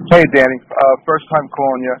 Hey, Danny. First time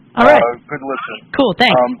calling you. All right. Good listen. Cool,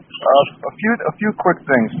 thanks. A few quick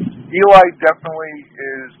things. Eli definitely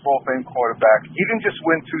is Hall of Fame quarterback. He didn't just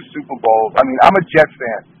win 2 Super Bowls. I mean, I'm a Jets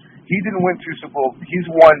fan. He didn't win 2 Super Bowls. He's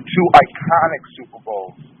won 2 iconic Super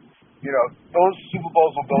Bowls. You know, those Super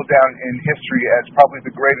Bowls will go down in history as probably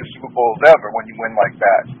the greatest Super Bowls ever when you win like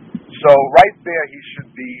that. So right there, he should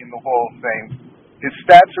be in the Hall of Fame. His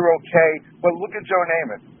stats are okay, but look at Joe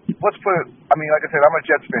Namath. Let's put it, I mean, like I said, I'm a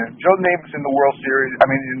Jets fan. Joe Namath's in the World Series,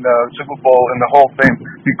 in the Super Bowl, in the Hall of Fame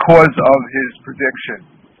because of his prediction.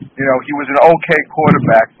 You know, he was an okay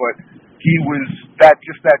quarterback, but he was that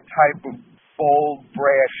type of bold,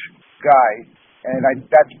 brash guy, and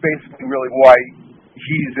that's basically really why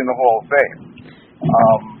he's in the Hall of Fame.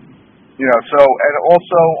 You know, so, and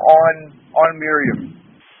also on Miriam,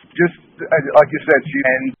 just like you said,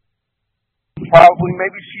 probably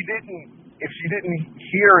maybe if she didn't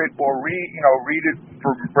hear it or read it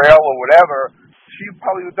from Braille or whatever, she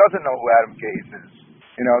probably doesn't know who Adam Gase is.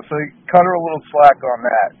 You know, so you cut her a little slack on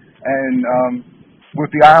that. And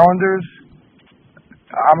with the Islanders,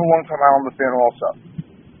 I'm a long-time Islander fan also.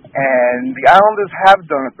 And the Islanders have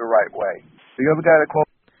done it the right way. The other guy that called.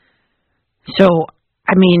 So,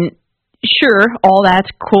 I mean, sure, all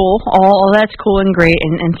that's cool. All that's cool and great.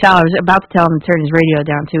 And Sal, I was about to tell him to turn his radio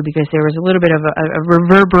down, too, because there was a little bit of a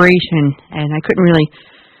reverberation, and I couldn't really,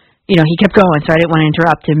 he kept going, so I didn't want to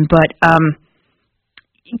interrupt him. But,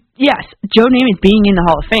 yes, Joe Namath being in the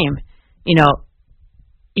Hall of Fame, he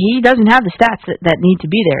doesn't have the stats that need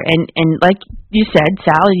to be there. And like you said,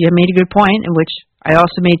 Sal, you made a good point, in which I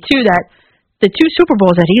also made, too, that the 2 Super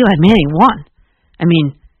Bowls that Eli Manning won, I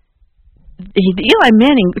mean, Eli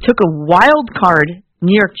Manning took a wild card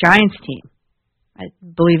New York Giants team. I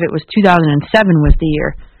believe it was 2007 was the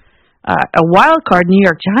year. A wild card New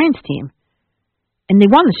York Giants team. And they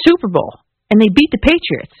won the Super Bowl. And they beat the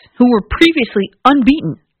Patriots, who were previously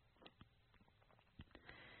unbeaten.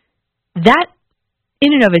 That,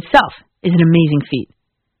 in and of itself, is an amazing feat.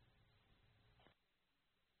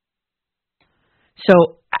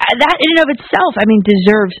 So, that in and of itself,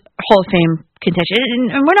 deserves Hall of Fame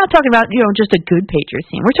contention. And we're not talking about, just a good Patriots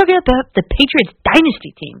team. We're talking about the Patriots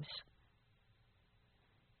dynasty teams.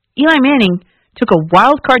 Eli Manning took a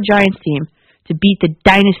wild card Giants team to beat the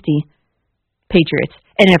dynasty Patriots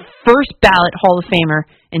and a first ballot Hall of Famer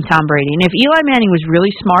in Tom Brady. And if Eli Manning was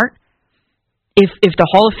really smart, if the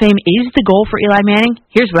Hall of Fame is the goal for Eli Manning,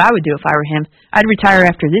 here's what I would do if I were him. I'd retire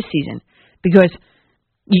after this season because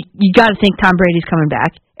you got to think Tom Brady's coming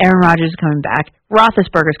back, Aaron Rodgers is coming back,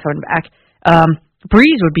 Roethlisberger's coming back,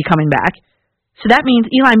 Breeze would be coming back. So that means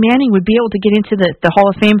Eli Manning would be able to get into the Hall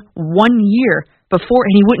of Fame 1 year before,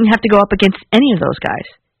 and he wouldn't have to go up against any of those guys.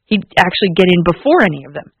 He'd actually get in before any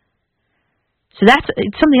of them. So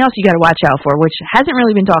it's something else you got to watch out for, which hasn't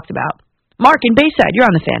really been talked about. Mark in Bayside, you're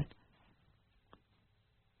on the fan.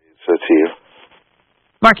 So to you.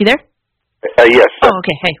 Mark, you there? Yes. Oh,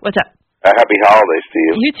 okay. Hey, what's up? Happy holidays to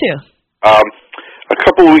you. You too. A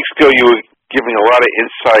couple of weeks ago, you were giving a lot of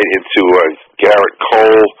insight into Garrett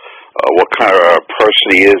Cole, what kind of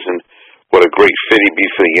person he is, and what a great fit he'd be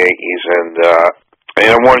for the Yankees. And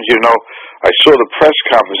I wanted you to know, I saw the press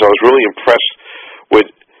conference. I was really impressed with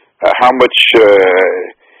how much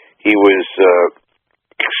he was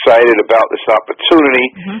excited about this opportunity.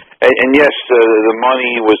 Mm-hmm. And yes, the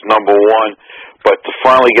money was number one, but to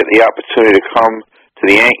finally get the opportunity to come to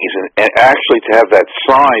the Yankees and actually to have that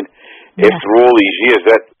signed after all these years,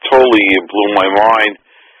 that totally blew my mind.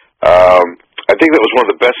 I think that was one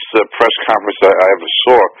of the best press conferences I ever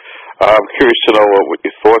saw. I'm curious to know what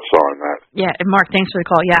your thoughts are on that. Yeah, and Mark, thanks for the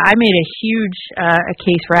call. Yeah, I made a huge a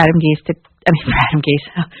case for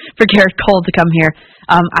for Garrett Cole to come here.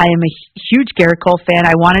 I am a huge Garrett Cole fan.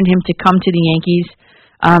 I wanted him to come to the Yankees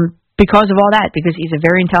because of all that, because he's a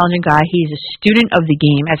very intelligent guy. He's a student of the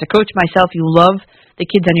game. As a coach myself, you love the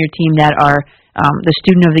kids on your team that are the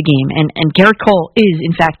student of the game. And Garrett Cole is,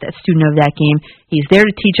 in fact, that student of that game. He's there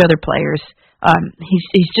to teach other players.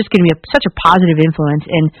 He's just going to be such a positive influence.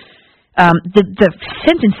 And the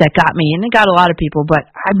sentence that got me, and it got a lot of people, but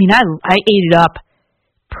I ate it up.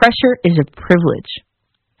 Pressure is a privilege.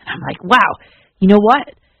 And I'm like, wow, you know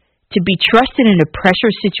what? To be trusted in a pressure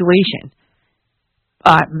situation,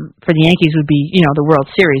 for the Yankees would be, the World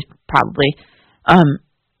Series probably.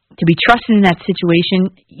 To be trusted in that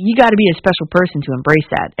situation, you got to be a special person to embrace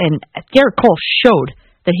that. And Garrett Cole showed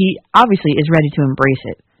that he obviously is ready to embrace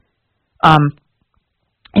it.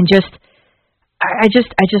 And just, I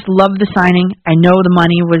just love the signing. I know the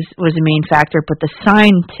money was a main factor, but the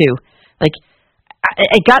sign too. Like,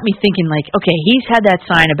 it got me thinking, like, okay, he's had that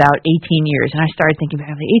sign about 18 years, and I started thinking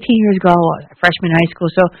about 18 years ago, I was a freshman in high school.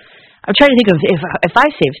 So I'm trying to think of if I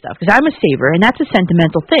save stuff, because I'm a saver, and that's a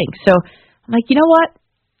sentimental thing. So I'm like, you know what?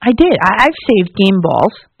 I did. I've saved game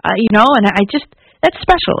balls, and that's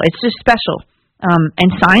special. It's just special. And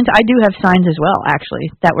signs, I do have signs as well, actually,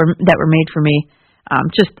 that were made for me.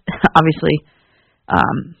 Just obviously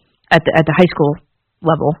at the high school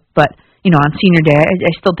level, but on senior day,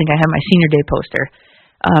 I still think I have my senior day poster.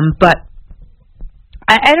 But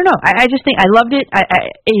I don't know. I just think I loved it.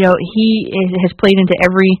 He has played into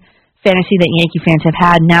every fantasy that Yankee fans have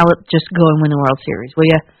had. Now let's just go and win the World Series, will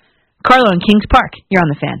you? Carlo in Kings Park, you're on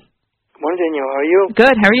the Fan. Morning, Danielle. How are you?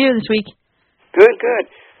 Good. How are you this week? Good.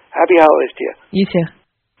 Happy holidays to you. You too.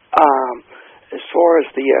 As far as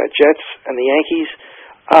the Jets and the Yankees,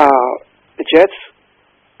 the Jets,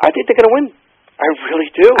 I think they're going to win. I really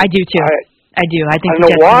do. I do too. I do. I think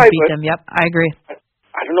the Jets why, can beat them. Yep, I agree.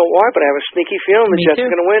 I don't know why, but I have a sneaky feeling the Jets are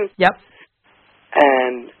going to win. Yep.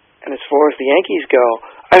 And as far as the Yankees go,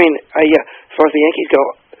 as far as the Yankees go,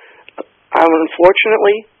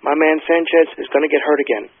 unfortunately, my man Sanchez is going to get hurt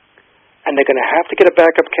again, and they're going to have to get a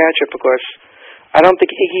backup catcher because I don't think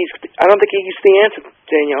Iggy's the answer,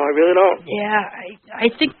 Danielle. I really don't. Yeah, I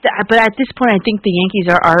think that, but at this point, I think the Yankees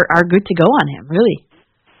are good to go on him. Really,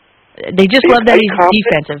 they just love that he's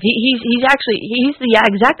defensive. He's the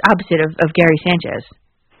exact opposite of Gary Sanchez.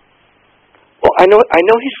 Well, I know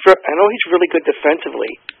he's really good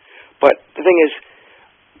defensively, but the thing is,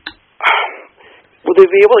 will they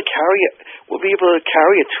be able to carry it? Will be able to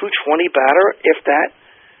carry a 220 batter if that?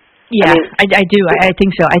 Yeah, I do. I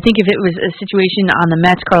think so. I think if it was a situation on the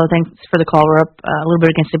Mets, Carlo, thanks for the call. We're up a little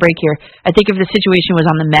bit against the break here. I think if the situation was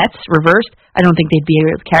on the Mets, reversed, I don't think they'd be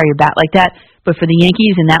able to carry a bat like that. But for the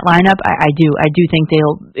Yankees in that lineup, I do think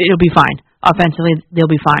it'll be fine. Offensively, they'll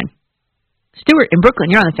be fine. Stuart in Brooklyn,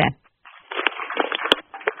 you're on the Fan.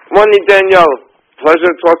 Morning, Danielle.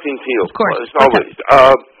 Pleasure talking to you. Of course. As always.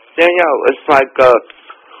 Danielle, it's like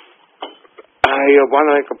I want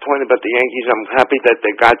to make a point about the Yankees. I'm happy that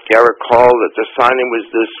they got Garrett Cole, that the signing was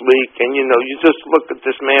this week. And, you just look at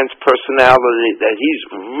this man's personality, that he's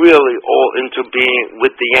really all into being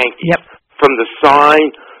with the Yankees. Yep. From the sign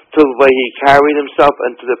to the way he carried himself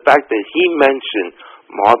and to the fact that he mentioned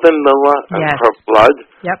Marvin Miller and Kurt Blood.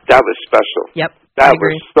 Yep. That was special. Yep. That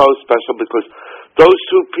was so special because those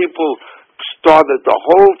two people started the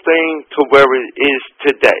whole thing to where it is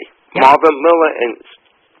today. Yep. Marvin Miller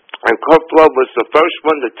and Kurt Blood was the first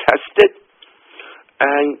one to test it,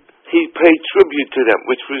 and he paid tribute to them,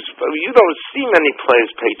 which was, you don't see many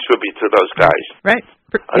players pay tribute to those guys. Right.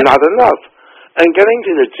 Not enough. And getting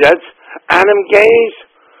to the Jets, Adam Gase,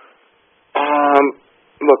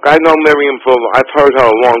 look, I know Miriam Fuller. I've heard her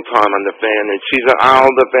a long time on the Fan, and she's an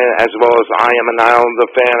Islander fan as well as I am an Islander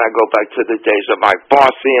fan. I go back to the days of Mike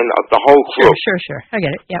Bossy and of the whole crew. Sure. I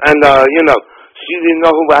get it. Yep. And, she didn't know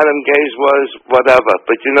who Adam Gase was, whatever.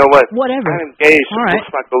 But you know what? Whatever. Adam Gase looks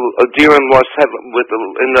like a deer in lost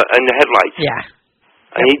in the headlights. Yeah.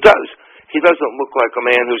 And he does. He doesn't look like a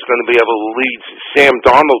man who's going to be able to lead Sam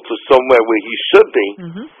Darnold to somewhere where he should be.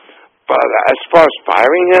 Mm-hmm. But as far as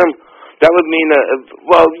firing him, that would mean,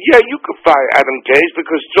 you could fire Adam Gase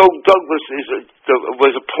because Joe Douglas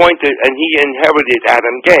was appointed and he inherited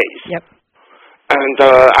Adam Gase. Yep. And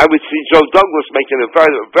I would see Joe Douglas making a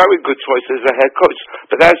very, very good choice as a head coach.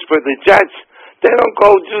 But as for the Jets, they don't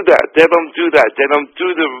go do that. They don't do that.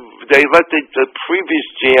 They let the previous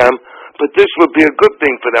GM, but this would be a good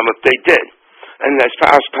thing for them if they did. And as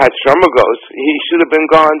far as Pat Shermer goes, he should have been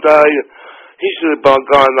gone. He should have been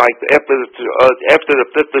gone like after the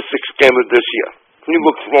fifth or sixth game of this year. He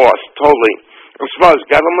looks lost totally. As far as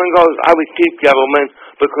Gettleman goes, I would keep Gettleman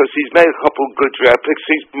because he's made a couple of good draft picks.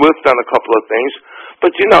 He's worked on a couple of things, but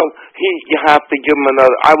you have to give him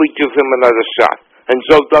another. I would give him another shot. And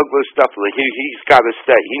Joe Douglas definitely, he's got to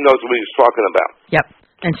stay. He knows what he's talking about. Yep.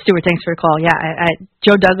 And Stuart, thanks for the call. Yeah,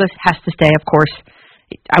 Joe Douglas has to stay, of course.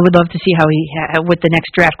 I would love to see what the next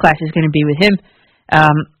draft class is going to be with him.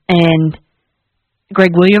 And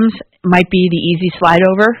Greg Williams might be the easy slide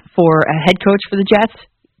over for a head coach for the Jets.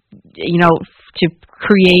 To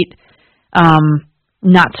create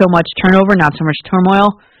not so much turnover, not so much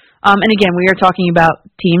turmoil. And again, we are talking about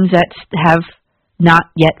teams that have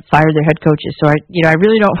not yet fired their head coaches. So I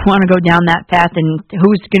really don't want to go down that path and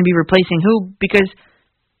who's going to be replacing who, because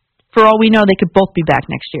for all we know, they could both be back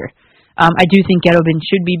next year. I do think Gettleman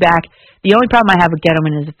should be back. The only problem I have with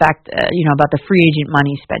Gettleman is the fact, about the free agent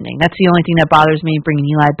money spending. That's the only thing that bothers me, bringing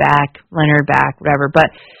Eli back, Leonard back, whatever. But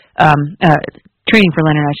training for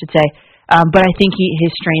Leonard, I should say. But I think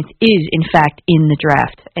his strength is, in fact, in the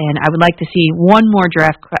draft. And I would like to see one more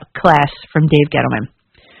draft class from Dave Gettleman.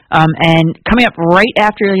 And coming up right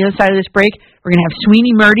after the other side of this break, we're going to have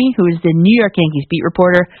Sweeney Murdy, who is the New York Yankees beat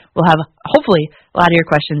reporter. We'll have, hopefully, a lot of your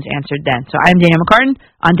questions answered then. So I'm Daniel McCartan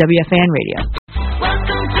on WFAN Radio.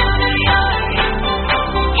 Welcome to New York.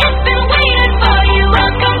 It's been waiting for you.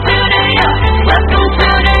 Welcome to New York. Welcome to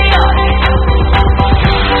New York.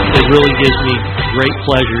 It really gives me great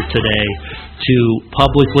pleasure today to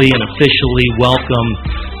publicly and officially welcome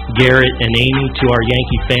Garrett and Amy to our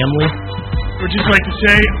Yankee family. I would just like to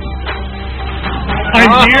say,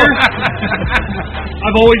 I'm here.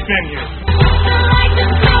 I've always been here.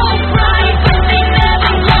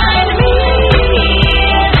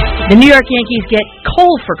 The New York Yankees get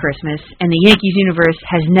Cole for Christmas, and the Yankees universe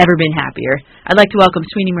has never been happier. I'd like to welcome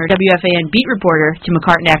Sweeney Murdy, WFAN beat reporter, to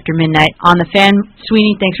McCartan After Midnight on the Fan.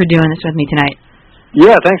 Sweeney, thanks for doing this with me tonight.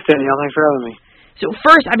 Yeah, thanks, Danielle. Thanks for having me. So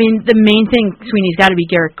first, I mean, the main thing, Sweeney's got to be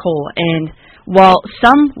Garrett Cole. And while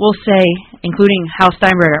some will say, including Hal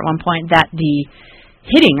Steinbrenner at one point, that the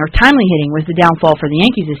hitting, or timely hitting, was the downfall for the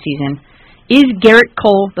Yankees this season, is Garrett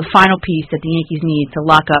Cole the final piece that the Yankees need to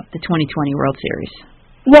lock up the 2020 World Series?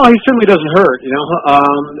 Well, he certainly doesn't hurt,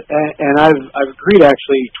 and I've agreed,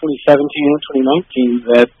 actually, 2017 and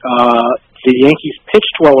 2019, that the Yankees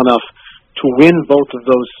pitched well enough to win both of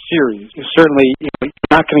those series. Certainly, you're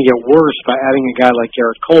not going to get worse by adding a guy like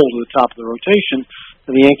Garrett Cole to the top of the rotation.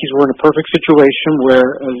 And the Yankees were in a perfect situation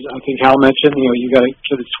where, as I think Hal mentioned, you got a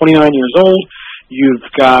kid that's 29 years old. You've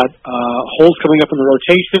got holes coming up in the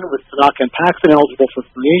rotation with Tanaka and Paxton eligible for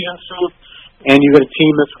free agency. And you've got a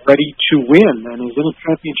team that's ready to win and is in a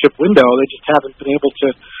championship window. They just haven't been able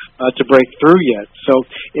to break through yet. So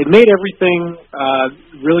it made everything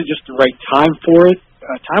really just the right time for it.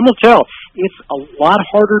 Time will tell. It's a lot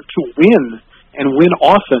harder to win and win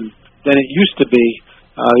often than it used to be.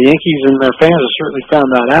 The Yankees and their fans have certainly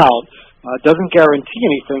found that out. It doesn't guarantee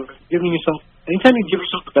anything, but anytime you give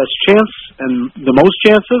yourself the best chance and the most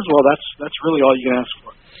chances, well, that's really all you can ask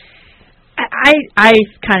for. I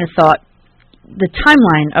kind of thought the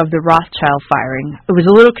timeline of the Rothschild firing, it was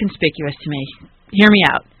a little conspicuous to me. Hear me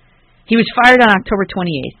out. He was fired on October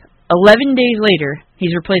 28th. 11 days later,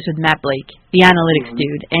 he's replaced with Matt Blake, the analytics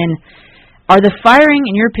dude. And are the firing,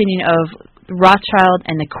 in your opinion, of Rothschild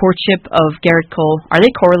and the courtship of Garrett Cole, are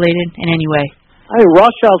they correlated in any way? I think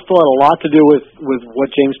Rothschild still had a lot to do with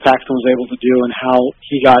what James Paxton was able to do and how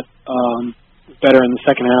he got better in the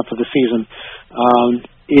second half of the season.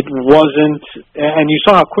 It wasn't, and you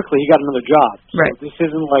saw how quickly he got another job. Right. So this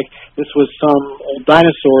isn't like this was some old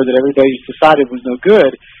dinosaur that everybody decided was no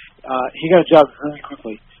good. He got a job really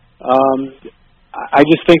quickly. I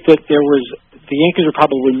just think that the Yankees are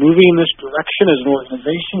probably moving in this direction as an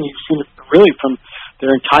organization. You've seen it really from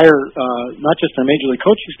their entire, not just their major league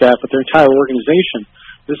coaching staff, but their entire organization.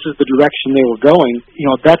 This is the direction they were going.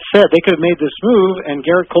 That said, they could have made this move, and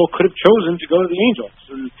Garrett Cole could have chosen to go to the Angels.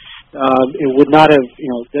 And it would not have,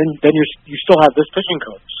 then you still have this pitching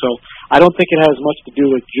coach. So I don't think it has much to do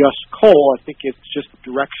with just Cole. I think it's just the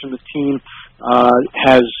direction the team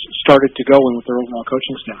has started to go in with their overall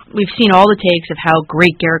coaching staff. We've seen all the takes of how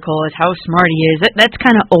great Garrett Cole is, how smart he is. That's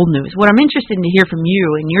kind of old news. What I'm interested in to hear from you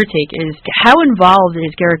and your take is how involved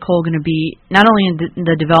is Garrett Cole going to be, not only in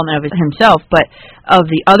the development of himself, but of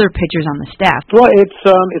the other pitchers on the staff? Well,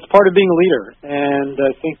 it's part of being a leader, and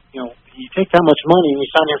I think you take that much money and you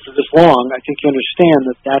sign here for this long, I think you understand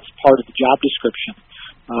that that's part of the job description.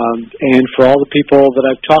 And for all the people that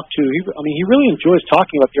I've talked to, he really enjoys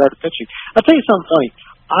talking about the art of pitching. I'll tell you something funny.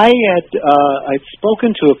 I'd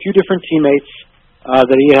spoken to a few different teammates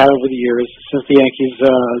that he had over the years since the Yankees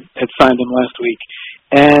had signed him last week,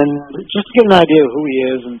 and just to get an idea of who he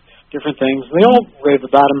is and different things. They all rave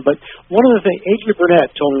about him, but one of the things, A.J.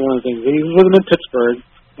 Burnett told me one of the things. He was with him in Pittsburgh,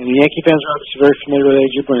 and the Yankee fans are obviously very familiar with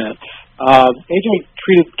A.J. Burnett. A.J.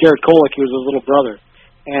 treated Garrett Cole like he was his little brother.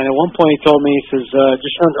 And at one point he told me, he says,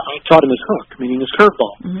 just remember, I taught him his hook, meaning his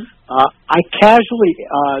curveball. Mm-hmm. I casually,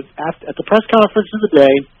 at the press conference of the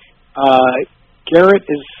day, Garrett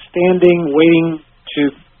is standing, waiting to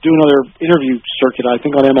do another interview circuit, I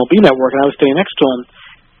think on MLB Network, and I was standing next to him.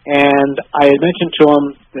 And I had mentioned to him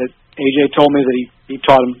that A.J. told me that he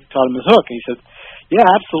taught him his hook. And he said, yeah,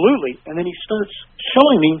 absolutely. And then he starts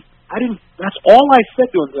showing me, that's all I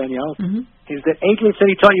said to him, Danielle, is that A.J. said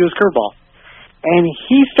he taught you his curveball. And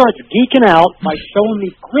he starts geeking out by showing me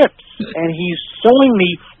grips, and he's showing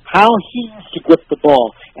me how he used to grip the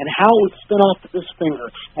ball, and how it would spin off with this finger,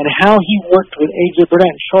 and how he worked with A.J. Burnett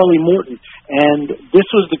and Charlie Morton, and this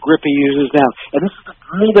was the grip he uses now. And this is the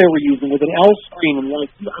drill they were using with an L screen, and like,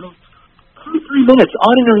 3 minutes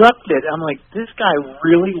uninterrupted. I'm like, this guy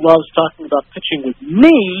really loves talking about pitching with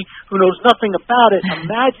me, who knows nothing about it.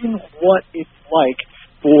 Imagine what it's like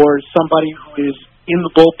for somebody who is in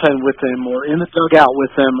the bullpen with him, or in the dugout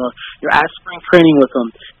with him, or you're at spring training with him,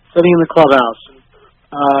 sitting in the clubhouse.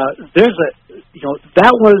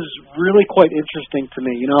 That was really quite interesting to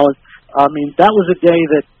me. I mean, that was a day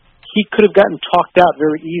that he could have gotten talked out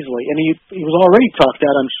very easily, and he was already talked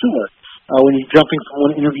out, I'm sure, when you're jumping from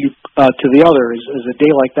one interview to the other, as a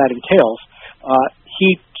day like that entails.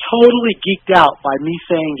 He totally geeked out by me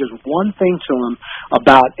saying just one thing to him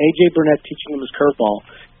about A.J. Burnett teaching him his curveball,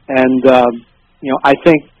 and I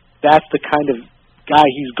think that's the kind of guy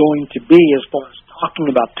he's going to be as far as talking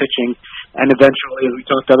about pitching, and eventually, as we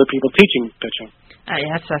talk to other people, teaching pitching.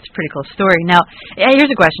 Yeah, that's a pretty cool story. Now, here's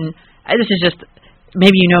a question. This is just,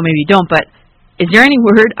 maybe you know, maybe you don't, but is there any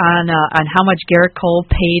word on how much Garrett Cole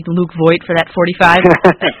paid Luke Voigt for that 45?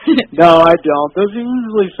 No, I don't. Those are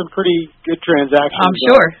usually some pretty good transactions. I'm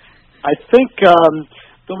sure. I think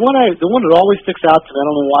the one that always sticks out to me, I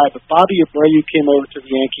don't know why, but Bobby Abreu came over to the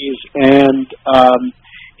Yankees, and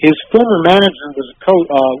his former manager was a coach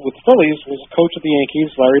with the Phillies, was a coach of the Yankees,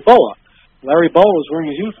 Larry Bowa. Larry Bowa was wearing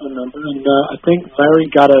his uniform number, and I think Larry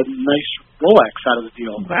got a nice Rolex out of the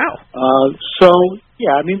deal. Wow. So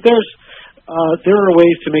yeah, I mean, there are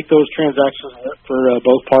ways to make those transactions work for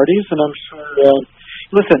both parties, and I'm sure.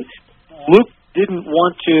 Listen, Luke didn't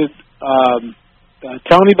want to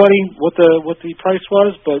tell anybody what the price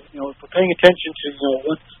was, but if we're paying attention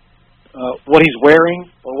to what he's wearing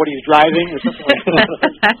or what he's driving or something like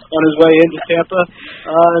that on his way into Tampa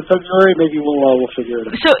in February, maybe we'll figure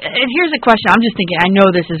it out. So, and here's a question. I'm just thinking, I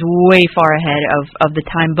know this is way far ahead of the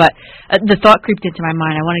time, but the thought creeped into my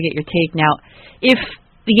mind. I want to get your take now. If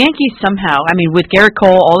the Yankees somehow, I mean, with Garrett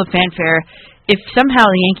Cole, all the fanfare, if somehow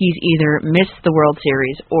the Yankees either miss the World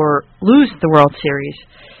Series or lose the World Series,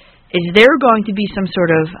 is there going to be some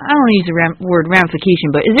sort of, I don't want to use the word ramification,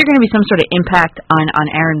 but is there going to be some sort of impact on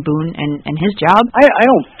Aaron Boone and his job? I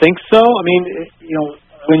don't think so. I mean,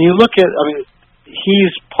 when you look at,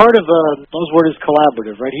 he's part of a, buzzword is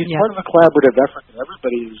collaborative, right? He's part of a collaborative effort that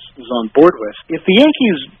everybody is on board with. If the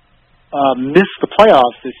Yankees miss the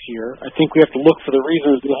playoffs this year, I think we have to look for the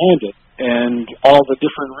reasons behind it and all the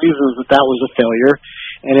different reasons that was a failure.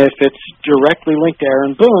 And if it's directly linked to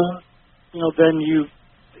Aaron Boone, then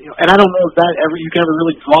and I don't know if you can ever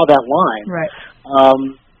really draw that line. Right.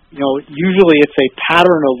 Usually it's a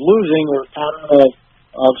pattern of losing or a pattern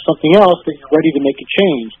of something else that you're ready to make a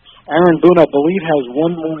change. Aaron Boone, I believe, has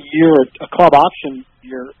one more year, a club option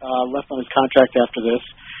year left on his contract after this.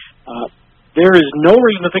 There is no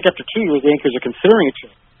reason to think after 2 years the Yankees are considering a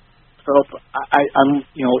change. So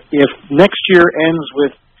if next year ends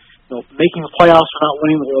with making the playoffs or not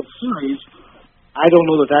winning the World Series, I don't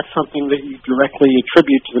know that that's something that you directly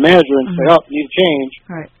attribute to the manager and say, need a change.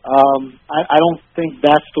 Right. I don't think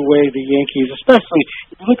that's the way the Yankees, especially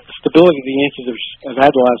if you look at the stability the Yankees have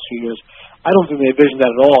had the last few years, I don't think they envision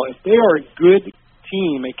that at all. If they are a good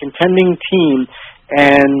team, a contending team,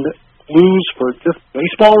 and lose for just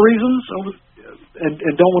baseball reasons and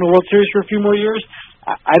don't win a World Series for a few more years,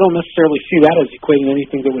 I don't necessarily see that as equating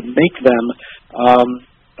anything that would make them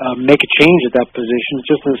make a change at that position. It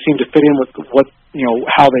just doesn't seem to fit in with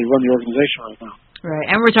how they run the organization right now.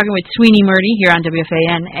 Right, and we're talking with Sweeney Murdy here on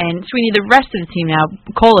WFAN. And Sweeney, the rest of the team now,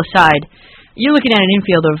 Cole aside, you're looking at an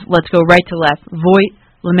infield of, let's go right to left, Voit,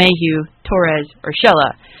 LeMahieu, Torres,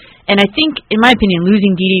 Urshela. And I think, in my opinion,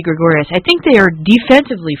 losing Didi Gregorius, I think they are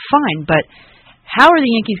defensively fine, but how are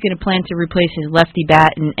the Yankees going to plan to replace his lefty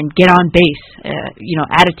bat and get on base,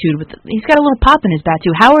 attitude? He's got a little pop in his bat,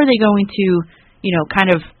 too. How are they going to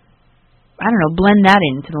kind of, I don't know, blend that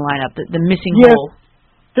into the lineup, the missing hole?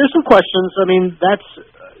 There's some questions. I mean,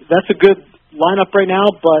 that's a good lineup right now,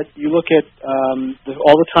 but you look at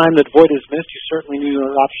all the time that Voit has missed, you certainly need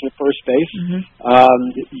an option at first base.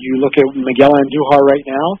 Mm-hmm. You look at Miguel Andujar right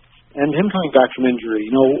now, and him coming back from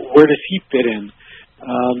injury. Where does he fit in?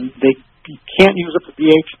 You can't use up the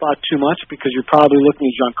DH spot too much because you're probably looking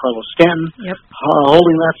at Giancarlo Stanton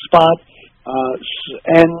holding that spot.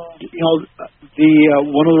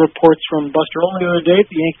 One of the reports from Buster Olney the other day,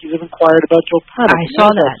 the Yankees have inquired about Joe Panik. I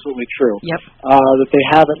saw that. Absolutely true. Yep. That they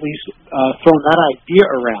have at least thrown that idea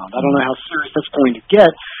around. I don't know how serious that's going to get,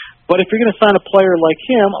 but if you're going to sign a player like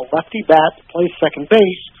him, a lefty bat to play second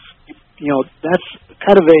base, that's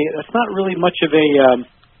that's not really much of a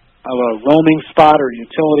roaming spot or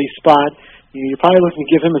utility spot. You're probably looking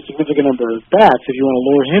to give him a significant number of bats if you want to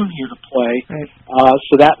lure him here to play. Right.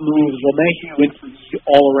 So that moves LeMahieu into the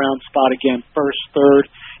all-around spot again, first,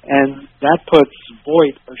 third, and that puts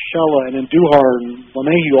Voit, Urshela, and Andujar and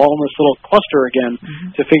LeMahieu all in this little cluster again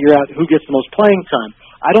to figure out who gets the most playing time.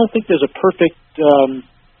 I don't think there's a perfect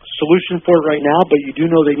solution for it right now, but you do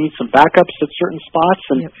know they need some backups at certain spots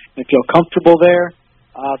and feel comfortable there.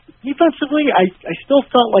 Defensively, I still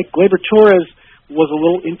felt like Gleyber Torres was a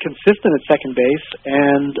little inconsistent at second base,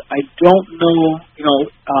 and I don't know,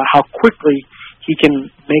 how quickly he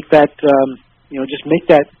can make that, just make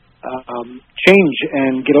that change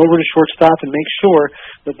and get over to shortstop and make sure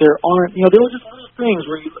that there aren't, there were just little things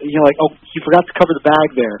where you're like, oh, he forgot to cover the bag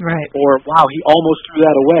there, right? Or wow, he almost threw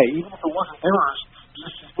that away. Even if it wasn't errors,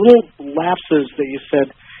 just little lapses that you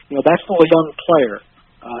said, that's still a young player.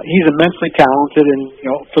 He's immensely talented, and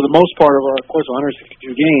for the most part of course,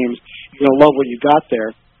 162 games, you're gonna love what you got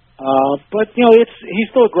there. But he's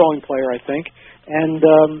still a growing player, I think. And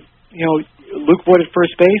Luke Voigt at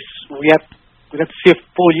first base, we have to see a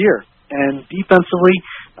full year. And defensively,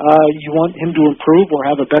 you want him to improve or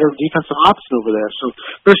have a better defensive option over there. So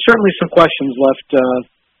there's certainly some questions left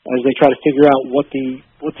as they try to figure out what the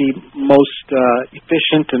most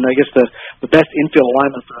efficient and I guess the best infield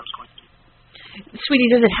alignment for them is going to be.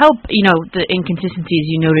 Sweetie, does it help, the inconsistencies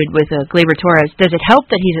you noted with Gleyber Torres, does it help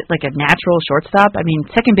that he's like a natural shortstop? I mean,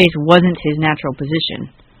 second base wasn't his natural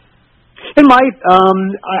position. It might.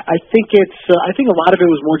 I think I think a lot of it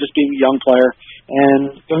was more just being a young player,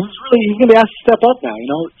 and he's going to be asked to step up now.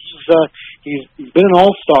 He's been an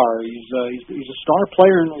all-star. He's a star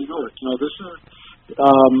player in New York. This is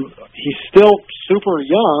he's still super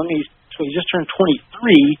young. He just turned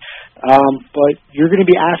 23, but you're going to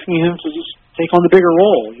be asking him to just take on the bigger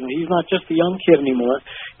role. He's not just a young kid anymore.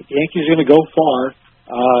 If the Yankees are going to go far,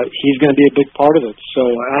 he's going to be a big part of it. So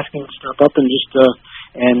asking him to step up and just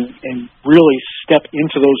and really step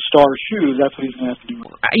into those star shoes, that's what he's going to have to do.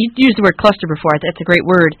 You used the word cluster before. That's a great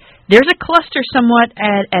word. There's a cluster somewhat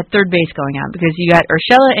at third base going on because you got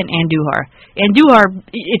Urshela and Andujar.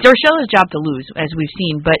 It's Urshela's job to lose, as we've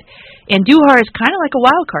seen, but Andujar is kind of like a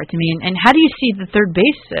wild card to me. And how do you see the third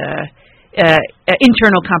base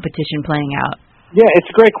internal competition playing out? Yeah,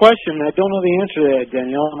 it's a great question. I don't know the answer to that,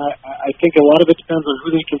 Danielle, and I think a lot of it depends on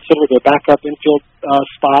who they consider their backup infield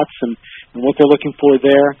spots and what they're looking for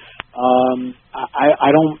there.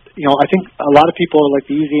 I don't, I think a lot of people are like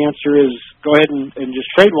the easy answer is go ahead and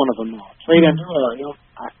just trade one of them now. Trade Andujar.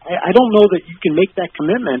 I don't know that you can make that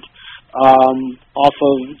commitment off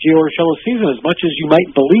of Gio Urshela's season as much as you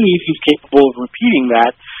might believe he's capable of repeating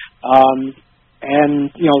that. And,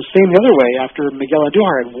 same the other way, after Miguel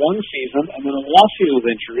Andujar had one season and then a lost season with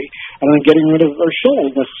injury, and then getting rid of Urshela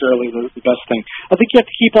is necessarily the best thing. I think you have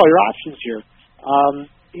to keep all your options here.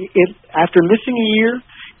 After missing a year,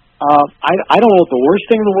 I don't know if the worst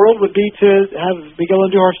thing in the world would be to have Miguel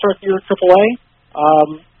Andujar start the year at AAA.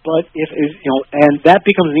 But and that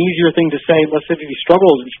becomes an easier thing to say, let's say if he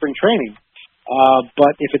struggles in spring training.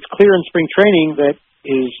 But if it's clear in spring training that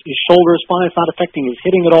his shoulder is fine, it's not affecting his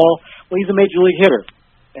hitting at all, well, he's a major league hitter.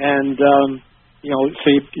 And,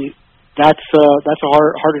 that's a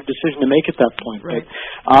harder decision to make at that point. Right.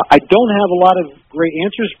 But, I don't have a lot of great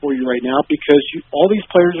answers for you right now because all these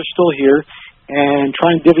players are still here, and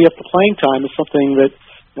trying to divvy up the playing time is something that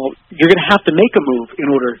you're going to have to make a move in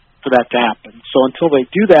order for that to happen. So until they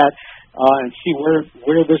do that and see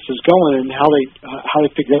where this is going and how they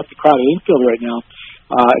figure out the crowded infield right now,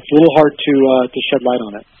 it's a little hard to shed light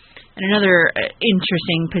on it. And another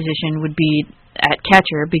interesting position would be at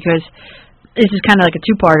catcher because this is kind of like a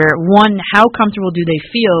two-parter. One, how comfortable do they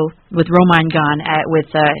feel with Romine gone with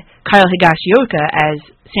Kyle Higashioka as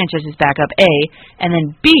Sanchez's backup, A? And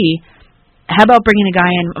then B, how about bringing a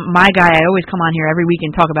guy in? My guy I always come on here every week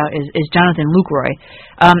and talk about is Jonathan Lucroy.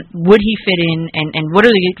 Would he fit in, and what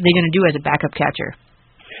are they going to do as a backup catcher?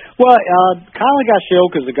 Well, Kyle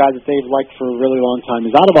Higashioka is a guy that they've liked for a really long time.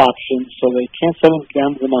 He's out of options, so they can't send him down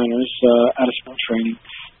to the minors out of spring training.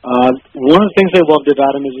 One of the things they loved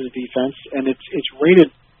about him is his defense, and it's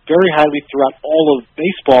rated very highly throughout all of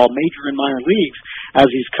baseball, major and minor leagues,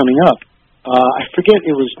 as he's coming up. I forget,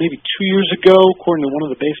 it was maybe 2 years ago, according to one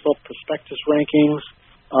of the baseball prospectus rankings,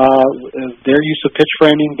 their use of pitch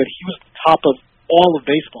framing, but he was the top of all of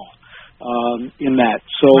baseball in that.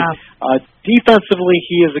 So defensively,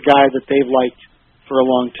 he is a guy that they've liked for a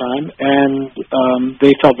long time, and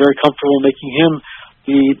they felt very comfortable making him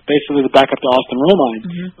basically the backup to Austin Romine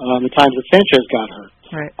the times that Sanchez got hurt.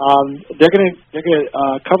 Right. They're gonna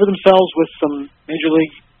cover themselves with some major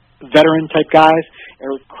league veteran type guys.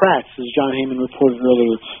 Eric Kratz, as John Heyman reported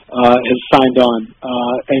earlier, has signed on,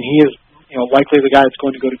 and he is likely the guy that's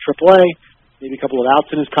going to go to AAA. Maybe a couple of outs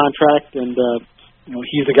in his contract, and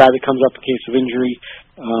he's the guy that comes up in case of injury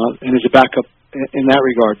and is a backup in that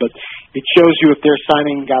regard. But it shows you if they're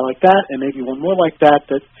signing a guy like that and maybe one more like that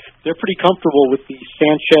they're pretty comfortable with the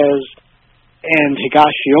Sanchez and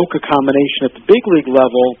Higashioka combination at the big league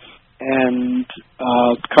level and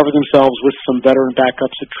cover themselves with some veteran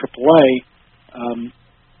backups at AAA.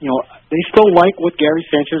 They still like what Gary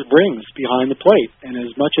Sanchez brings behind the plate, and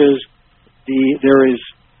as much as there is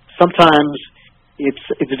sometimes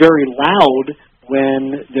it's very loud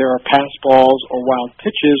when there are pass balls or wild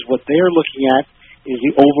pitches. What they are looking at is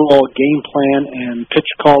the overall game plan and pitch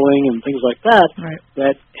calling and things like that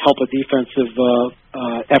that help a defensive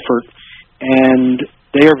effort, and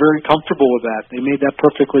they are very comfortable with that. They made that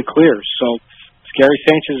perfectly clear. So Gary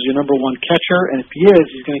Sanchez is your number one catcher, and if he is,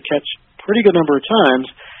 he's going to catch a pretty good number of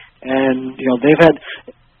times. And they've had.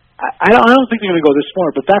 I don't think they're going to go this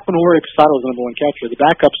far, but back when Jorge Posada was the number one catcher, the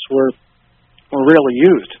backups were rarely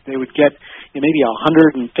used. They would get maybe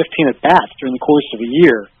 115 at bats during the course of a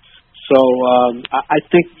year. So I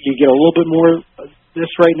think you get a little bit more of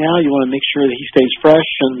this right now. You want to make sure that he stays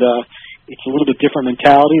fresh, and it's a little bit different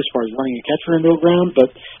mentality as far as running a catcher into a ground,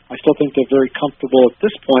 but I still think they're very comfortable at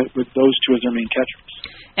this point with those two as their main catchers.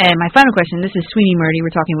 And my final question, this is Sweeney Murdy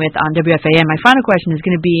we're talking with on WFAN. My final question is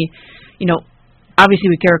going to be, obviously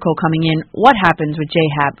with Garrett Cole coming in, what happens with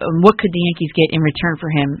J-Hap? And what could the Yankees get in return for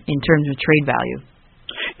him in terms of trade value?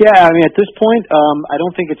 Yeah, I mean, at this point, I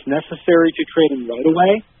don't think it's necessary to trade him right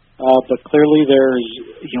away. But clearly there's,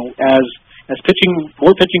 as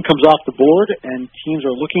more pitching comes off the board and teams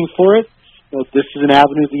are looking for it, this is an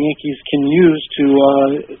avenue the Yankees can use to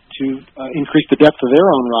increase the depth of their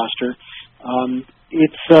own roster. And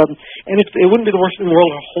it wouldn't be the worst thing in the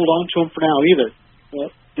world to hold on to him for now either.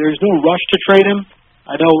 There's no rush to trade him.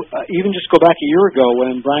 I know even just go back a year ago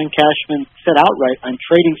when Brian Cashman said outright, "I'm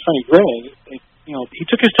trading Sonny Gray." He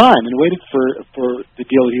took his time and waited for the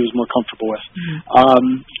deal that he was more comfortable with.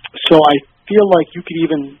 So I feel like you could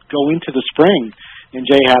even go into the spring in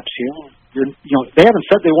J-Hap's here. They haven't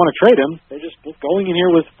said they want to trade him. They're just going in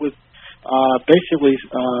here with basically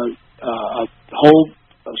a whole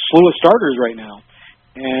slew of starters right now.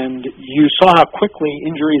 And you saw how quickly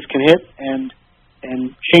injuries can hit and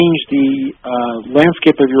change the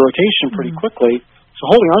landscape of your rotation pretty quickly. So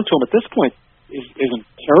holding on to him at this point isn't a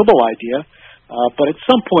terrible idea. But at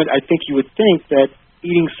some point, I think you would think that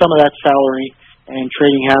eating some of that salary and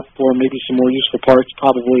trading Hap for maybe some more useful parts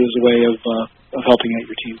probably is a way of helping out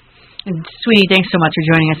your team. And Sweeney, thanks so much for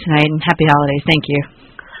joining us tonight, and happy holidays. Thank you.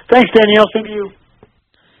 Thanks, Danielle. Same to you.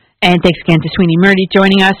 And thanks again to Sweeney Murdy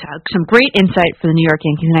joining us. Some great insight for the New York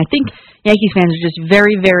Yankees, and I think Yankees fans are just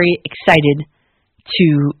very, very excited to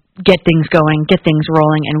get things going, get things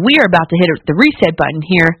rolling, and we are about to hit the reset button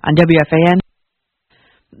here on WFAN.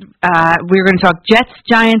 We're going to talk Jets,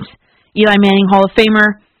 Giants, Eli Manning, Hall of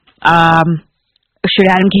Famer. Should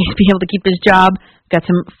Adam Gase be able to keep his job? Got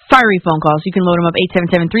some fiery phone calls. You can load them up,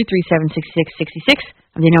 877-337-6666.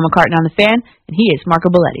 I'm Danielle McCartan on the Fan, and he is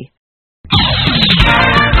Marco Belletti.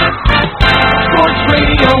 Sports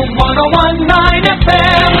Radio 101.9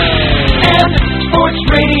 FM and Sports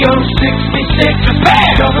Radio 66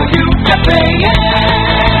 WFAN.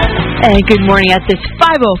 And good morning at this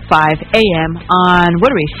 5:05 a.m. on,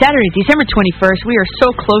 Saturday, December 21st. We are so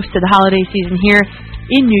close to the holiday season here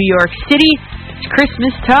in New York City. It's Christmas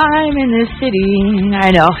time in this city. I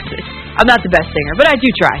know, I'm not the best singer, but I do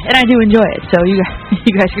try, and I do enjoy it. So you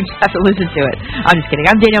guys can just have to listen to it. I'm just kidding.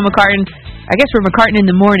 I'm Danielle McCartan. I guess we're McCartan in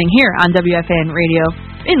the morning here on WFAN Radio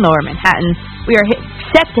in Lower Manhattan. We are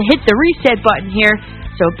set to hit the reset button here.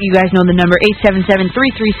 So you guys know the number,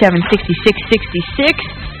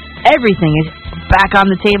 877-337-6666. Everything is back on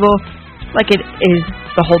the table like it is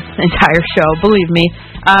the whole entire show, believe me.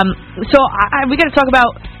 So we got to talk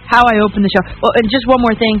about how I opened the show. Well, and just one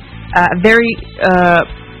more thing. Very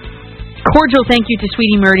cordial thank you to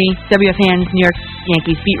Sweeney Murdy, WFAN's New York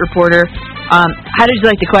Yankees beat reporter. How did you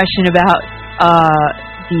like the question about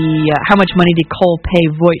how much money did Cole pay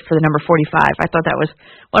Voit for the number 45? I thought that was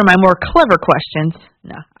one of my more clever questions.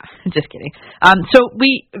 No, just kidding. So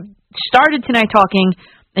we started tonight talking,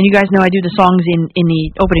 and you guys know I do the songs in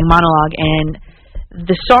the opening monologue, and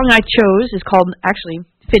the song I chose is called, actually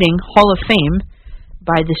fitting, Hall of Fame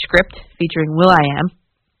by The Script featuring will.i.am.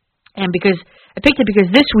 And I picked it because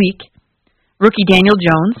this week, rookie Daniel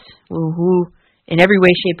Jones, who in every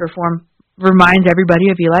way, shape, or form reminds everybody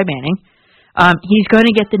of Eli Manning, he's going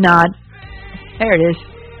to get the nod. There it is.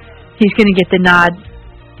 He's going to get the nod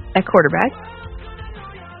at quarterback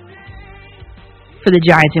for the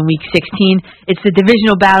Giants in Week 16. It's the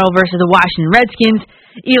divisional battle versus the Washington Redskins.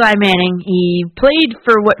 Eli Manning, he played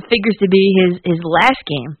for what figures to be his last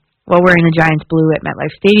game while wearing the Giants blue at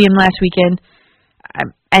MetLife Stadium last weekend.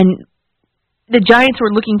 And the Giants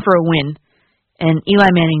were looking for a win, and Eli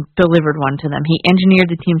Manning delivered one to them. He engineered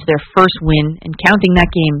the team to their first win, and counting that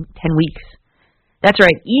game 10 weeks. That's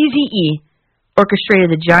right, Easy E orchestrated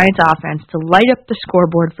the Giants' offense to light up the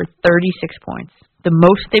scoreboard for 36 points, the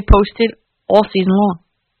most they posted all season long.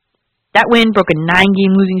 That win broke a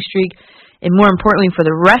 9-game losing streak, and more importantly for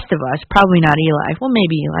the rest of us, probably not Eli, well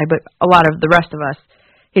maybe Eli, but a lot of the rest of us,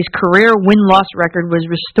 his career win-loss record was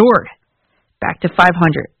restored back to 500.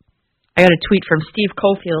 I got a tweet from Steve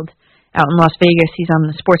Cofield out in Las Vegas. He's on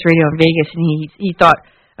the sports radio in Vegas, and he thought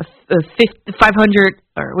a 500,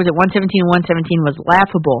 or was it 117 and 117 was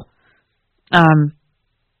laughable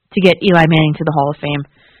to get Eli Manning to the Hall of Fame.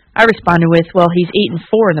 I responded with, well, he's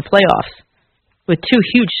 8-4 in the playoffs with 2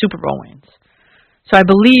 huge Super Bowl wins. So I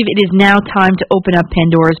believe it is now time to open up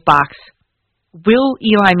Pandora's box. Will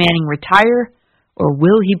Eli Manning retire, or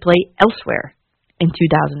will he play elsewhere in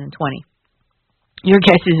 2020? Your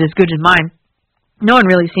guess is as good as mine. No one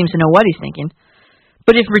really seems to know what he's thinking.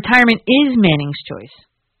 But if retirement is Manning's choice,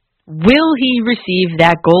 will he receive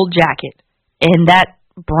that gold jacket and that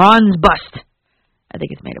bronze bust, I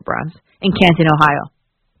think it's made of bronze, in Canton, Ohio?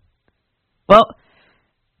 Well,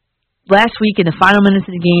 last week in the final minutes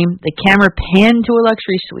of the game, the camera panned to a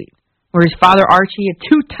luxury suite where his father Archie, a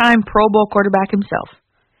 2-time Pro Bowl quarterback himself,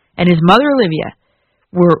 and his mother Olivia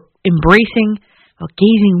were embracing while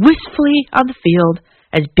gazing wistfully on the field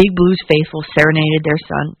as Big Blues faithful serenaded their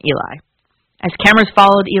son Eli. As cameras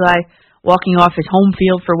followed Eli walking off his home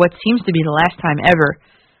field for what seems to be the last time ever,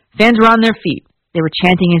 fans were on their feet. They were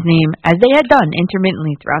chanting his name as they had done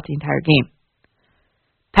intermittently throughout the entire game.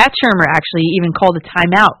 Pat Shurmur actually even called a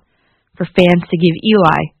timeout for fans to give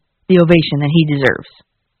Eli the ovation that he deserves.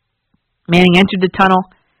 Manning entered the tunnel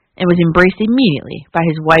and was embraced immediately by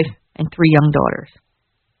his wife and 3 young daughters.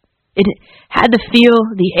 It had the feel,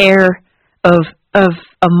 the air of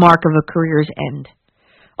a mark of a career's end.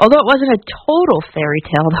 Although it wasn't a total fairy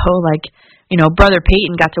tale, though, like, Brother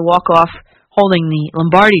Peyton got to walk off holding the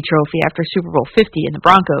Lombardi Trophy after Super Bowl 50 in the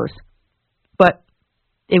Broncos. But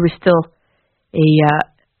it was still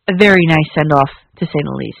a very nice send-off, to say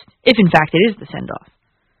the least, if in fact it is the send-off.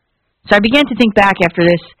 So I began to think back after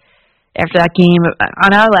that game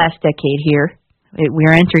on our last decade here. We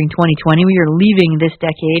are entering 2020. We are leaving this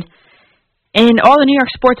decade. And all the New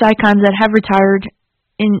York sports icons that have retired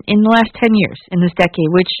in the last 10 years, in this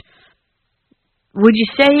decade, which would you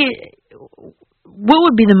say, what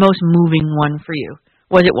would be the most moving one for you?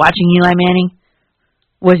 Was it watching Eli Manning?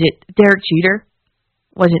 Was it Derek Jeter?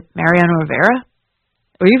 Was it Mariano Rivera?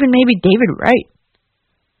 Or even maybe David Wright?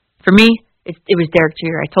 For me, it was Derek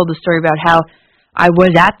Jeter. I told the story about how I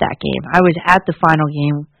was at that game. I was at the final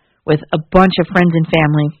game with a bunch of friends and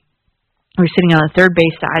family. We were sitting on the third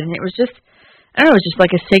base side, and it was just, I don't know, it was just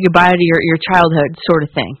like a say goodbye to your childhood sort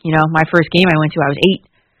of thing. My first game I went to, I was 8.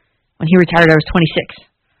 When he retired, I was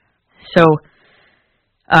 26. So,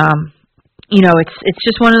 it's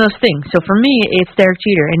just one of those things. So for me, it's Derek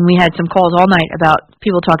Jeter, and we had some calls all night about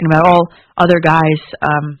people talking about all other guys.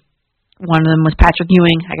 One of them was Patrick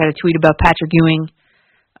Ewing. I got a tweet about Patrick Ewing.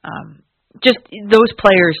 Just those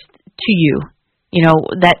players to you,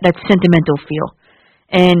 that sentimental feel.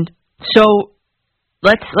 And so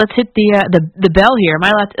let's hit the bell here. Am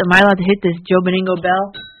I allowed to hit this Joe Beningo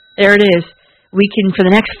bell? There it is. We can, for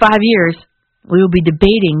the next 5 years, we will be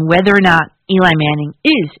debating whether or not Eli Manning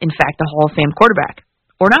is, in fact, a Hall of Fame quarterback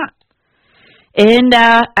or not. And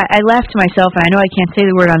I laughed to myself, and I know I can't say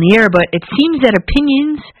the word on the air, but it seems that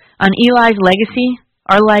opinions on Eli's legacy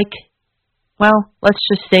are like, well, let's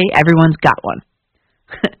just say everyone's got one.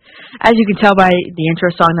 As you can tell by the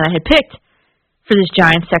intro song that I had picked for this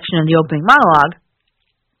Giants section of the opening monologue,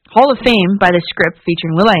 Hall of Fame by the script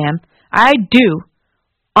featuring will.i.am, I do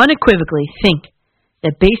unequivocally think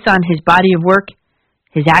that based on his body of work,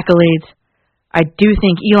 his accolades, I do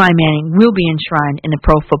think Eli Manning will be enshrined in the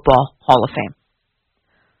Pro Football Hall of Fame.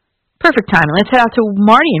 Perfect timing. Let's head out to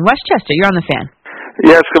Marty in Westchester. You're on the fan.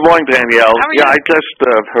 Yes, good morning, Danielle. How are you? Yeah, I just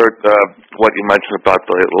heard what you mentioned about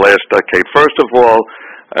the last decade. First of all,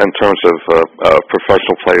 in terms of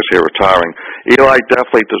professional players here retiring, Eli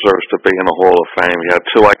definitely deserves to be in the Hall of Fame. He had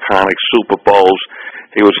 2 iconic Super Bowls.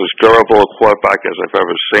 He was as durable a quarterback as I've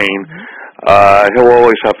ever seen. He'll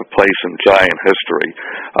always have a place in Giant history.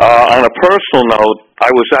 On a personal note, I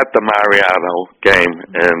was at the Mariano game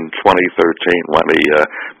in 2013 when he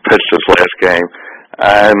pitched his last game.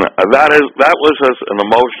 And that was as an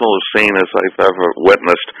emotional scene as I've ever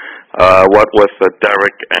witnessed. What with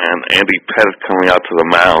Derek and Andy Pettit coming out to the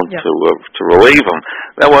mound to relieve him,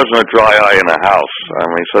 there wasn't a dry eye in the house. I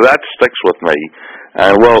mean, so that sticks with me,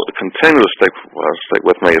 and will continue to stick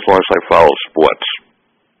with me as long as I follow sports.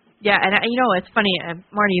 Yeah, and it's funny,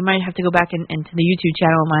 Marty, you might have to go back into the YouTube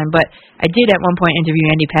channel of mine, but I did at one point interview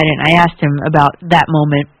Andy Pettit, and I asked him about that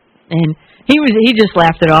moment, and he just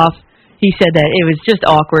laughed it off. He said that it was just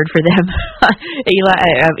awkward for them.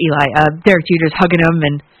 Derek Jeter's hugging him,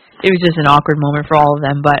 and it was just an awkward moment for all of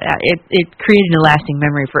them, but it created a lasting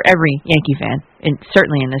memory for every Yankee fan, and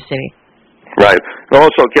certainly in this city. Right. And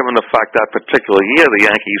also, given the fact that particular year the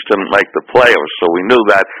Yankees didn't make the playoffs, so we knew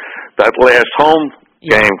that last home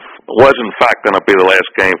game was in fact going to be the last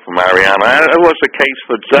game for Mariano. And it was the case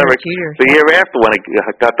for Derek the year after when he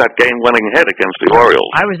got that game-winning hit against the Orioles.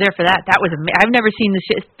 I was there for that. That was I've never seen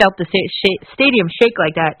felt the stadium shake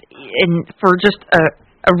like that for just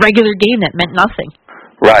a regular game that meant nothing.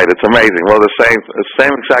 Right. It's amazing. Well, the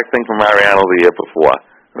same exact thing for Mariano the year before.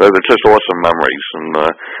 They're just awesome memories,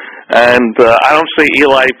 and I don't see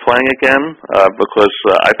Eli playing again because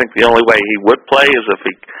I think the only way he would play is if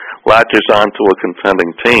he latches onto a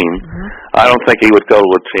contending team. Mm-hmm. I don't think he would go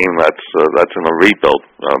to a team that's in a rebuild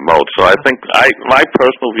mode. So I think, my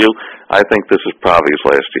personal view, I think this is probably his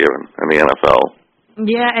last year in the NFL.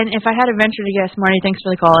 Yeah, and if I had to venture to guess, Marty, thanks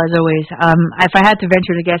for the call as always. If I had to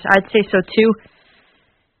venture to guess, I'd say so too.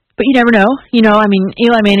 But you never know.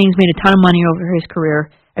 Eli Manning's made a ton of money over his career.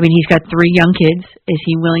 He's got 3 young kids. Is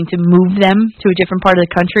he willing to move them to a different part of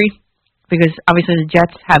the country? Because obviously the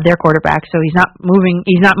Jets have their quarterback, so he's not moving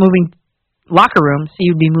locker rooms. So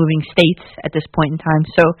you'd be moving states at this point in time.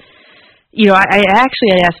 So, I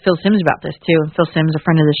asked Phil Simms about this too. And Phil Simms, a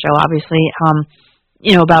friend of the show, obviously,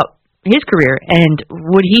 about his career and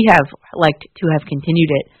would he have liked to have continued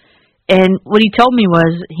it. And what he told me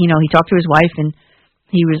was, he talked to his wife and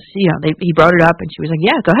he was, he brought it up and she was like,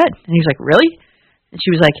 yeah, go ahead. And he was like, really? And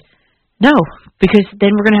she was like, no, because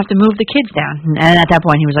then we're going to have to move the kids down. And at that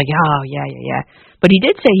point, he was like, oh, yeah. But he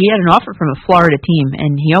did say he had an offer from a Florida team,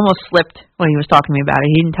 and he almost slipped when he was talking to me about it.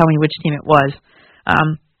 He didn't tell me which team it was.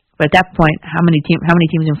 But at that point, how many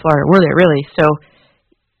teams in Florida were there, really? So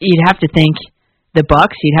you'd have to think the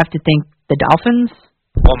Bucks. You'd have to think the Dolphins.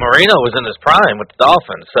 Well, Marino was in his prime with the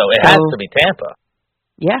Dolphins, so it has to be Tampa.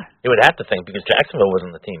 Yeah. You would have to think, because Jacksonville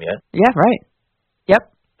wasn't the team yet. Yeah, right. Yep.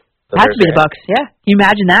 So has to be the Bucks, yeah. Can you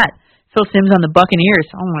imagine that? Phil Simms on the Buccaneers.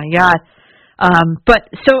 Oh, my God.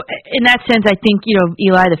 But so in that sense, I think,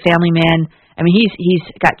 Eli, the family man, he's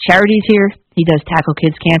got charities here. He does tackle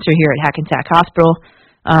kids cancer here at Hackensack Hospital.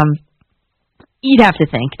 You'd have to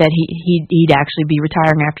think that he'd actually be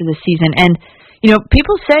retiring after this season. And,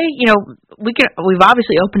 people say, we've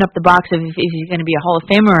obviously opened up the box of if he's going to be a Hall of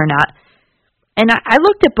Famer or not. And I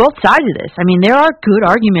looked at both sides of this. There are good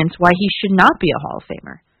arguments why he should not be a Hall of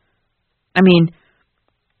Famer.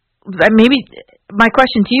 Maybe my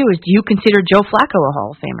question to you is, do you consider Joe Flacco a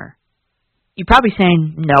Hall of Famer? You're probably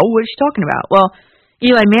saying, no, what are you talking about? Well,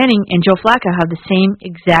 Eli Manning and Joe Flacco have the same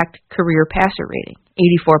exact career passer rating,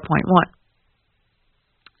 84.1.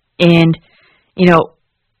 And,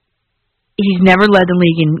 he's never led the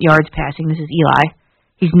league in yards passing. This is Eli.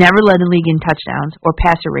 He's never led the league in touchdowns or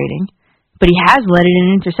passer rating, but he has led it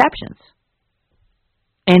in interceptions.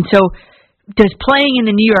 And so, does playing in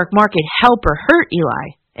the New York market help or hurt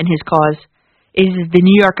Eli and his cause? Is the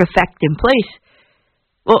New York effect in place?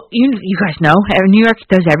 Well, you guys know, New York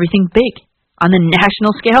does everything big on the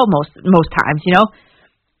national scale most times,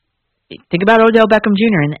 Think about Odell Beckham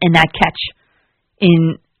Jr. and that catch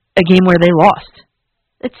in a game where they lost.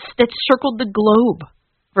 That circled the globe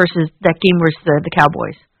versus that game versus the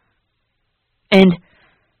Cowboys. And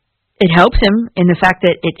it helps him in the fact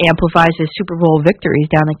that it amplifies his Super Bowl victories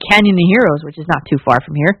down the Canyon of Heroes, which is not too far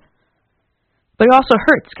from here. But it also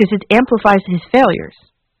hurts because it amplifies his failures.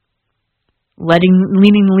 Leading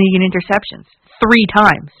the league in interceptions 3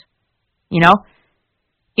 times.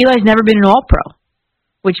 Eli's never been an All-Pro,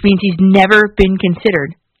 which means he's never been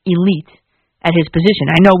considered elite at his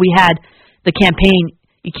position. I know we had the campaign,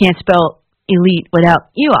 you can't spell elite without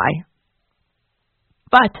Eli.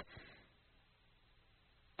 But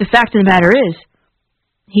the fact of the matter is,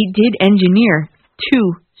 he did engineer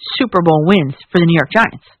 2 Super Bowl wins for the New York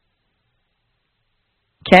Giants.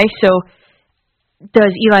 Okay, so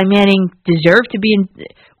does Eli Manning deserve to be in?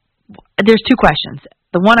 There's 2 questions.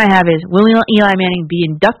 The one I have is, will Eli Manning be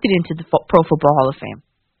inducted into the Pro Football Hall of Fame?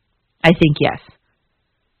 I think yes.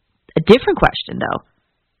 A different question, though,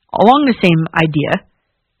 along the same idea,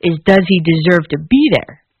 is does he deserve to be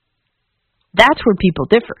there? That's where people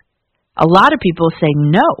differ. A lot of people say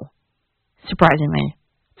no, surprisingly.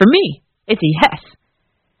 For me, it's a yes.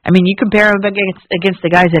 You compare him against the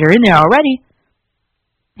guys that are in there already,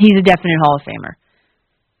 he's a definite Hall of Famer.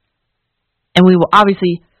 And we will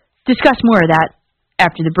obviously discuss more of that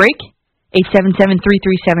after the break.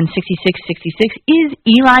 877-337-6666. Is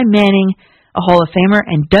Eli Manning a Hall of Famer,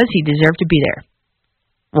 and does he deserve to be there?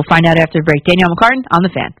 We'll find out after the break. Danielle McCartan on The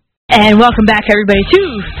Fan. And welcome back, everybody, to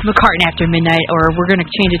McCartan After Midnight, or we're going to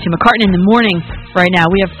change it to McCartan in the Morning right now.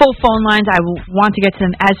 We have full phone lines. I want to get to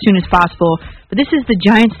them as soon as possible, but this is the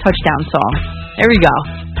Giants touchdown song. There we go.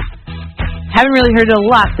 Haven't really heard it a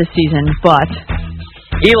lot this season, but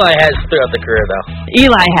Eli has throughout the career, though.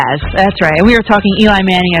 Eli has. That's right. And we were talking Eli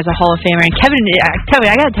Manning as a Hall of Famer. And Kevin,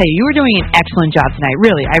 I got to tell you, you were doing an excellent job tonight.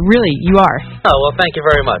 Really, you are. Oh, well, thank you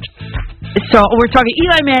very much. So we're talking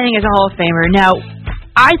Eli Manning as a Hall of Famer. Now,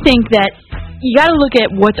 I think that you got to look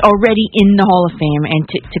at what's already in the Hall of Fame and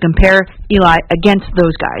to compare Eli against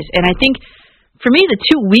those guys. And I think, for me, the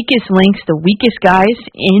two weakest links, the weakest guys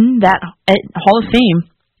in that Hall of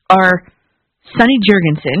Fame are Sonny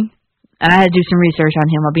Jurgensen, and I had to do some research on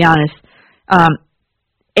him, I'll be honest,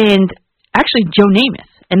 and actually Joe Namath.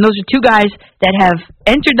 And those are two guys that have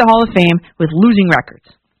entered the Hall of Fame with losing records.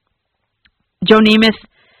 Joe Namath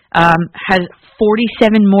has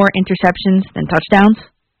 47 more interceptions than touchdowns,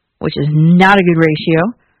 which is not a good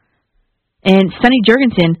ratio. And Sonny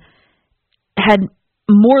Jurgensen had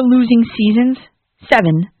more losing seasons,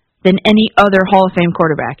 7, than any other Hall of Fame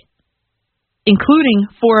quarterback, including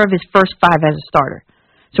 4 of his first 5 as a starter.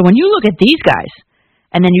 So when you look at these guys,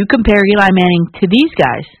 and then you compare Eli Manning to these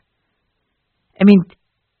guys, I mean,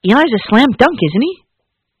 Eli's a slam dunk, isn't he?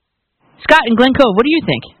 Scott and Glen Cove, what do you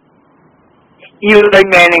think? Eli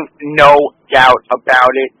Manning, no doubt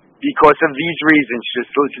about it, because of these reasons.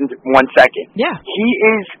 Just listen to 1 second. Yeah. He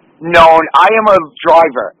is known. I am a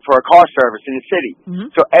driver for a car service in the city. Mm-hmm.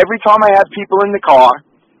 So every time I have people in the car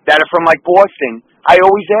that are from, like, Boston, I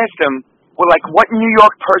always ask them, well, like, what New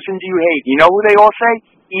York person do you hate? You know who they all say?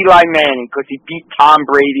 Eli Manning, because he beat Tom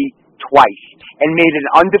Brady twice and made an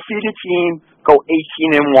undefeated team go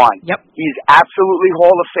 18-1. Yep. He's absolutely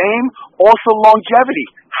Hall of Fame. Also longevity.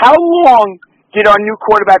 How long did our new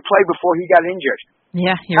quarterback play before he got injured?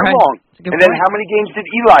 Yeah, you're how right. long? And then how many games did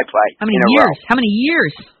Eli play? How many in a years? row? How many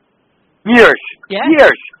years? Years. Yeah.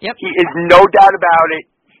 Years. Yep. He is no doubt about it.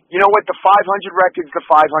 You know what? The 500 record's the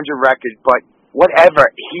 500 record, but whatever.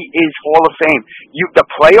 He is Hall of Fame. The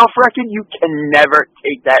playoff record, you can never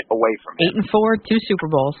take that away from him. 8-4, 2 Super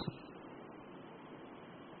Bowls.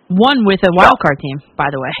 1 with a wild card team, by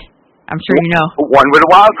the way. I'm sure you know. 1 with a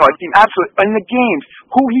wild card team, absolutely. In the games,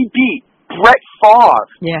 who he beat? Brett Favre.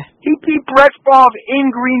 Yeah. He beat Brett Favre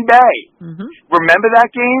in Green Bay. Mm-hmm. Remember that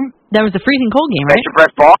game? That was the freezing cold game, right? Mr.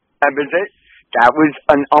 Brett Favre remembers it. That was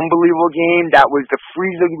an unbelievable game. That was the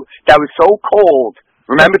freezing. That was so cold.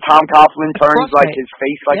 Remember Tom Coughlin turned like his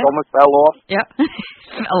face almost fell off? Yep.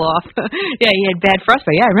 Fell off. Yeah, he had bad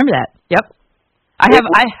frostbite. Yeah, I remember that. Yep.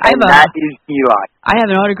 That is Eli. I have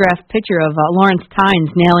an autographed picture of Lawrence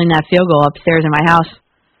Tynes nailing that field goal upstairs in my house.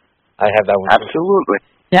 I have that one. Absolutely.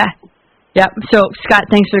 Yeah. Yep. So, Scott,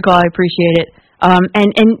 thanks for the call. I appreciate it.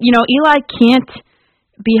 And you know, Eli can't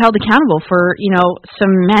be held accountable for, you know,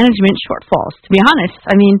 some management shortfalls, to be honest.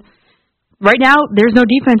 I mean, right now, there's no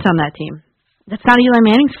defense on that team. That's not Eli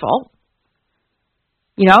Manning's fault.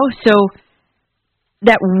 You know, so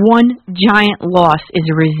that one giant loss is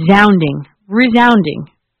a resounding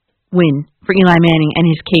win for Eli Manning and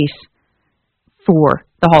his case for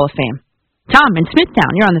the Hall of Fame. Tom in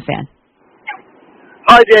Smithtown, you're on The Fan.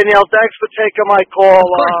 Hi, Danielle. Thanks for taking my call.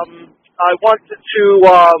 I wanted to,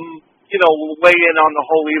 weigh in on the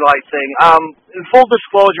whole Eli thing. In full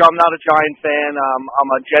disclosure, I'm not a Giant fan. I'm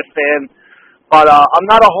a Jet fan. But I'm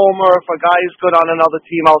not a homer. If a guy is good on another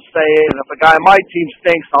team, I'll say it. And if a guy on my team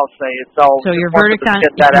stinks, I'll say it. So your verdict on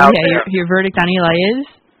your verdict on Eli is?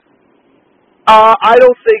 I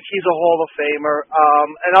don't think he's a Hall of Famer.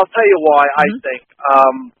 And I'll tell you why. I think.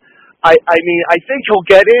 I think he'll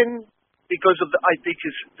get in because of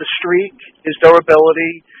the streak, his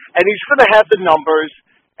durability, and he's going to have the numbers,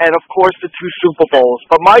 and of course the 2 Super Bowls.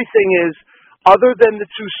 But my thing is, other than the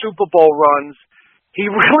 2 Super Bowl runs, he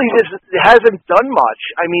really hasn't done much.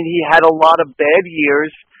 I mean, he had a lot of bad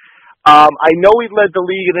years. I know he led the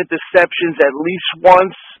league in interceptions at least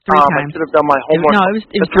once. 3 times. I should have done my homework.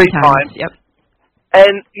 It was 3 times. Yep.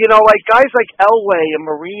 And, like guys like Elway and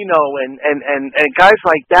Marino and guys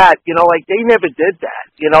like that, they never did that.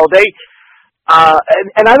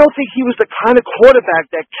 And I don't think he was the kind of quarterback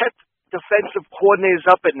that kept defensive coordinators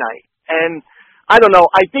up at night. And I don't know.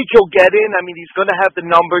 I think he'll get in. I mean, he's going to have the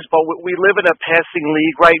numbers, but we live in a passing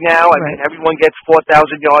league right now. I mean, everyone gets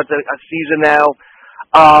 4,000 yards a season now.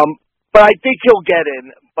 But I think he'll get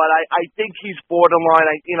in. But I think he's borderline.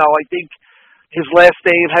 I think his last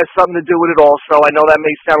name has something to do with it also. I know that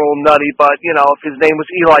may sound a little nutty, but, you know, if his name was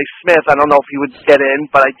Eli Smith, I don't know if he would get in,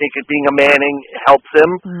 but I think it being a Manning helps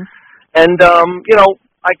him. Mm-hmm. And, you know,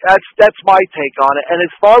 that's my take on it. And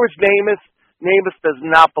as far as Namath does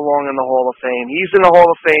not belong in the Hall of Fame. He's in the Hall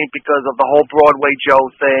of Fame because of the whole Broadway Joe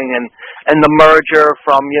thing and the merger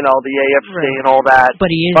from, you know, the AFC and all that. But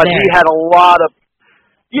he is But there. he had a lot of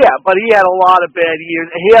bad years.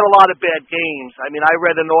 He had a lot of bad games. I mean, I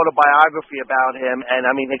read an autobiography about him, and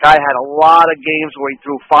I mean, the guy had a lot of games where he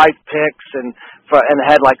threw 5 picks and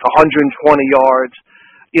had like 120 yards.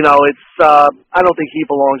 You know, it's I don't think he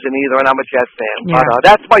belongs in either, and I'm a Jets fan. Yeah. But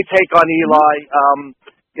that's my take on Eli.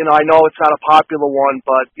 You know, I know it's not a popular one,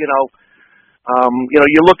 but you know,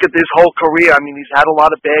 you look at his whole career. I mean, he's had a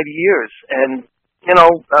lot of bad years, and you know,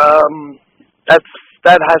 that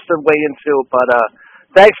has to weigh into it. But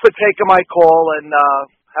thanks for taking my call, and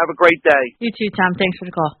have a great day. You too, Tom. Thanks for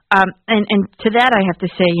the call. And to that, I have to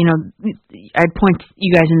say, you know, I'd point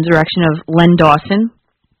you guys in the direction of Len Dawson,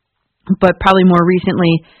 but probably more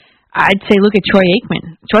recently, I'd say look at Troy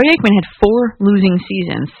Aikman. Troy Aikman had 4 losing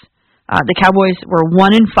seasons. The Cowboys were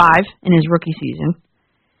 1-5 in his rookie season,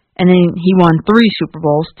 and then he won 3 Super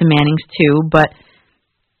Bowls to Manning's 2. But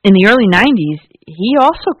in the early '90s, he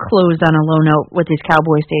also closed on a low note with his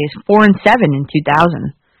Cowboys days, 4-7 in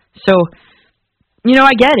 2000. So, you know,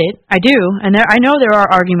 I get it, I do, and I know there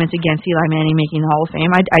are arguments against Eli Manning making the Hall of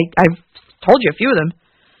Fame. I've told you a few of them,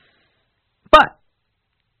 but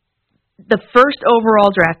the first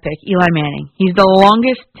overall draft pick, Eli Manning. He's the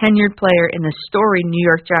longest tenured player in the storied New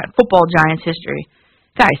York football Giants history.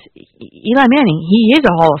 Guys, Eli Manning, he is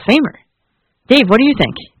a Hall of Famer. Dave, what do you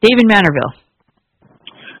think? Dave in Manorville.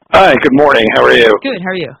 Hi, good morning. How are you? Good,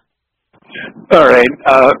 how are you? All right.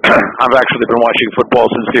 I've actually been watching football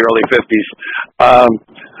since the early 50s.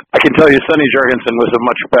 I can tell you Sonny Jurgensen was a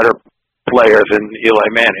much better player than Eli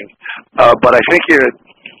Manning. But I think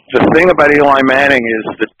the thing about Eli Manning is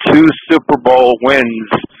the 2 Super Bowl wins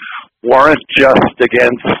weren't just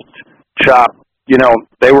against you know,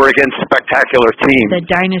 they were against spectacular teams. The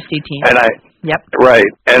dynasty team. And Right.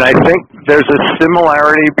 And I think there's a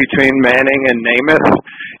similarity between Manning and Namath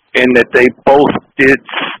in that they both did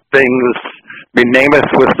things. I mean,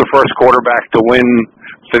 Namath was the first quarterback to win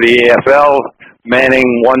for the AFL. Manning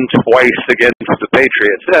won twice against the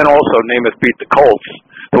Patriots. And also Namath beat the Colts,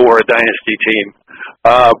 who were a dynasty team.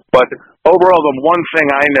 But overall, the one thing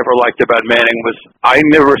I never liked about Manning was I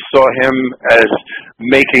never saw him as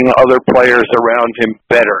making other players around him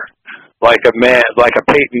better, like a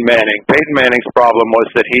Peyton Manning. Peyton Manning's problem was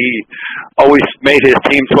that he always made his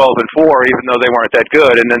team 12-4, even though they weren't that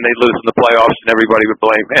good, and then they'd lose in the playoffs, and everybody would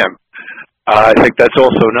blame him. I think that's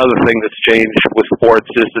also another thing that's changed with sports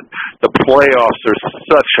is that the playoffs are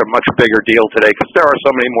such a much bigger deal today because there are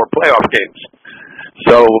so many more playoff games.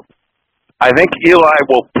 So I think Eli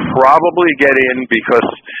will probably get in because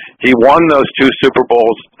he won those 2 Super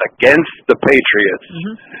Bowls against the Patriots.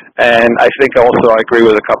 Mm-hmm. And I think also I agree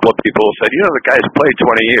with a couple of people who said, you know, the guy's played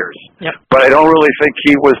 20 years. Yep. But I don't really think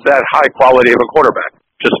he was that high quality of a quarterback,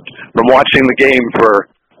 just from watching the game for,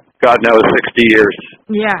 God knows, 60 years.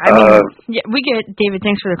 Yeah, I mean, we get, David,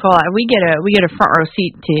 thanks for the call. We get a front row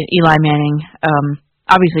seat to Eli Manning,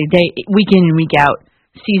 obviously, week in and week out,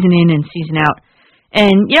 season in and season out.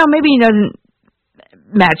 And, you know, maybe he doesn't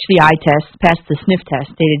match the eye test, pass the sniff test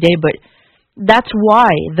day to day, but that's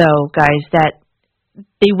why, though, guys, that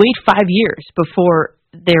they wait 5 years before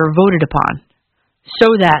they're voted upon so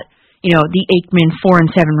that, you know, the Aikman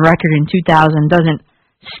 4-7 record in 2000 doesn't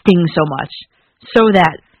sting so much, so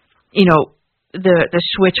that, you know, the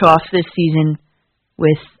switch off this season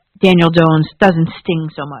with Daniel Jones doesn't sting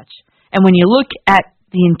so much. And when you look at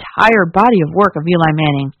the entire body of work of Eli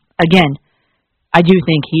Manning, again, I do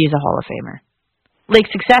think he is a Hall of Famer. Lake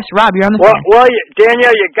Success, Rob, you're on the phone. Well,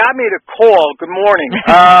 Danielle, you got me to call. Good morning.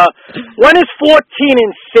 When is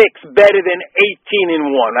 14-6 better than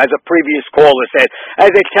 18-1? As a previous caller said,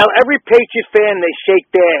 as they tell every Patriot fan, they shake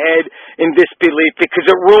their head in disbelief because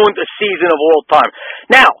it ruined a season of all time.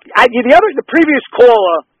 Now, the previous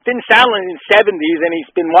caller didn't sound like in the 70s, and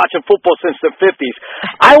he's been watching football since the 50s.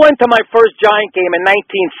 I went to my first Giant game in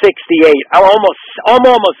 1968. I'm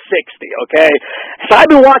almost 60, okay? So I've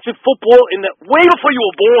been watching football way before you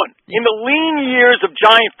were born. In the lean years of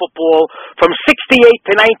Giant football, from 68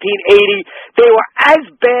 to 1980, they were as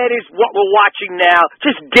bad as what we're watching now,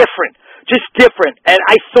 just different. And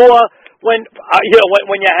I saw when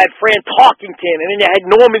you had Fran Tarkington, and then you had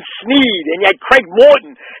Norman Snead, and you had Craig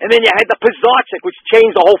Morton, and then you had the Pizarczyk, which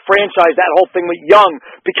changed the whole franchise. That whole thing with Young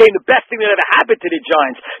became the best thing that ever happened to the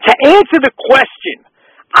Giants. To answer the question,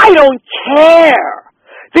 I don't care.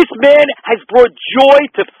 This man has brought joy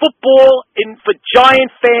to football for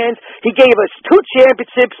Giant fans. He gave us 2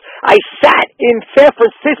 championships. I sat in San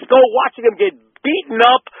Francisco watching him get beaten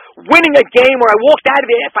up, winning a game where I walked out of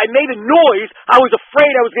it. If I made a noise, I was afraid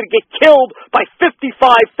I was going to get killed by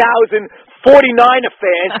 55,000 49er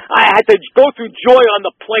fans. I had to go through joy on the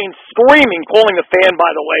plane screaming, calling a fan, by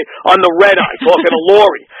the way, on the red eye, talking to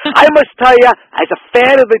Lori. I must tell you, as a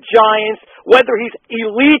fan of the Giants, whether he's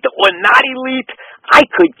elite or not elite, I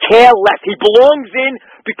could care less. He belongs in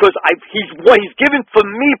because he's given for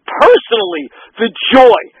me personally the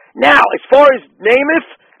joy. Now, as far as Namath,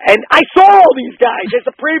 and I saw all these guys. As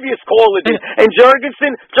the previous caller did. And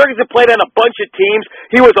Jurgensen played on a bunch of teams.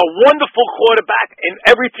 He was a wonderful quarterback in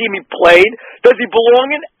every team he played. Does he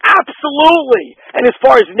belong in? Absolutely. And as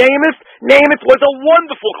far as Namath was a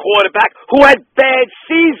wonderful quarterback who had bad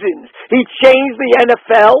seasons. He changed the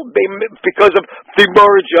NFL because of the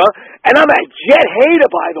merger. And I'm a Jet hater,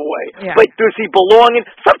 by the way. Yeah. But does he belong in?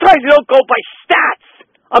 Sometimes you don't go by stats.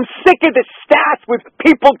 I'm sick of the stats with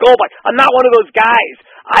people go by. I'm not one of those guys.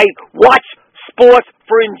 I watch sports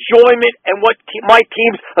for enjoyment and what my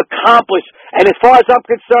teams accomplish. And as far as I'm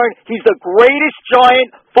concerned, he's the greatest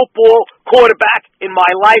Giant football quarterback in my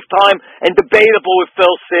lifetime and debatable with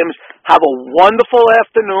Phil Simms. Have a wonderful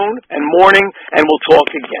afternoon and morning, and we'll talk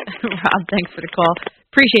again. Rob, thanks for the call.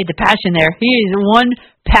 Appreciate the passion there. He is one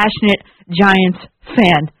passionate Giants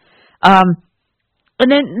fan. And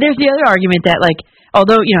then there's the other argument that, like,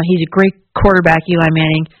 although, he's a great quarterback, Eli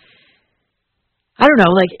Manning, I don't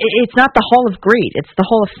know, it's not the Hall of Great, it's the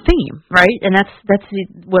Hall of Fame, right? And that's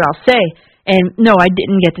what I'll say. And no, I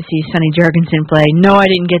didn't get to see Sonny Jurgensen play. No, I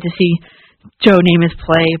didn't get to see Joe Namath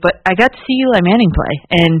play, but I got to see Eli Manning play.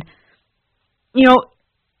 And,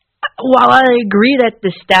 while I agree that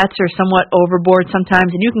the stats are somewhat overboard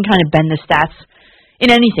sometimes, and you can kind of bend the stats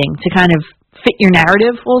in anything to kind of fit your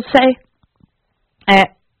narrative, we'll say,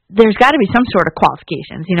 there's got to be some sort of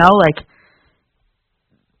qualifications,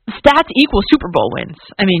 stats equal Super Bowl wins.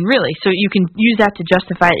 I mean, really. So you can use that to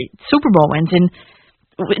justify Super Bowl wins. And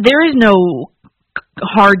there is no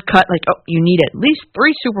hard cut, you need at least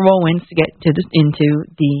 3 Super Bowl wins to get into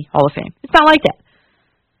the Hall of Fame. It's not like that.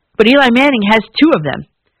 But Eli Manning has 2 of them.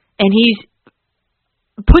 And he's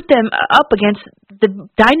put them up against the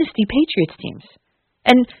dynasty Patriots teams.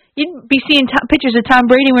 And you'd be seeing pictures of Tom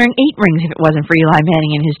Brady wearing 8 rings if it wasn't for Eli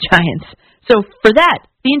Manning and his Giants. So for that,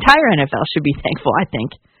 the entire NFL should be thankful, I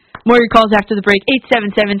think. More of your calls after the break,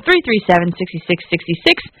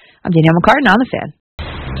 877-337-6666. I'm Danielle McCartan on the Fan.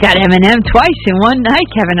 Got Eminem twice in one night,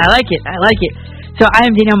 Kevin. I like it. So I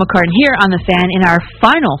am Danielle McCartan here on the Fan in our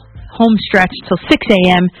final home stretch till 6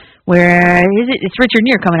 a.m. Where is it? It's Richard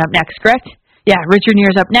Neer coming up next, correct? Yeah, Richard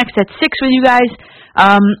Neer is up next at 6 with you guys.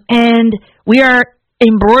 And we are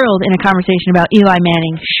embroiled in a conversation about Eli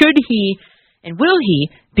Manning. Should he and will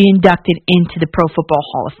he be inducted into the Pro Football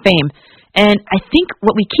Hall of Fame? And I think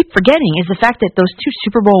what we keep forgetting is the fact that those 2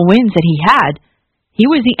 Super Bowl wins that he had, he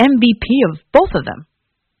was the MVP of both of them.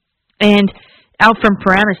 And Al from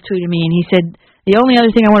Paramus tweeted me, and he said, the only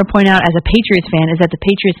other thing I want to point out as a Patriots fan is that the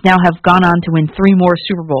Patriots now have gone on to win 3 more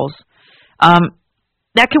Super Bowls.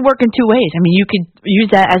 That could work in 2 ways. I mean, you could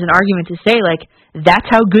use that as an argument to say, that's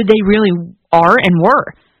how good they really are and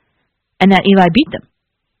were, and that Eli beat them.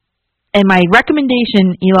 And my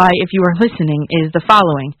recommendation, Eli, if you are listening, is the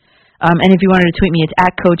following. And if you wanted to tweet me, it's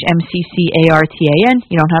at Coach MCCARTAN.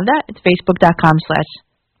 You don't have that? It's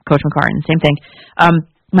Facebook.com/Coach McCartan. Same thing.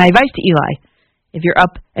 My advice to Eli, if you're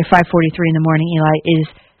up at 5:43 in the morning, Eli, is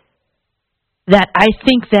that I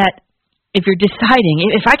think that if you're deciding,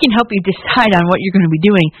 if I can help you decide on what you're going to be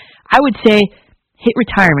doing, I would say hit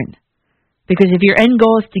retirement. Because if your end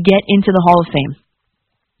goal is to get into the Hall of Fame,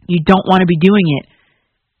 you don't want to be doing it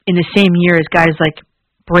in the same year as guys like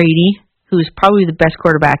Brady, who's probably the best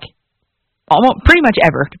quarterback pretty much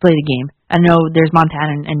ever to play the game. I know there's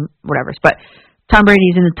Montana and whatever, but Tom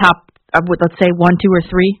Brady's in the top, let's say, 1, 2, or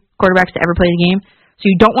 3 quarterbacks to ever play the game.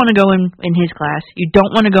 So you don't want to go in his class. You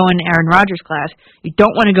don't want to go in Aaron Rodgers' class. You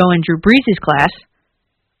don't want to go in Drew Brees' class.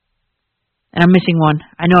 And I'm missing one.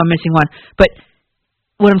 I know I'm missing one. But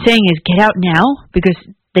what I'm saying is get out now because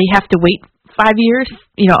they have to wait 5 years,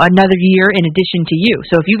 another year in addition to you.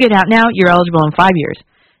 So if you get out now, you're eligible in 5 years.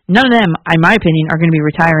 None of them, in my opinion, are going to be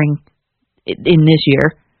retiring in this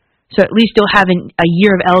year. So at least you'll have a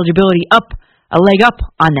year of eligibility a leg up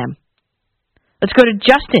on them. Let's go to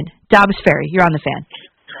Justin, Dobbs Ferry. You're on the Fan.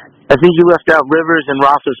 I think you left out Rivers and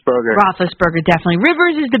Roethlisberger. Roethlisberger, definitely.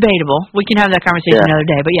 Rivers is debatable. We can have that conversation another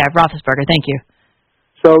day. But yeah, Roethlisberger, thank you.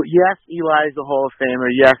 So yes, Eli is a Hall of Famer.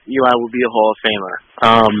 Yes, Eli will be a Hall of Famer.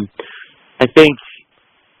 I think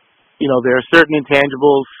there are certain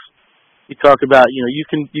intangibles. You talk about, you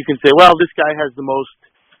can say, well, this guy has the most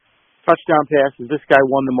touchdown passes, this guy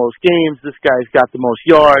won the most games, this guy's got the most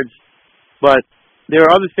yards, but there are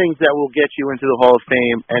other things that will get you into the Hall of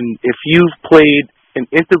Fame, and if you've played an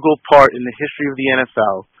integral part in the history of the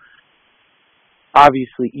NFL,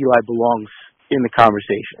 obviously Eli belongs in the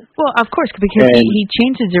conversation. Well, of course, because he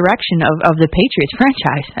changed the direction of the Patriots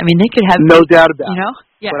franchise. I mean, they could have... No doubt about it.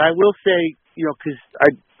 Yeah. But I will say, because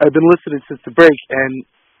I've been listening since the break, and,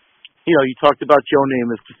 you talked about Joe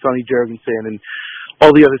Namath, Sonny Jurgensen, and all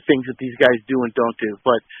the other things that these guys do and don't do.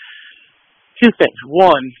 But two things.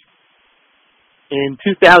 One, in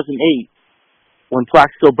 2008, when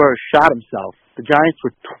Plaxico Burress shot himself, the Giants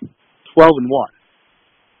were 12-1.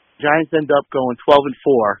 Giants end up going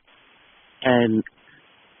 12-4 and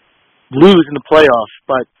lose in the playoffs.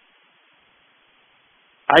 But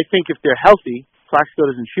I think if they're healthy, Plaxico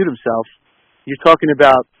doesn't shoot himself, you're talking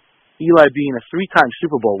about Eli being a 3-time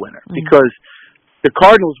Super Bowl winner. Mm-hmm. Because the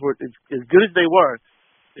Cardinals were, as good as they were,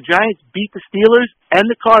 the Giants beat the Steelers and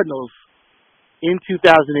the Cardinals in 2008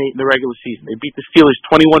 in the regular season. They beat the Steelers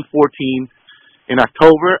 21-14 in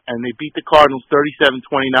October, and they beat the Cardinals 37-29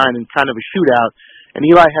 in kind of a shootout. And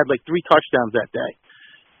Eli had like 3 touchdowns that day.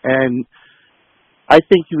 And I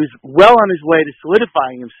think he was well on his way to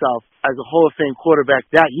solidifying himself as a Hall of Fame quarterback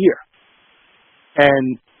that year.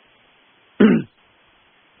 And,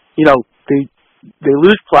 they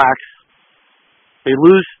lose Plax. They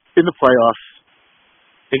lose in the playoffs.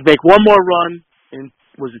 They make one more run in,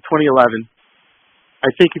 was it 2011? I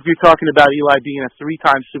think if you're talking about Eli being a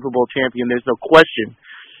 3-time Super Bowl champion, there's no question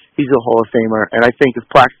he's a Hall of Famer. And I think if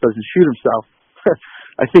Plax doesn't shoot himself,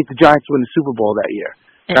 I think the Giants win the Super Bowl that year.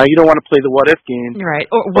 Now, you don't want to play the what-if game. Right.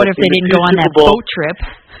 Or what if they didn't go on that boat trip?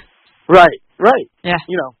 Right. Yeah.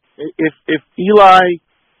 If Eli,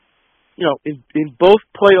 in both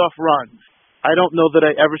playoff runs, I don't know that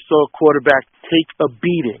I ever saw a quarterback take a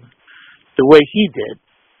beating the way he did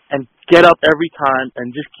and get up every time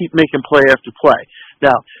and just keep making play after play.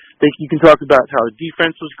 Now, you can talk about how the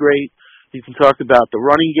defense was great. You can talk about the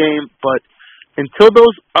running game. But until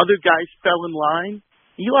those other guys fell in line,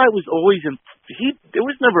 Eli was always there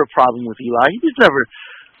was never a problem with Eli. He was never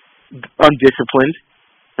undisciplined,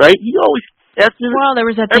 right? He always... Well, there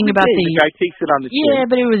was that thing about the guy takes it on the chin. Yeah,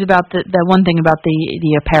 but it was about the one thing about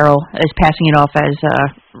the apparel as passing it off as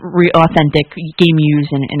authentic game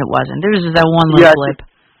use, and it wasn't. There was that one little blip.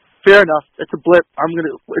 Fair enough. It's a blip.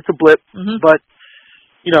 It's a blip. Mm-hmm. But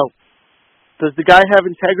does the guy have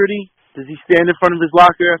integrity? Does he stand in front of his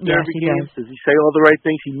locker after every game? Does he say all the right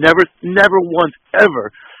things? He never once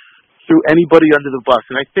ever threw anybody under the bus.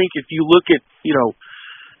 And I think if you look at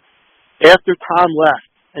after Tom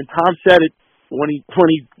left, and Tom said it when he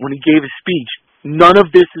gave his speech, none of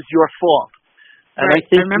this is your fault. And right. I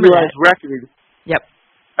think Eli's record. Yep.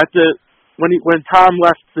 When Tom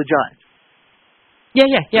left the Giants.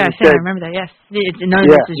 Yeah. I remember that. Yes. None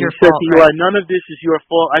of this is your fault. Eli, none of this is your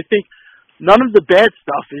fault. I think none of the bad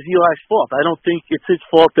stuff is Eli's fault. I don't think it's his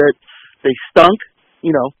fault that they stunk.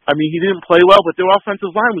 He didn't play well, but their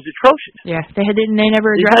offensive line was atrocious. Yeah, they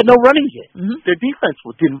never They addressed. had no running game. Mm-hmm. Their defense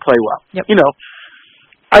didn't play well. Yep.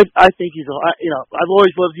 I think he's I've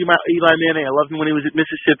always loved Eli Manning. I loved him when he was at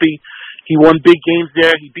Mississippi. He won big games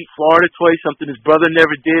there. He beat Florida twice, something his brother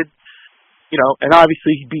never did. And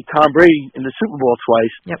obviously he beat Tom Brady in the Super Bowl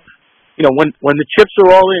twice. Yep. When the chips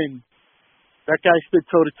are all in, that guy stood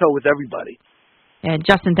toe to toe with everybody. Yeah,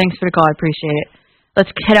 Justin, thanks for the call. I appreciate it.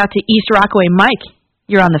 Let's head out to East Rockaway. Mike,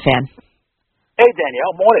 you're on the fan. Hey,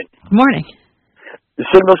 Danielle. Morning. Morning. The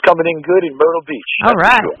signal's coming in good in Myrtle Beach. All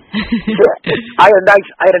right. Sure. I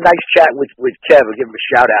had a nice chat with Kev. I'll give him a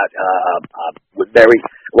shout out with Barry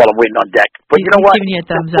while I'm waiting on deck. But He's you know what? Giving you a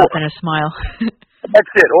thumbs up and a smile.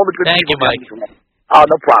 That's it. All the good. Thank you, Mike. Oh,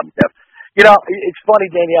 no problem, Kev. It's funny,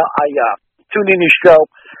 Danielle. I tuned in your show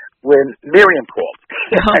when Miriam called.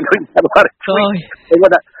 I know you had a lot of tweets.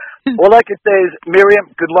 All I can say is, Miriam,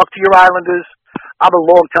 good luck to your Islanders. I'm a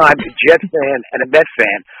long-time Jets fan and a Mets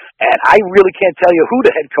fan, and I really can't tell you who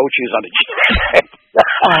the head coach is on the Jets.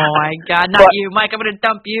 Oh, my God. Not you. Mike, I'm going to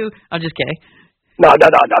dump you. I'm just kidding. No,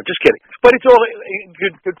 just kidding. But it's all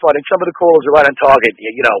good fun, and some of the calls are right on target,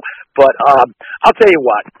 But I'll tell you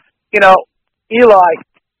what. Eli,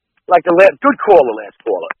 like good caller, last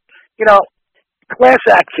caller. Class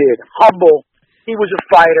act kid, humble. He was a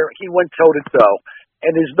fighter. He went toe-to-toe.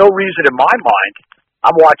 And there's no reason in my mind,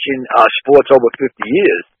 I'm watching sports over 50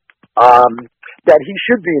 years, that he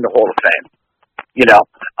should be in the Hall of Fame.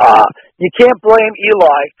 You can't blame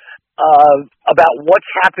Eli about what's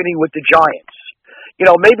happening with the Giants.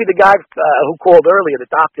 maybe the guy who called earlier, the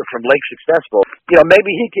doctor from Lake Successful,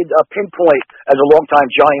 maybe he could pinpoint as a longtime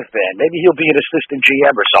Giant fan. Maybe he'll be an assistant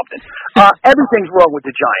GM or something. Everything's wrong with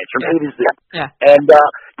the Giants from A to Z. Yeah. And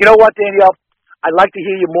you know what, Danielle? I'd like to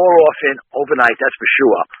hear you more often overnight, that's for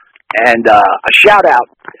sure. And a shout-out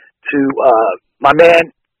to my man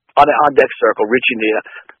on the On Deck Circle, Richie Neer.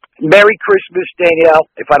 Merry Christmas, Danielle.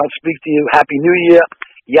 If I don't speak to you, Happy New Year,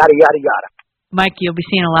 yada, yada, yada. Mike, you'll be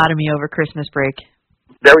seeing a lot of me over Christmas break.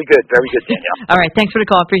 Very good, Danielle. All right, thanks for the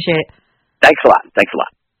call. Appreciate it. Thanks a lot.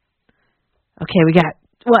 Okay, we got,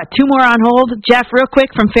 2 more on hold. Jeff, real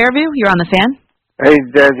quick from Fairview, you're on the fan. Hey,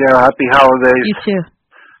 Danielle, happy holidays. You too.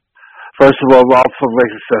 First of all, Ralph from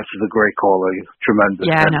Lake Success is a great caller. He's tremendous.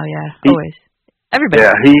 Yeah, I know, always. Everybody.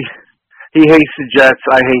 Yeah, he hates the Jets.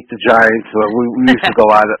 I hate the Giants. So we used to go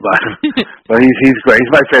at it, but he's great.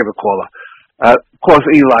 He's my favorite caller. Of course,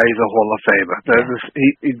 Eli is a Hall of Famer.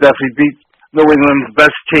 He definitely beat New England's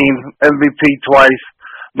best team, MVP twice,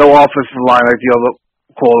 no offensive line like the other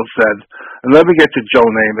caller said. And let me get to Joe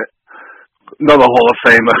Namath, another Hall of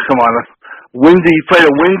Famer. Come on. He played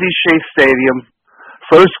at Windy Shea Stadium.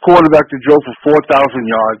 First quarterback to drove for 4,000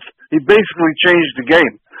 yards. He basically changed the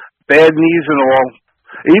game. Bad knees and all.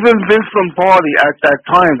 Even Vince Lombardi at that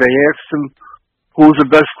time, they asked him who's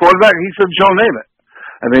the best quarterback. He said Joe Namath.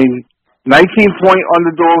 I mean, 19-point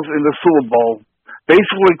underdogs in the Super Bowl.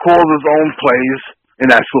 Basically called his own plays in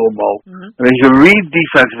that Super Bowl. Mm-hmm. I mean, he could read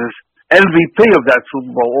defenses. MVP of that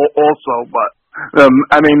Super Bowl also, but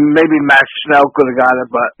maybe Max Schnell could have got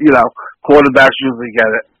it, but quarterbacks usually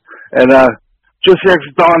get it. And just ask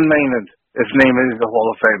Don Maynard if Namath is the Hall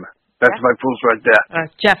of Famer. That's my proof right there.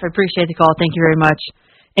 Jeff, I appreciate the call. Thank you very much.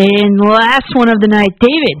 And last one of the night,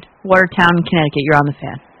 David, Watertown, Connecticut. You're on the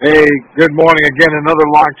fan. Hey, good morning again. Another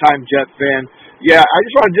longtime Jet fan. Yeah, I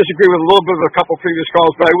just want to disagree with a little bit of a couple previous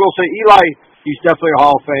calls, but I will say Eli, he's definitely a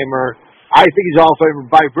Hall of Famer. I think he's a Hall of Famer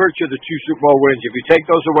by virtue of the 2 Super Bowl wins. If you take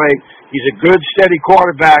those away, he's a good, steady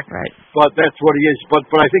quarterback. Right. But that's what he is. But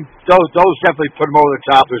I think those definitely put him over the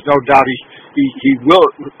top. There's no doubt he will.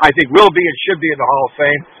 I think will be and should be in the Hall of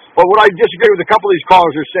Fame. But what I disagree with a couple of these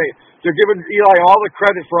callers are saying they're giving Eli all the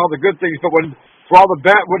credit for all the good things, but when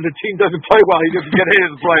the team doesn't play well, he doesn't get any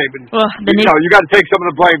of the blame. And you got to take some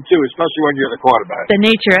of the blame too, especially when you're the quarterback. The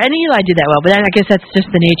nature, and Eli did that well, but I guess that's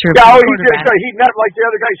just the nature of the quarterback. He never, like the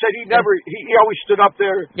other guy said, he always stood up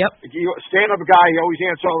there. Yep. Stand-up guy. He always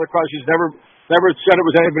answered all the questions. Never said it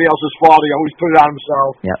was anybody else's fault. He always put it on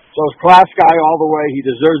himself. Yep. So he's a class guy all the way. He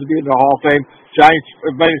deserves to be in the Hall of Fame. Giants.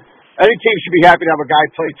 Any team should be happy to have a guy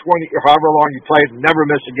play 20 or however long he played and never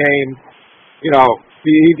miss a game.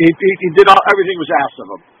 He did everything was asked of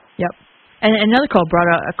him. Yep. And another caller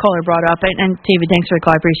brought up, and David, thanks for the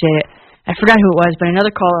call. I appreciate it. I forgot who it was, but another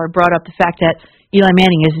caller brought up the fact that Eli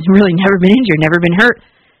Manning has really never been injured, never been hurt.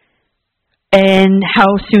 And how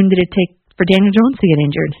soon did it take for Daniel Jones to get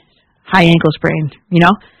injured? High ankle sprain,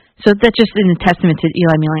 So that's just a testament to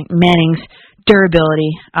Eli Manning's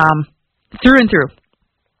durability through and through.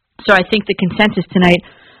 So I think the consensus tonight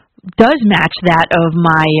does match that of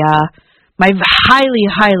my highly,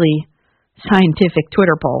 highly scientific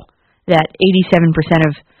Twitter poll that 87%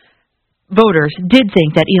 of voters did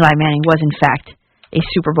think that Eli Manning was, in fact, a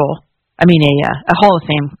Hall of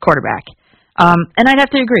Fame quarterback. And I'd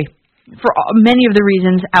have to agree for many of the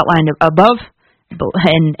reasons outlined above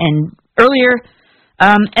and earlier.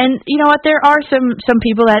 And you know what? There are some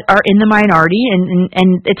people that are in the minority,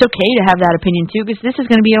 and it's okay to have that opinion too, because this is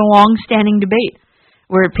going to be a long-standing debate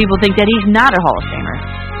where people think that he's not a Hall of Famer.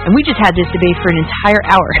 And we just had this debate for an entire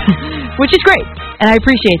hour, which is great, and I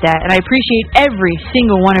appreciate that. And I appreciate every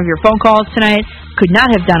single one of your phone calls tonight. Could not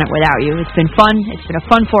have done it without you. It's been fun. It's been a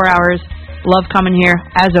fun 4 hours. Love coming here,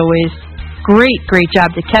 as always. Great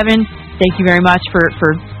job to Kevin. Thank you very much for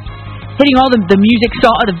hitting all the music,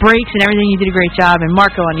 the breaks and everything. You did a great job. And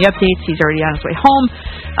Marco on the updates. He's already on his way home.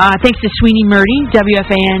 Thanks to Sweeney Murdy,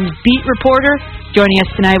 WFAN's beat reporter, joining us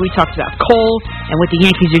tonight. We talked about Cole and what the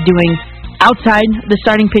Yankees are doing outside the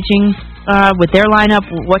starting pitching with their lineup,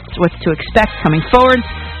 what's to expect coming forward.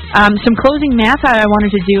 Some closing math I wanted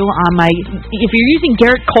to do on if you're using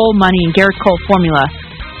Garrett Cole money and Garrett Cole formula,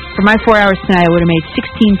 for my 4 hours tonight, I would have made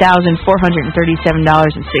 $16,437.60.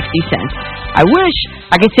 I wish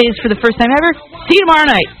I could say this for the first time ever. See you tomorrow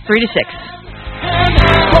night, 3 to 6.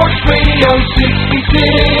 Sports Radio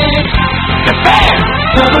 66, the fan,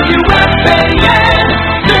 WFAN.